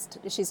thinks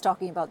she's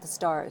talking about the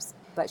stars,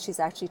 but she's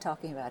actually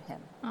talking about him.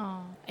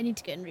 Oh, I need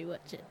to go and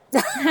rewatch it.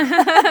 That's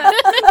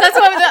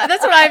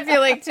what I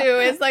feel like too.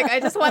 Is like I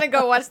just want to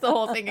go watch the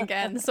whole thing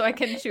again so I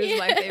can choose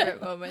my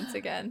favorite moments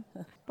again.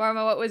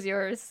 Parma, what was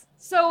yours?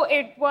 So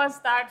it was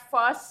that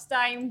first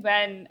time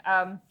when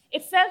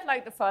it felt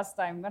like the first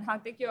time when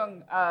Hang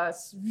Tae-kyung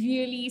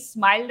really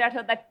smiled at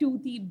her, that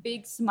toothy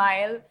big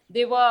smile.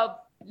 They were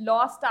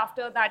lost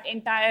after that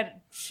entire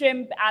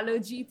shrimp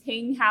allergy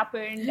thing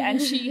happened,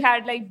 and she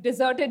had like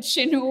deserted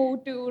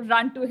Shinu to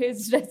run to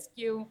his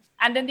rescue.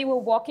 And then they were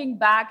walking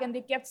back and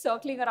they kept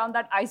circling around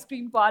that ice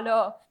cream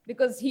parlor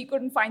because he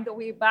couldn't find the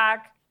way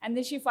back. And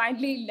then she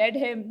finally led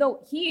him. No,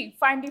 he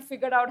finally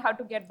figured out how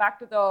to get back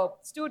to the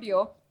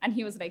studio. And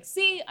he was like,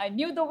 see, I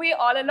knew the way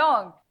all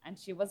along. And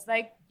she was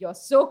like, you're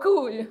so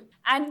cool.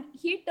 And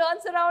he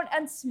turns around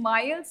and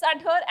smiles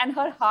at her and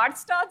her heart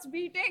starts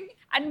beating.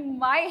 And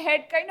my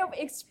head kind of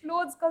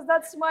explodes because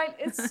that smile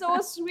is so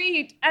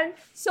sweet and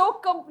so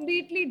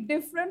completely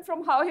different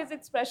from how his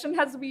expression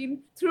has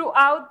been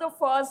throughout the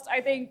first, I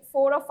think,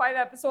 4 or 5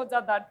 episodes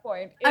at that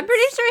point. I'm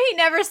pretty sure he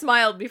never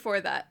smiled before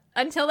that,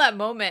 until that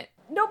moment.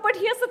 No, but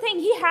here's the thing.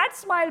 He had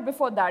smiled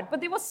before that,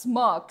 but they were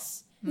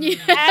smirks. Yeah.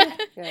 And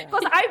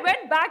because I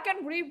went back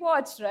and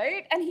rewatched,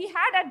 right? And he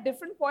had at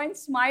different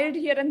points smiled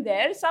here and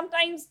there.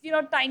 Sometimes,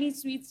 tiny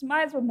sweet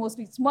smiles, but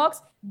mostly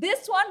smirks.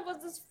 This one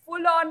was this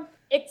full-on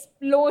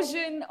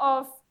explosion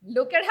of,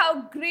 look at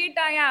how great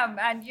I am.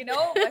 And,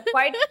 I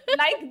quite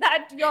like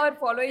that you're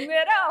following me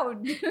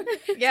around.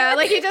 Yeah,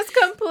 like he just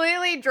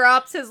completely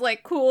drops his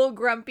like cool,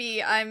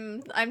 grumpy,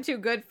 I'm too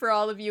good for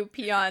all of you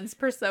peons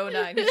persona.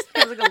 And he just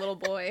becomes like a little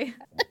boy.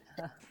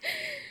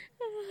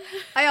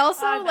 I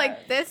also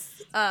like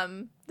this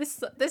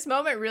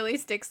moment really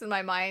sticks in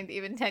my mind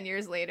even 10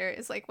 years later.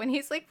 It's like when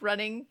he's like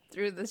running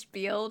through this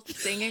field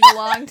singing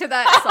along to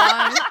that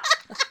song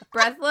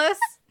Breathless,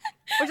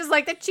 which is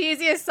like the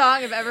cheesiest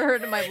song I've ever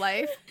heard in my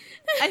life.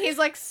 And he's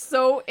like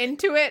so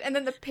into it, and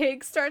then the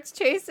pig starts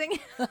chasing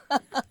him.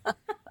 The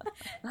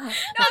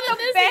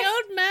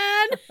old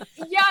man.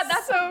 Yeah,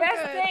 that's So the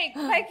best good. thing.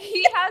 Like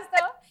he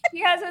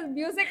has his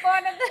music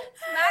on and the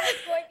man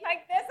is going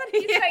like this and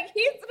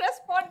he's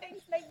responding.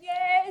 He's like,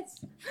 yes,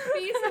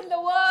 peace in the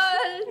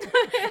world,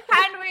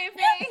 hand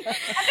waving. And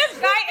this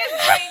guy is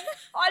going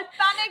all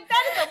panicked.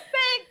 There's a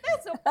pig.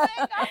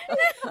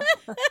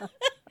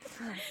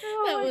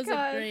 That was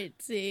a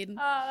great scene.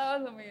 That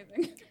was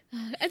amazing.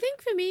 I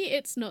think for me,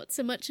 it's not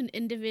so much an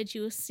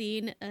individual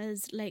scene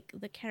as like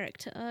the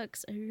character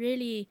arcs. I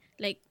really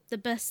like the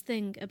best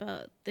thing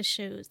about the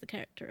show is the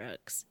character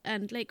arcs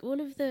and like all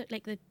of the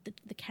like the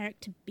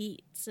character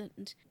beats,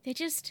 and they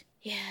just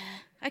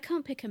I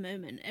can't pick a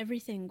moment.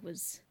 Everything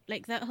was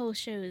like that whole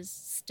show is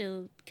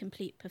still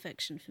complete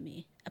perfection for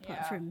me,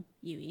 apart from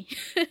Yui.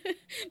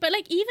 But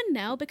like even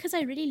now, because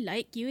I really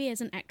like Yui as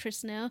an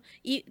actress now,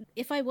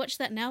 if I watch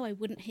that now, I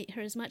wouldn't hate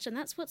her as much, and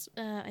that's what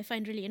I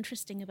find really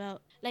interesting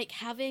about like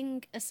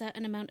having a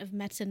certain amount of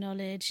meta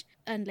knowledge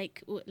and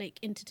like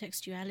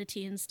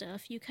intertextuality and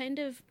stuff. You kind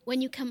of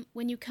when you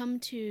come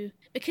to,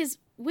 because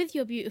with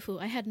You're Beautiful,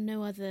 I had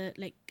no other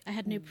I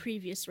had no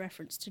previous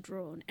reference to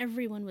draw on.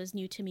 Everyone was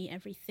new to me.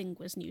 Everything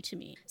was new to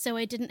me. So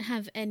I didn't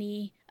have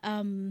any,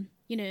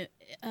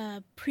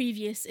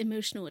 previous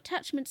emotional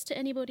attachments to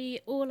anybody.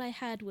 All I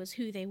had was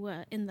who they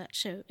were in that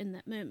show, in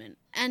that moment.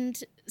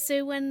 And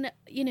so when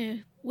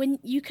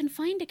you can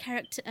find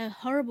a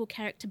horrible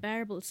character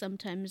bearable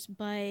sometimes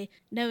by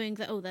knowing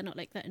that, they're not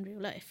like that in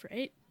real life,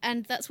 right?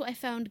 And that's what I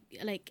found,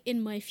 like,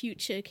 in my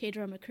future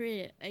K-drama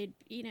career.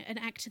 An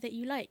actor that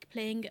you like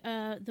playing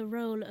the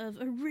role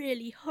of a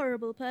really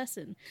horrible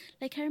person.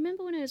 Like, I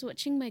remember when I was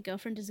watching My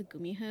Girlfriend is a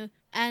Gumiho,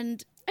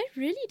 and I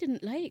really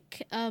didn't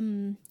like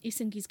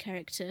Isungi's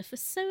character for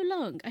so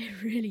long. I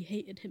really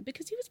hated him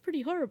because he was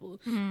pretty horrible.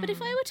 But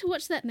if I were to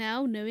watch that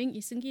now, knowing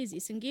Isungi is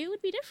Isungi, it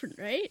would be different,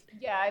 right?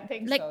 Yeah, I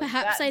think like, so.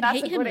 Perhaps I'd that's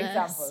hate a him good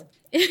less. example.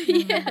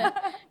 Yeah,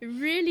 I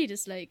really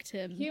disliked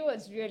him. He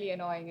was really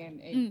annoying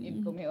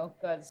in Gumiho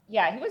because, he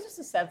was just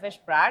a selfish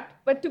brat.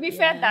 But to be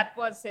fair, that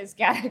was his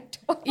character.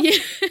 Yeah.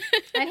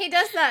 And he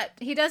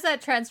does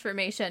that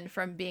transformation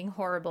from being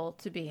horrible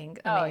to being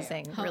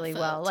amazing really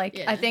well. Like,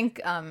 I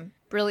think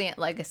Brilliant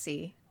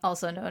Legacy,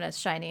 also known as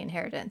Shiny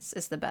Inheritance,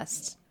 is the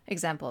best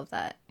example of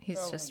that.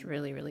 He's just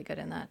really, really good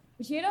in that.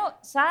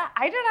 Sa,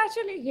 I didn't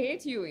actually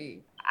hate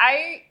Yui.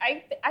 I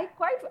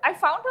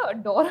found her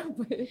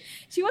adorable.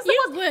 She was the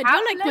You most would. hapless.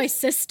 You're like my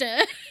sister.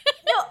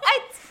 No,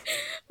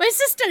 My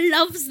sister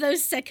loves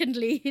those second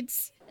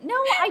leads.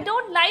 I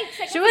don't like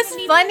second She was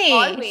leads funny.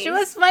 always. She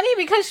was funny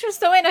because she was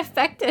so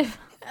ineffective.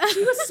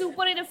 She was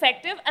super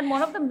ineffective, and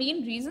one of the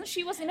main reasons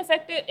she was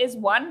ineffective is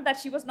one, that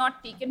she was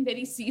not taken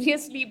very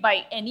seriously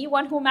by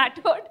anyone who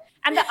mattered,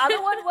 And the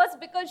other one was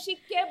because she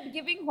kept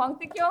giving Hwang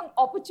Tae-kyung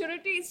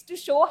opportunities to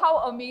show how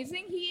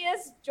amazing he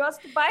is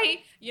just by,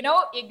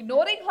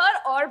 ignoring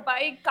her or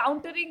by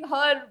countering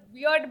her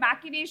weird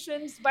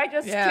machinations by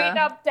just straight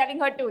up telling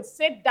her to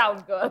sit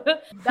down, girl.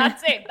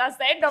 That's it. That's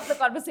the end of the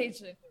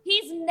conversation.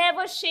 He's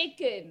never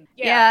shaken.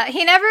 Yeah,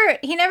 he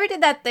never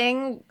did that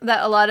thing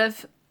that a lot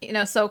of,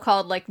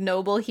 so-called like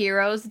noble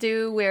heroes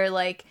do, where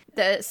like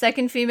the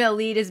second female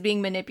lead is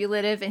being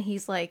manipulative and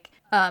he's like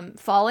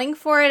falling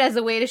for it as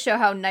a way to show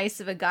how nice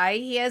of a guy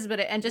he is, but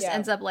it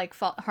ends up like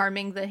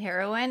harming the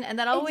heroine, and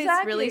that always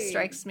really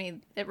strikes me.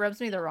 It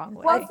rubs me the wrong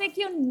way. Well, think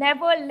you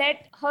never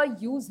let her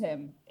use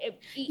him.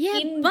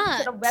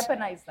 But sort of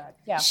weaponize that.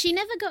 Yeah, she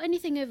never got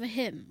anything over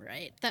him,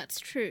 right? That's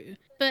true.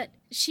 But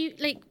she,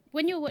 like,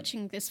 when you're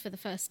watching this for the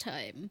first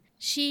time,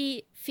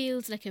 she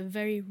feels like a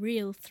very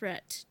real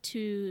threat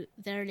to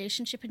their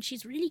relationship, and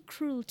she's really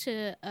cruel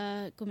to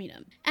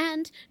Gominam.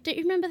 And don't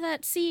you remember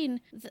that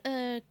scene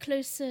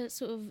closer,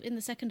 sort of in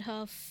the second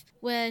half,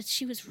 where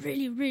she was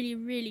really, really,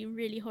 really,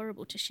 really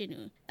horrible to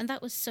Shinu, and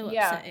that was so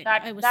upsetting.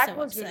 That was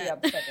upset. really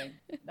upsetting.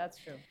 That's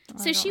true.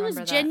 So she was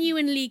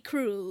genuinely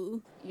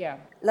cruel. Yeah.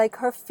 Like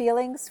her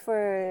feelings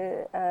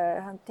for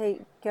Hwang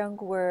Tae-kyung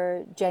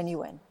were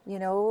genuine,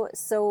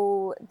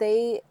 so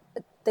they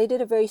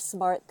did a very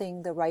smart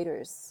thing, the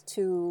writers,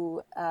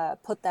 to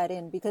put that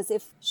in, because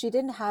if she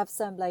didn't have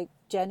some like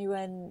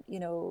genuine,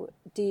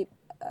 deep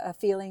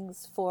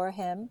feelings for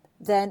him,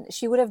 then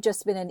she would have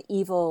just been an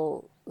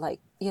evil, like,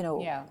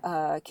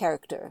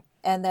 character.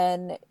 And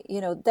then,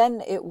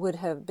 then it would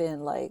have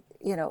been like,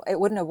 it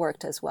wouldn't have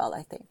worked as well,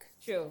 I think.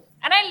 True.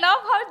 And I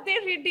love how they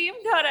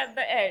redeemed her at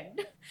the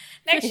end.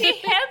 Like, she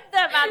helped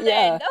them at the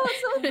end. That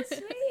was so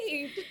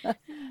sweet.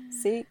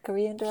 See,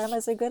 Korean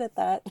dramas are good at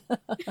that.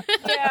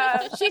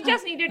 Yeah, she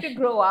just needed to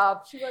grow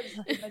up. She was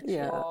immature.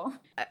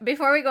 Yeah.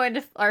 Before we go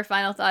into our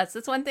final thoughts,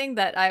 that's one thing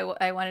that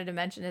I wanted to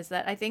mention is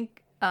that I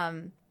think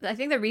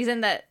the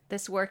reason that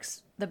this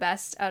works the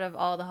best out of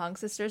all the Hong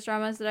Sisters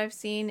dramas that I've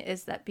seen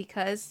is that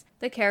because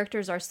the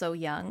characters are so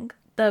young,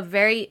 the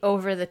very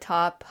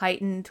over-the-top,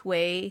 heightened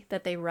way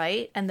that they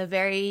write, and the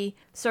very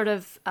sort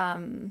of,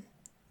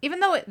 even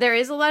though there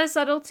is a lot of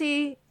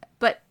subtlety,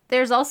 but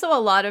there's also a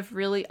lot of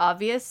really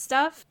obvious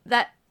stuff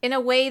that, in a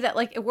way that,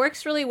 like, it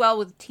works really well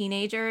with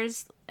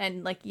teenagers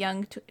and, like,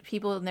 young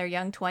people in their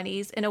young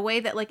 20s, in a way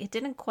that, like, it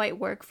didn't quite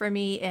work for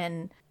me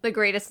in The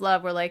Greatest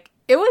Love, where, like,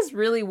 it was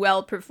really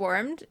well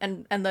performed,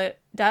 and the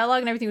dialogue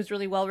and everything was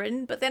really well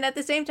written, but then at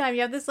the same time, you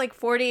have this, like,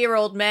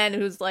 40-year-old man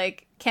who's,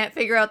 like, can't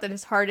figure out that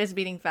his heart is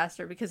beating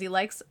faster because he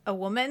likes a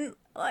woman.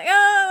 Like,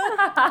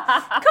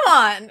 come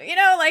on,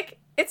 like,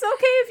 it's okay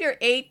if you're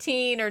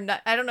 18 or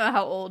not. I don't know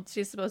how old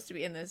she's supposed to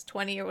be in this,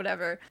 20 or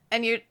whatever,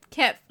 and you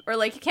can't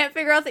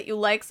figure out that you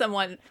like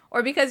someone,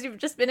 or because you've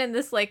just been in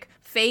this, like,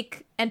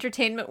 fake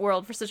entertainment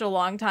world for such a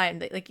long time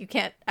that, like, you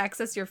can't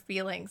access your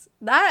feelings.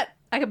 That,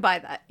 I could buy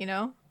that,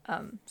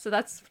 So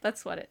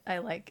that's what I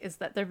like, is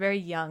that they're very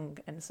young,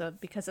 and so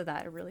because of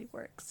that, it really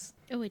works.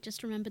 Oh, I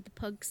just remembered the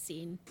pug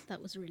scene.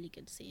 That was a really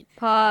good scene.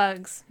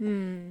 Pogs.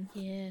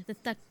 Yeah, the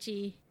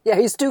takji. Yeah,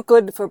 he's too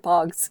good for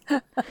Pogs.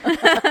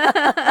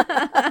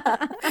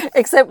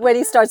 Except when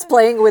he starts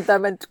playing with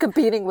them and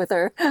competing with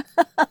her.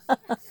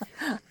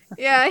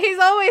 Yeah, he's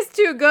always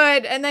too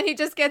good, and then he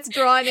just gets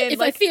drawn in.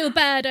 If I feel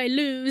bad, I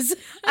lose.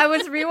 I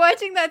was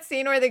rewatching that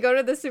scene where they go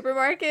to the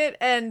supermarket,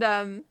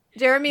 and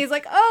Jeremy's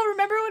like, "Oh,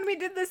 remember when we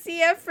did the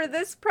CF for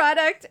this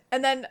product?"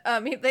 And then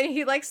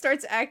he like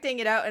starts acting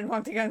it out, and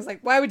Hwang Tae-kyung's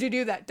like, "Why would you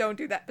do that? Don't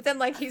do that." But then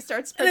like he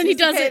starts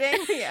participating. And then he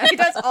does it. Yeah, he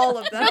does all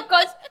of them.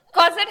 Because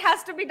it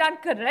has to be done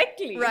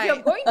correctly. Right.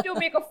 You're going to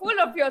make a fool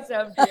of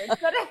yourself, do it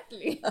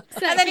correctly.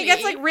 Exactly. And then he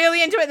gets like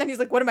really into it, and then he's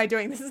like, "What am I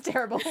doing? This is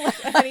terrible."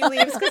 And then he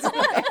leaves because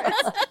he's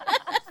embarrassed.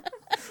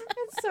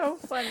 It's so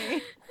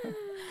funny.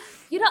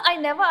 I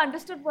never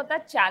understood what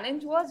that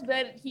challenge was,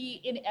 where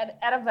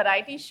at a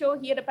variety show,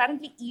 he had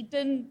apparently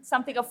eaten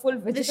something, a full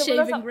vegetable.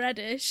 The shaving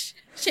radish.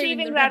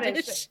 Shaving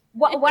radish.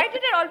 Why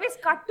did it always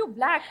cut to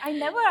black? I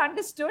never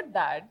understood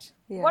that.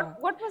 Yeah.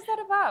 What was that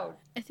about?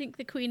 I think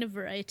the Queen of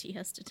Variety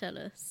has to tell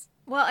us.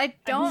 Well, I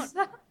don't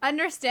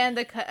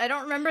understand I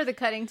don't remember the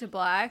cutting to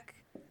black,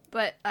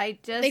 but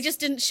They just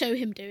didn't show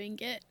him doing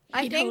it.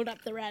 He'd hold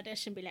up the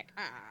radish and be like,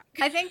 ah.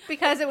 I think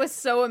because it was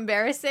so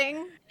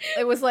embarrassing,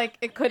 it was like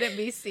it couldn't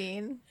be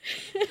seen.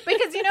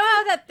 Because you know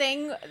how that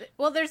thing,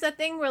 there's that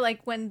thing where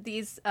like when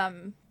these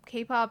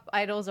K-pop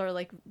idols are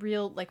like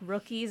real like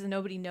rookies and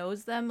nobody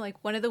knows them, like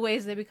one of the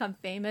ways they become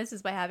famous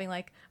is by having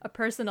like a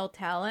personal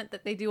talent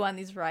that they do on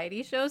these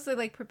variety shows. So they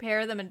like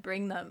prepare them and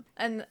bring them,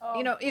 and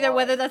either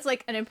whether that's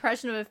like an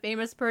impression of a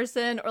famous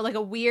person or like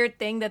a weird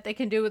thing that they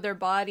can do with their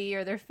body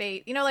or their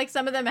face. Like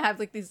some of them have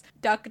like these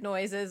duck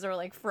noises or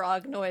like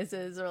frog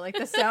noises or like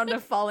the sound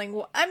of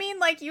falling. I mean,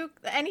 like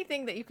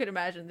anything that you could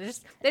imagine.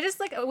 They're just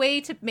like a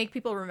way to make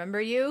people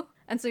remember you.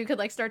 And so you could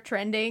like start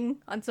trending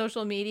on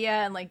social media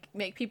and like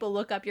make people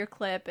look up your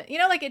clip. You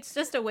know, like it's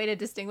just a way to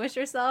distinguish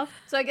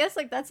yourself. So I guess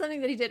like that's something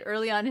that he did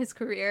early on in his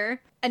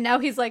career. And now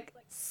he's like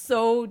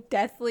so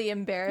deathly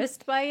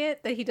embarrassed by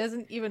it that he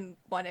doesn't even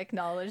want to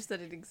acknowledge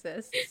that it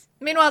exists.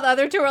 Meanwhile, the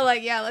other two were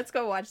like, yeah, let's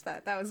go watch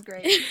that. That was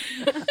great.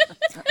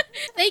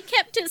 They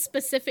kept it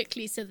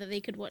specifically so that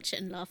they could watch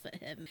it and laugh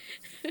at him.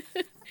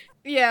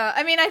 Yeah,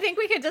 I mean, I think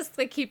we could just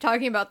like keep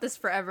talking about this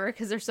forever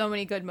because there's so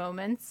many good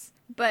moments.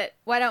 But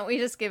why don't we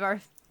just give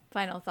our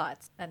final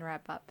thoughts and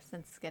wrap up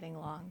since it's getting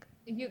long?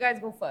 You guys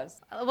go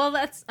first. Well,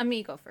 let's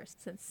me go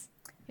first since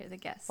you're the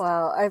guest.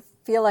 Well, I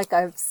feel like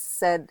I've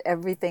said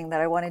everything that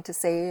I wanted to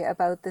say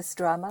about this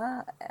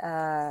drama.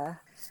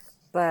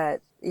 But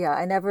yeah,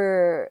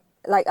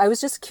 I was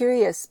just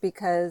curious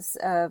because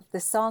of the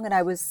song, and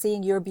I was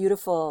seeing You're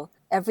Beautiful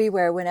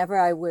everywhere whenever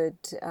I would,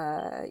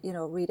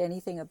 read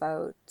anything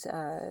about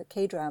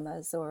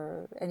K-dramas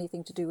or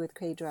anything to do with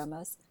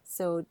K-dramas.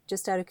 So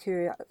just out of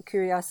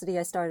curiosity,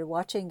 I started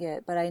watching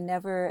it, but I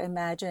never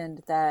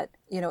imagined that,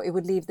 it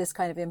would leave this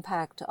kind of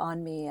impact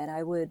on me, and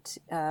I would,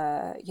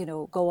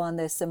 go on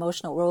this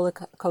emotional roller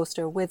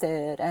coaster with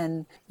it.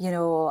 And,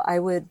 I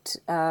would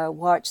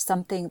watch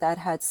something that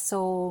had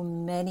so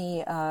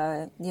many,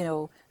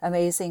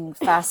 amazing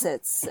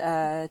facets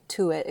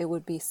to it. It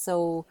would be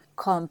so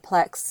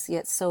complex,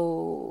 yet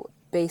so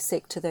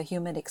basic to the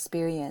human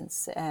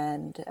experience.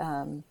 And,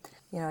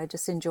 I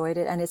just enjoyed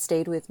it, and it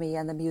stayed with me.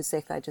 And the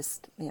music, I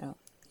just, you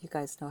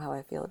guys know how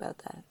I feel about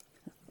that.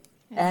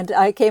 Yeah. And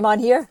I came on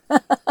here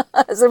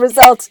as a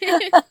result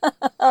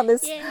on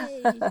this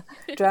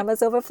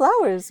Dramas Over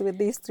Flowers with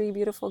these three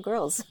beautiful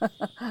girls.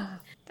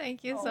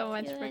 Thank you so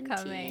much for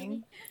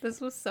coming.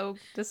 This was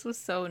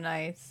so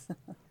nice.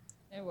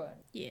 It was.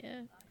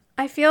 Yeah.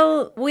 I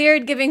feel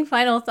weird giving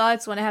final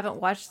thoughts when I haven't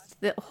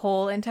watched the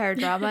whole entire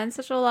drama in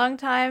such a long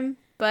time,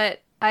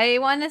 but I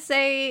want to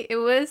say it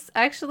was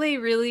actually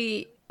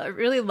really,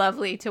 really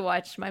lovely to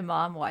watch my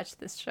mom watch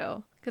this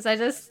show. Because I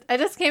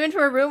just came into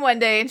her room one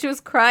day and she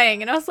was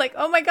crying and I was like,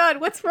 oh my God,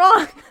 what's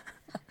wrong?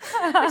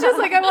 It's just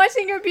like, I'm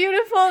watching You're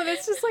Beautiful and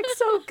it's just like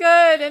so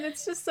good and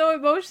it's just so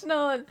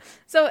emotional.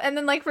 And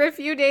then like for a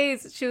few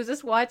days she was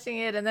just watching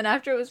it, and then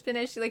after it was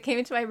finished, she like came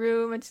into my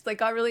room and she like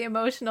got really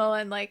emotional,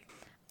 and like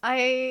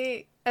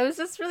I was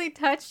just really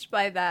touched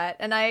by that.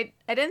 And I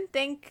didn't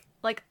think,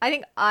 like, I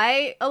think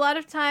a lot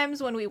of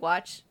times when we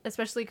watch,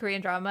 especially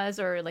Korean dramas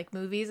or like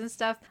movies and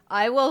stuff,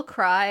 I will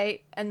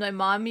cry and my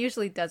mom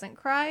usually doesn't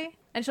cry.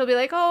 And she'll be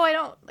like, oh, I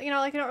don't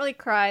really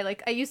cry.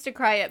 Like, I used to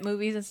cry at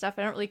movies and stuff.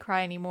 I don't really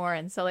cry anymore.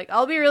 And so, like,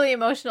 I'll be really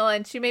emotional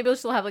and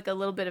she'll have like a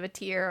little bit of a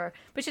tear,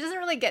 but she doesn't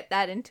really get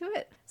that into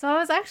it. So I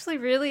was actually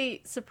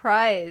really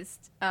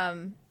surprised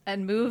and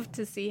moved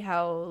to see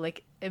how,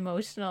 like,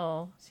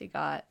 emotional she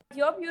got.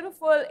 You're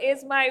Beautiful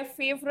is my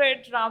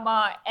favorite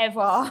drama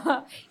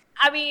ever.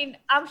 I mean,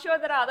 I'm sure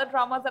there are other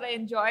dramas that I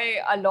enjoy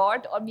a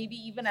lot, or maybe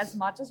even as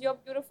much as You're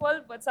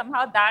Beautiful, but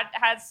somehow that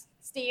has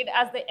stayed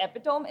as the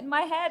epitome in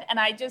my head, and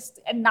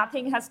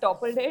nothing has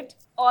toppled it.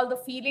 All the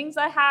feelings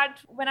I had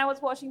when I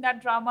was watching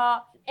that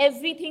drama,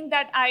 everything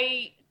that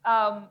I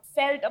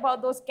felt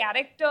about those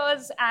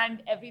characters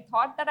and every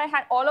thought that I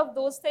had, all of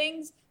those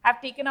things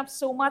have taken up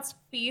so much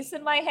space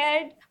in my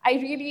head. I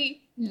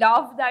really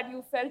love that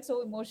you felt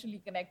so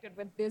emotionally connected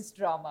with this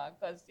drama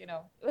because, it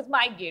was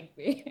my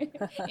gateway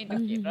into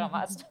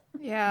K-dramas.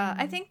 Yeah,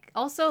 I think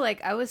also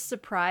like I was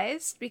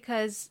surprised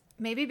because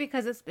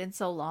it's been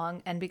so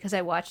long and because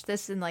I watched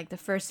this in like the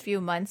first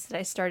few months that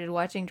I started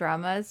watching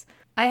dramas,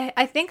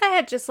 I think I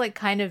had just like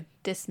kind of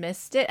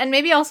dismissed it. And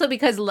maybe also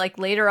because like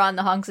later on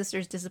the Hong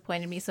sisters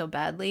disappointed me so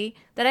badly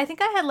that I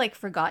think I had like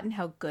forgotten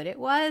how good it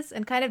was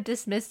and kind of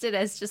dismissed it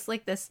as just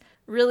like this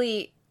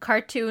really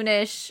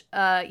cartoonish,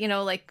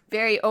 like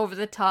very over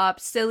the top,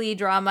 silly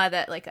drama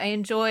that like I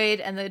enjoyed,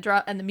 and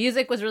the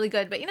music was really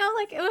good, but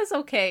like it was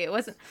okay. It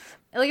wasn't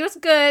like it was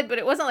good, but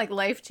it wasn't like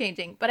life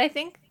changing. But I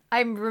think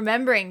I'm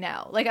remembering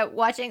now, like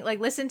watching, like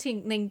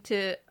listening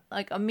to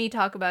like me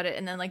talk about it,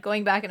 and then like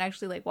going back and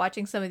actually like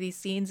watching some of these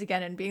scenes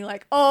again and being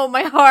like, oh,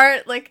 my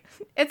heart, like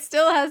it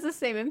still has the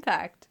same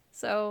impact.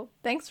 So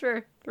thanks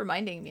for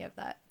reminding me of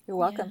that. You're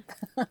welcome.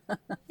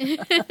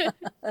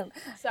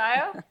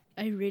 Saya?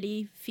 I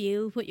really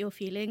feel what you're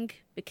feeling,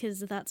 because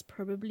that's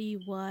probably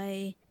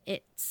why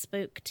it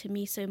spoke to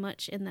me so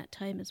much in that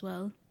time as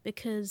well.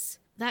 Because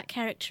that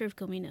character of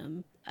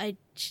Gominam,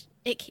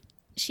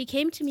 she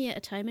came to me at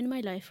a time in my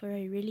life where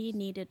I really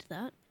needed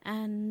that.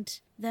 And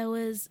there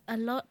was a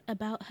lot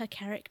about her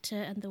character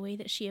and the way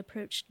that she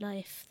approached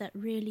life that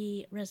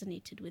really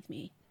resonated with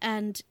me.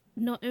 And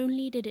not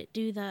only did it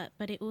do that,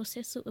 but it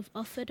also sort of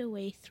offered a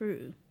way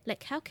through.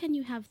 Like, how can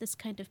you have this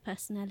kind of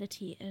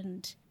personality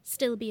and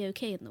still be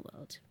okay in the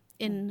world?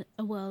 In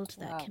a world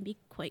that can be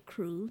quite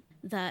cruel,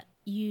 that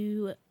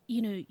you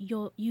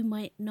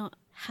might not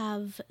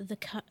have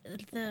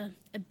the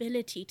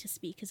ability to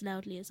speak as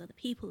loudly as other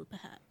people,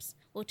 perhaps,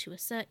 or to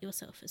assert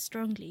yourself as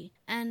strongly.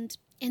 And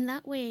In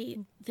that way,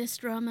 this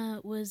drama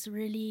was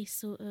really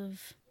sort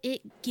of,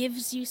 it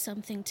gives you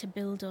something to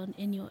build on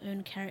in your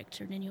own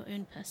character and in your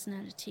own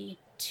personality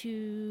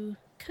to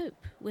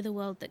cope with a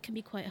world that can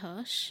be quite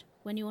harsh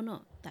when you're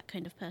not that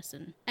kind of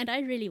person. And I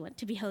really want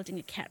to be holding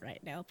a cat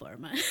right now,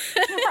 Parma.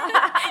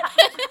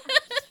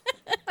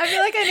 I feel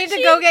like I need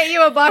to go get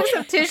you a box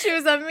of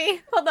tissues of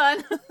me. Hold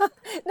on.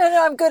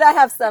 No, I'm good. I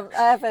have some.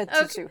 I have a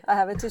tissue. I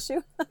have a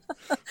tissue.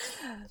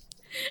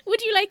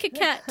 Would you like a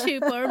cat too,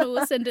 Parma?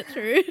 We'll send it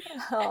through.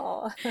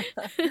 Oh,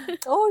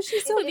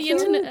 she's so For the cute.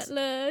 internet at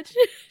large.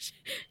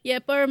 Yeah,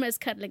 Parma is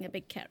cuddling a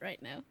big cat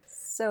right now.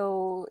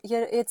 So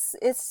yeah,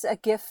 it's a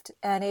gift,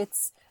 and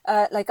it's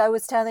like I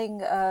was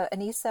telling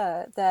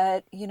Anissa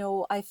that, you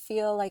know, I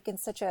feel like in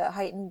such a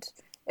heightened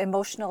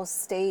emotional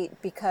state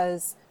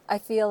because I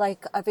feel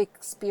like I've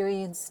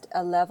experienced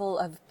a level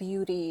of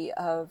beauty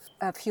of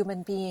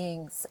human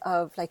beings,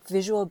 of like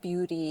visual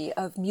beauty,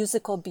 of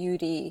musical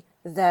beauty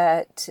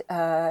that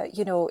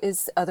you know,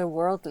 is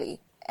otherworldly,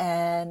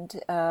 and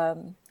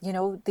you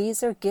know,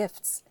 these are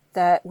gifts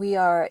that we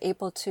are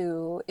able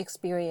to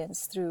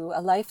experience through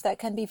a life that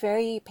can be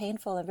very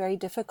painful and very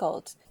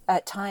difficult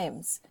at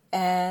times.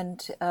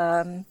 And,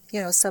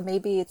 you know, so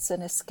maybe it's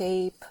an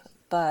escape,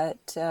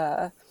 but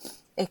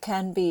it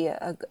can be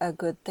a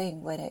good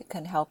thing when it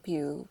can help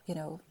you, you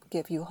know,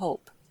 give you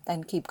hope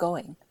and keep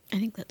going. I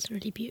think that's a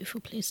really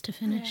beautiful place to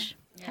finish.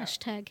 Yeah.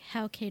 Hashtag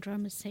how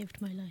K-dramas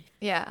saved my life.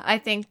 Yeah, I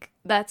think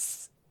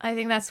that's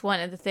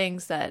one of the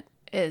things that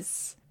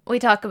is, we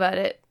talk about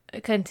it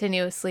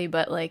continuously,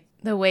 but like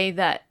the way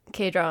that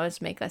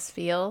K-dramas make us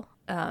feel,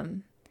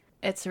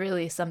 it's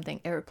really something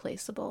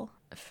irreplaceable,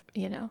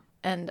 you know?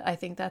 And I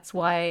think that's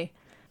why,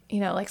 you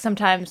know, like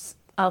sometimes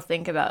I'll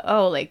think about,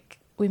 oh, like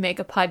we make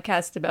a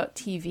podcast about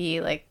TV,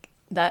 like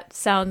that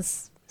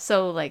sounds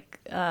so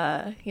like,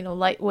 you know,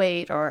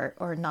 lightweight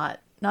or not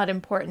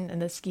important in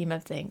the scheme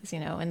of things, you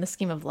know, in the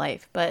scheme of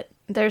life. But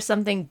there's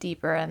something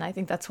deeper, and I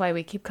think that's why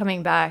we keep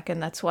coming back,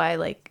 and that's why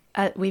like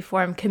we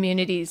form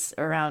communities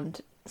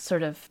around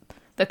sort of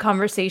the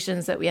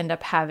conversations that we end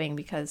up having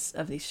because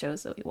of these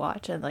shows that we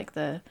watch, and like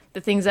the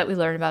things that we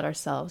learn about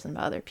ourselves and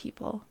about other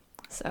people.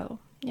 So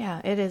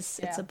yeah, it's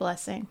a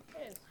blessing.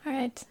 All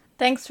right,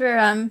 thanks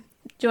for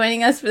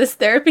joining us for this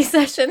therapy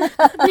session.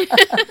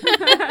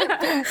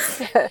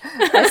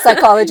 My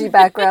psychology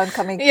background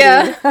coming through.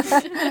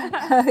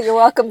 Yeah. You're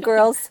welcome,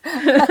 girls.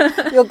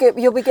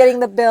 You'll be getting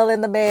the bill in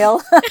the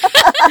mail.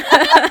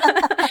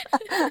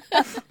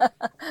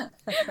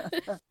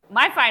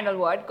 My final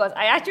word, because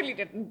I actually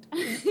didn't.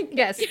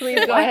 Yes,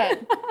 please go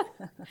ahead.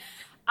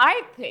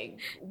 I think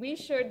we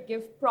should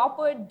give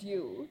proper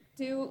due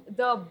to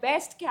the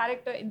best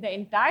character in the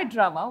entire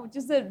drama, which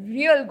is the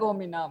real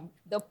Gominam.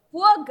 The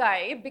poor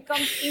guy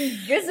becomes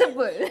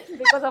invisible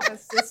because of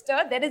his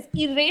sister. There is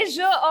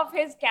erasure of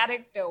his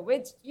character,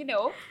 which, you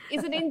know,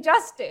 is an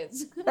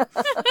injustice.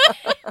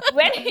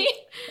 When he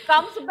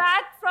comes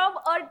back from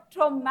a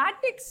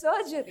traumatic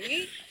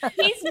surgery,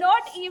 he's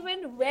not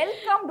even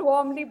welcomed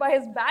warmly by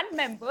his band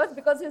members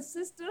because his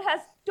sister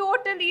has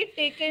totally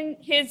taken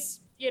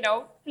his, you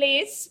know,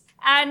 place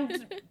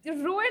and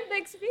ruined the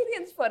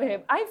experience for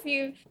him. I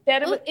feel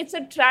terrible. It's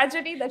a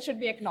tragedy that should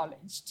be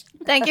acknowledged.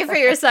 Thank you for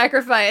your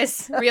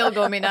sacrifice, real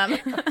Gominam.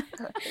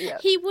 Yeah.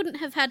 He wouldn't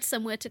have had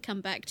somewhere to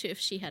come back to if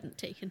she hadn't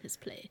taken his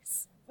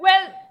place.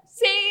 Well,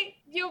 see,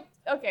 you...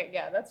 Okay,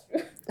 yeah, that's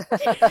true.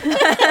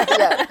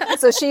 Yeah.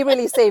 So she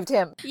really saved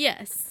him.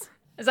 Yes.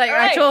 Is that your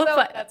All right, actual... so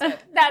that's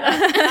it.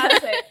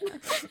 That's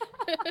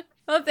it.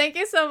 Well, thank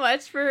you so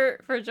much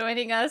for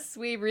joining us.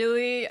 We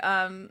really,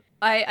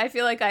 I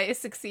feel like I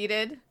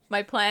succeeded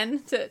my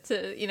plan to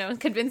you know,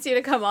 convince you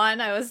to come on.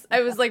 I was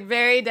like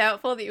very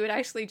doubtful that you would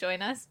actually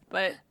join us,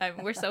 but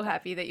we're so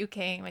happy that you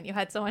came and you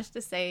had so much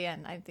to say,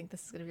 and I think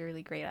this is going to be a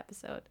really great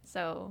episode.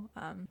 So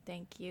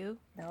thank you.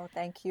 No,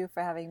 thank you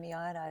for having me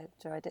on. I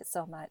enjoyed it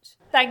so much.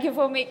 Thank you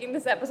for making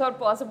this episode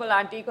possible,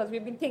 Auntie, because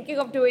we've been thinking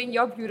of doing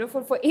You're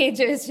Beautiful for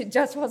ages. It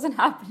just wasn't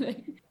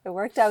happening. It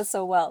worked out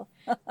so well.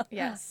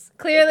 Yes,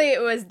 clearly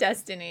it was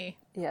destiny.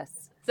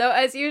 Yes. So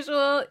as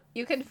usual,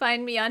 you can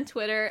find me on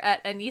Twitter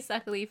at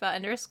Anissa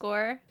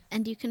Khalifa_.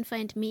 And you can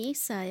find me,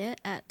 Saya,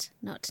 at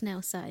Not Now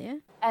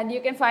Saya. And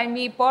you can find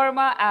me,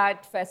 Parma,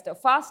 at Festa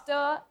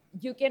Faster.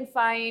 You can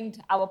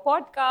find our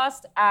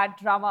podcast at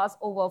Dramas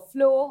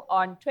Overflow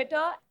on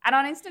Twitter. And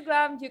on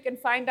Instagram, you can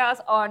find us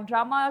on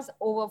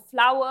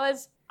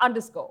dramasoverflowers_.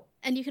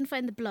 And you can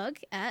find the blog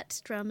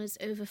at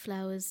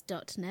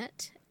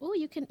dramasoverflowers.net. Or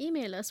you can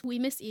email us. We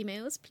miss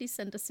emails. Please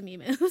send us some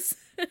emails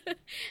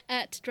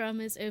at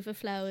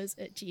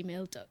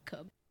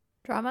dramasoverflowers@gmail.com.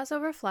 Dramas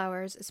Over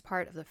Flowers is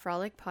part of the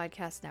Frolic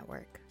Podcast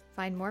Network.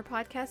 Find more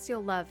podcasts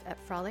you'll love at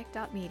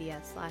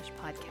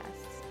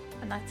frolic.media/podcasts.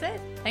 And that's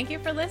it. Thank you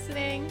for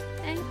listening.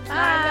 Thanks.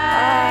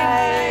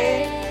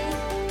 Bye. Bye.